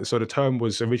 So the term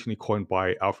was originally coined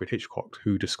by Alfred Hitchcock,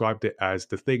 who described it as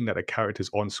the thing that the characters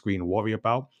on screen worry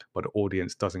about, but the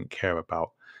audience doesn't care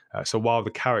about. So while the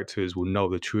characters will know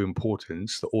the true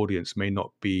importance, the audience may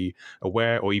not be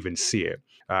aware or even see it.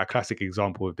 A classic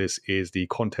example of this is the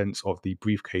contents of the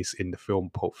briefcase in the film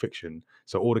Pulp Fiction.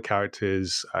 So all the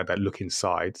characters that look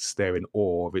inside stare in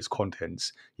awe of its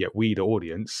contents, yet we, the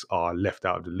audience, are left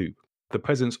out of the loop. The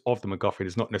presence of the MacGuffin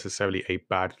is not necessarily a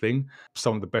bad thing.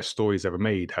 Some of the best stories ever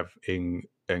made have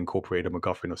incorporated a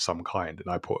MacGuffin of some kind, and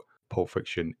I put Pulp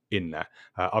Fiction in that.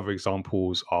 Other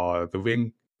examples are The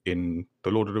Ring in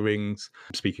The Lord of the Rings.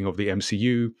 Speaking of the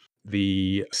MCU,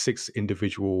 the 6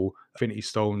 individual Infinity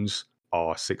Stones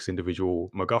are 6 individual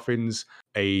MacGuffins.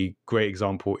 A great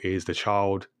example is the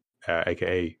child,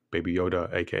 aka Baby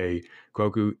Yoda, aka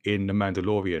Grogu in The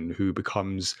Mandalorian, who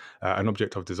becomes an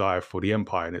object of desire for the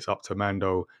Empire, and it's up to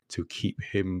Mando to keep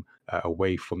him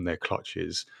away from their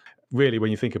clutches. Really,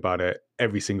 when you think about it,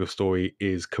 every single story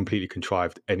is completely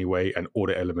contrived anyway, and all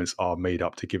the elements are made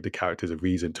up to give the characters a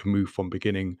reason to move from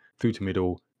beginning through to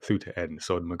middle through to end.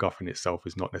 So the MacGuffin itself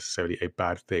is not necessarily a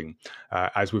bad thing.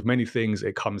 As with many things,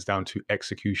 it comes down to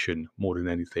execution more than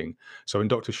anything. So in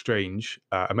Doctor Strange,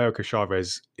 America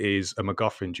Chavez is a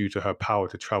MacGuffin due to her power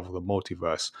to travel the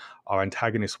multiverse. Our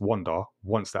antagonist Wanda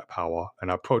wants that power,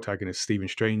 and our protagonist Stephen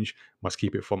Strange must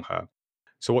keep it from her.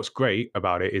 So what's great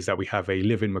about it is that we have a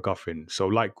living MacGuffin. So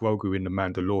like Grogu in The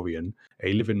Mandalorian,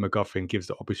 a living MacGuffin gives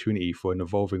the opportunity for an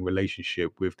evolving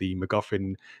relationship with the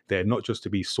MacGuffin there, not just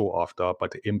to be sought after, but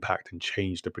to impact and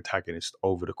change the protagonist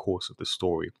over the course of the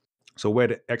story. So where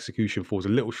the execution falls a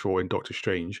little short in Doctor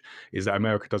Strange is that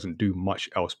America doesn't do much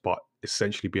else but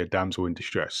essentially be a damsel in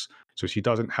distress. So she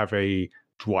doesn't have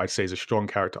what I'd say is a strong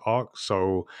character arc.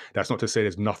 So that's not to say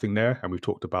there's nothing there, and we've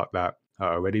talked about that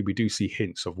already. We do see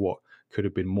hints of what could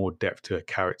have been more depth to her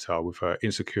character with her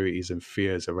insecurities and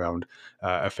fears around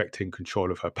affecting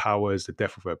control of her powers, the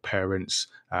death of her parents,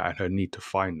 and her need to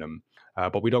find them.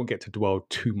 but we don't get to dwell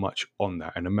too much on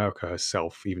that. And America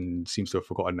herself even seems to have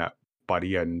forgotten that by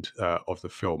the end of the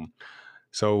film.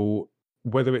 So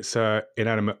whether it's an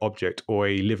inanimate object or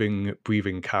a living,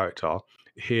 breathing character,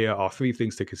 here are 3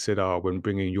 things to consider when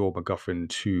bringing your MacGuffin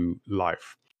to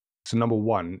life. So number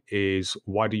 1 is,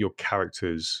 why do your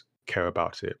characters care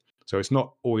about it? So it's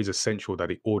not always essential that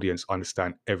the audience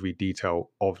understand every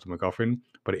detail of the MacGuffin,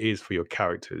 but it is for your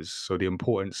characters. So the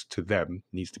importance to them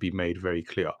needs to be made very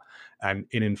clear. And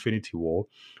in Infinity War,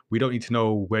 we don't need to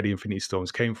know where the Infinity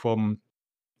Stones came from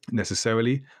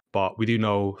necessarily, but we do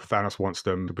know Thanos wants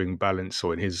them to bring balance,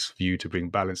 or in his view, to bring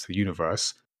balance to the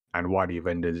universe, and why the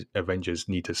Avengers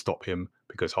need to stop him,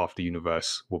 because half the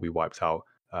universe will be wiped out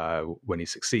when he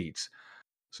succeeds.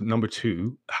 So number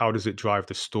 2, how does it drive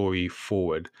the story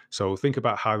forward? So think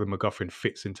about how the MacGuffin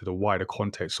fits into the wider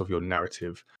context of your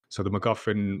narrative. So the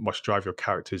MacGuffin must drive your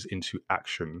characters into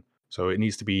action. So it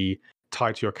needs to be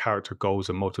tied to your character goals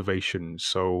and motivations.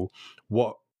 So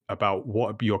what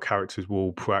your characters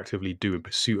will proactively do in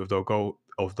pursuit of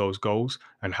those goals,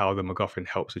 and how the MacGuffin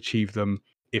helps achieve them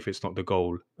if it's not the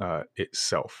goal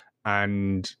itself.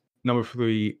 And number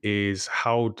 3 is,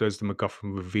 how does the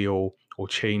MacGuffin reveal or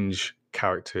change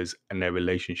characters and their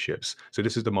relationships? So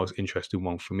this is the most interesting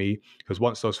one for me, because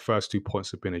once those first 2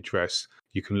 points have been addressed,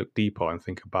 you can look deeper and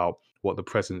think about what the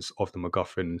presence of the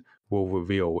MacGuffin will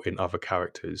reveal in other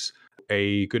characters.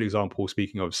 A good example,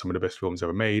 speaking of some of the best films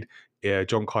ever made,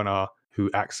 John Connor, who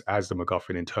acts as the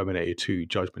MacGuffin in Terminator 2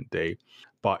 Judgment Day,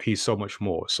 but he's so much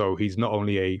more. So he's not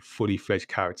only a fully fledged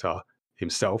character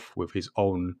himself with his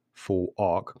own full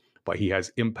arc, but he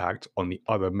has impact on the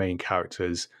other main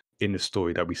characters in the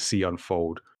story that we see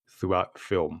unfold throughout the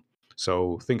film.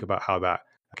 So think about how that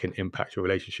can impact your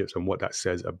relationships and what that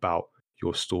says about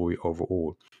your story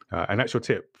overall. And that's your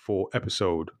tip for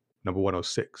episode number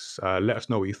 106. Let us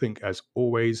know what you think. As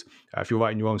always, if you're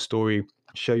writing your own story,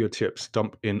 share your tips,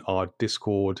 dump in our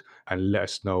Discord, and let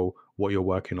us know what you're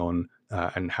working on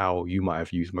and how you might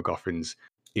have used MacGuffins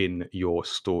in your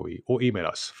story. Or email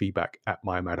us,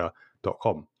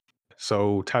 feedback@mymatter.com.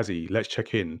 So Tazzy, let's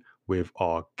check in with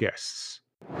our guests.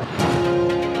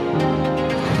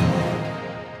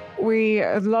 We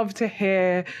love to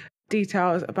hear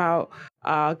details about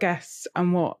our guests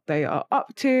and what they are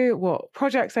up to, what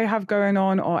projects they have going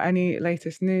on, or any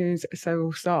latest news. So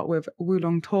we'll start with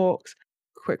Wulong Talks.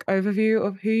 Quick overview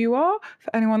of who you are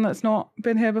for anyone that's not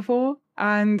been here before,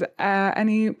 and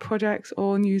any projects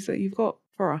or news that you've got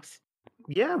for us.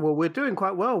 Yeah, well, we're doing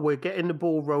quite well. We're getting the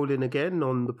ball rolling again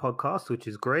on the podcast, which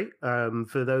is great.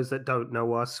 For those that don't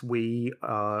know us, we,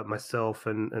 myself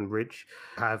and Rich,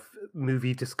 have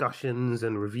movie discussions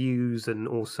and reviews, and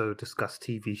also discuss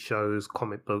TV shows,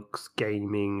 comic books,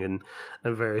 gaming, and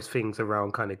various things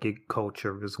around kind of gig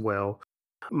culture as well.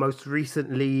 Most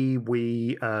recently,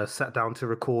 we sat down to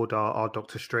record our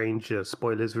Doctor Strange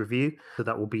spoilers review. So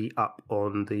that will be up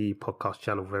on the podcast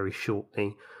channel very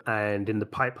shortly. And in the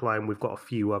pipeline, we've got a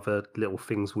few other little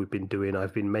things we've been doing.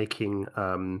 I've been making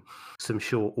some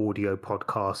short audio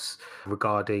podcasts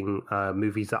regarding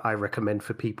movies that I recommend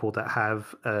for people that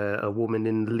have a woman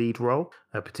in the lead role,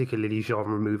 particularly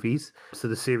genre movies. So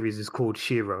the series is called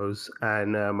Sheroes,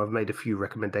 and I've made a few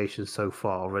recommendations so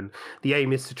far. And the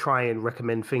aim is to try and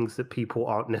recommend things that people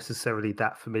aren't necessarily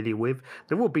that familiar with.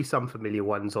 There will be some familiar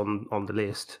ones on the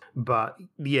list, but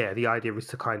yeah, the idea is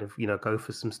to kind of, go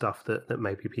for some stuff that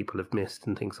maybe people have missed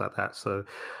and things like that. So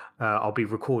I'll be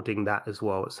recording that as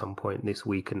well at some point this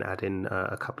week and add in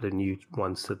a couple of new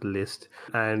ones to the list.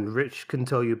 And Rich can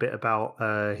tell you a bit about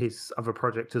his other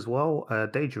project as well,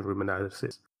 Danger Room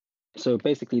Analysis. So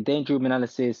basically, Danger Room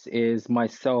Analysis is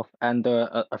myself and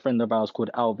a friend of ours called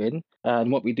Alvin.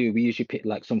 And what we do, we usually pick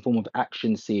like some form of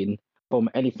action scene from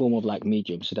any form of like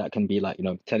medium. So that can be like,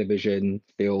 television,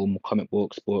 film, comic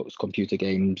books, books, computer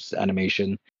games,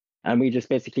 animation. And we just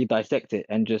basically dissect it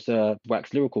and just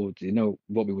wax lyrical,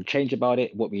 what we would change about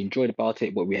it, what we enjoyed about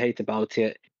it, what we hate about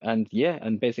it. And yeah,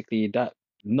 and basically that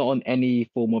not on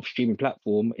any form of streaming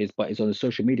platform but is on a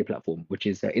social media platform, which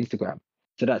is Instagram.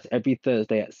 So that's every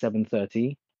Thursday at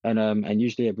 7:30, and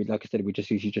usually, like I said, we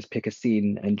just usually just pick a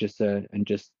scene and just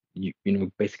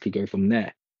basically go from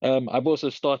there. I've also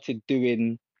started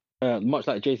doing much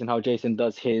like Jason, how Jason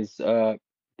does his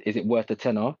 "Is it worth a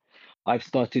tenner?" I've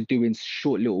started doing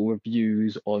short little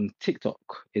reviews on TikTok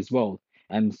as well,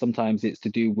 and sometimes it's to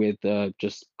do with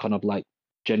just kind of like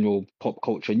general pop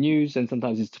culture news, and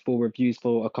sometimes it's for reviews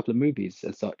for a couple of movies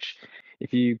as such.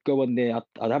 If you go on there,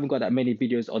 I haven't got that many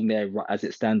videos on there as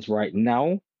it stands right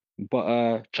now,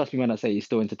 but trust me when I say it's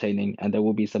still entertaining, and there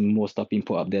will be some more stuff being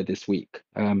put up there this week.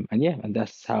 And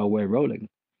that's how we're rolling.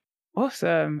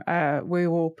 Awesome. We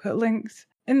will put links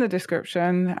in the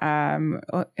description,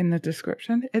 in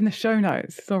the show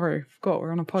notes. Sorry, forgot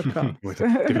we're on a podcast.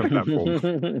 Different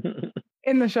platform.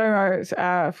 In the show notes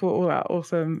for all that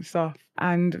awesome stuff.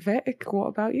 And Vic, what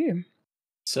about you?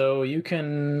 So you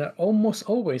can almost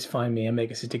always find me in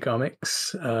Mega City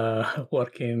Comics,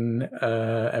 working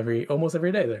almost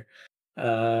every day there.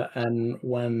 And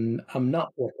when I'm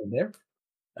not working there,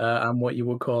 I'm what you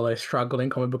would call a struggling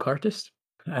comic book artist.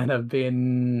 And I've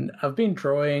been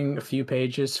drawing a few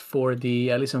pages for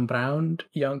the Alison Brown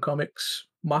Young Comics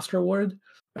Master Award,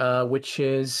 which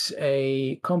is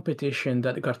a competition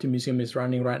that the Cartoon Museum is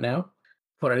running right now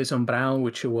for Alison Brown,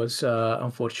 which was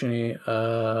unfortunately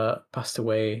passed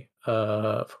away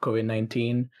for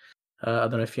COVID-19. I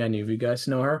don't know if any of you guys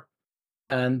know her.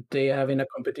 And they are having a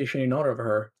competition in honor of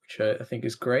her, which I think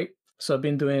is great. So I've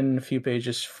been doing a few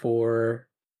pages for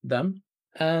them.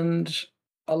 And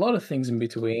a lot of things in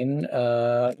between.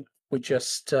 We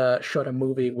just shot a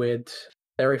movie with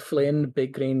Larry Flynn,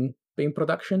 Big Green Bean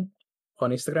Production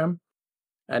on Instagram.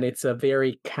 And it's a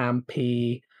very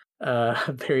campy,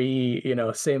 very,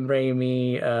 Sam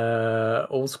Raimi,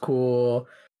 old school,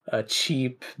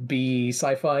 cheap B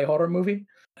sci-fi horror movie.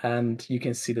 And you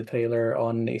can see the trailer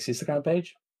on his Instagram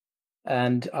page.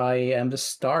 And I am the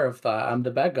star of that. I'm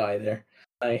the bad guy there.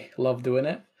 I love doing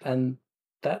it. And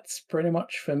that's pretty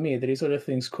much for me. There is other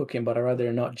things cooking, but I'd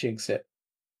rather not jinx it.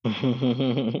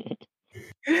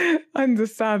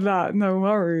 Understand that. No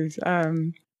worries.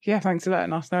 Yeah, thanks for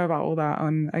letting us know about all that.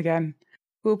 And again,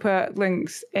 we'll put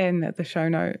links in the show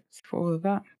notes for all of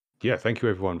that. Yeah, thank you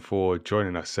everyone for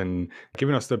joining us and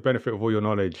giving us the benefit of all your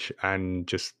knowledge and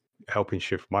just helping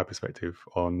shift my perspective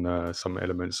on some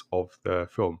elements of the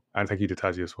film. And thank you to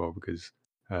Tazzy as well, because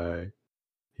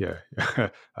you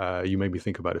made me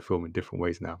think about the film in different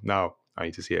ways now. Now I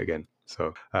need to see it again.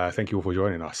 So thank you all for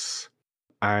joining us.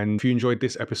 And if you enjoyed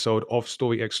this episode of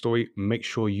Story X Story, make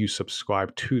sure you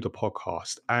subscribe to the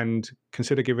podcast and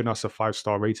consider giving us a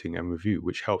 5-star rating and review,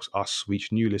 which helps us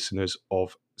reach new listeners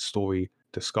of Story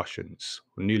Discussions,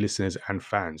 new listeners and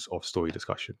fans of Story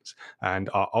Discussions. And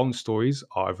our own stories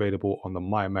are available on the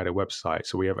My Matter website.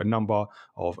 So we have a number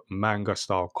of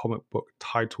manga-style comic book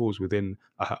titles within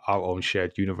our own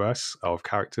shared universe of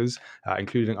characters,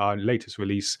 including our latest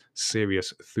release,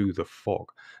 Sirius Through the Fog.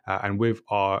 And with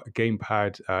our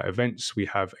Gamepad events, we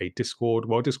have a Discord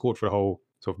for the whole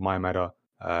sort of My Matter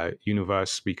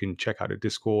universe. We can check out the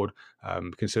Discord.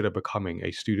 Consider becoming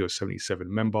a Studio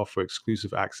 77 member for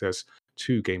exclusive access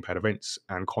to Gamepad events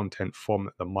and content from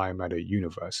the My Matter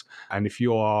universe. And if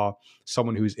you are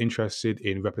someone who is interested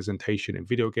in representation in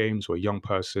video games or a young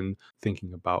person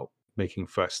thinking about making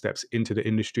first steps into the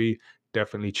industry,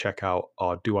 definitely check out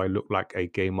our Do I Look Like a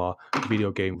Gamer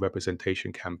video game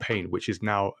representation campaign, which is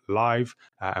now live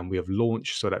and we have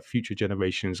launched so that future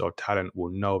generations of talent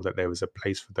will know that there is a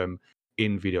place for them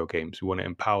in video games. We want to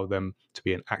empower them to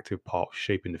be an active part of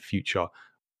shaping the future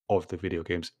of the video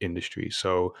games industry.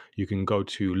 So you can go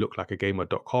to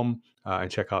looklikeagamer.com and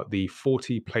check out the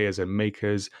 40 players and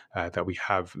makers that we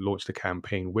have launched a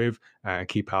campaign with, and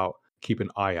keep an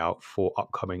eye out for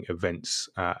upcoming events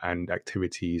and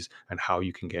activities and how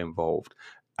you can get involved.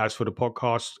 As for the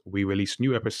podcast, we release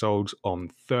new episodes on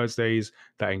Thursdays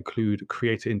that include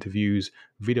creator interviews,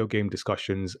 video game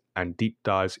discussions, and deep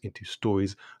dives into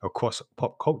stories across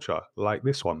pop culture like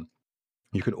this one.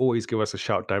 You can always give us a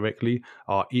shout directly.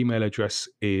 Our email address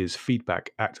is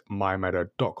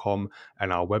feedback@mymatter.com,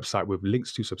 and our website with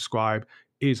links to subscribe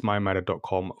is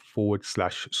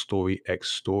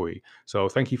mymatter.com/storyxstory. So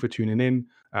thank you for tuning in.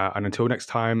 And until next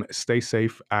time, stay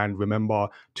safe and remember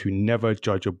to never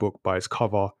judge a book by its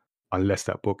cover unless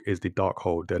that book is the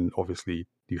Darkhold. Then obviously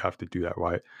you have to do that,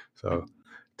 right? So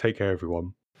take care,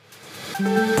 everyone.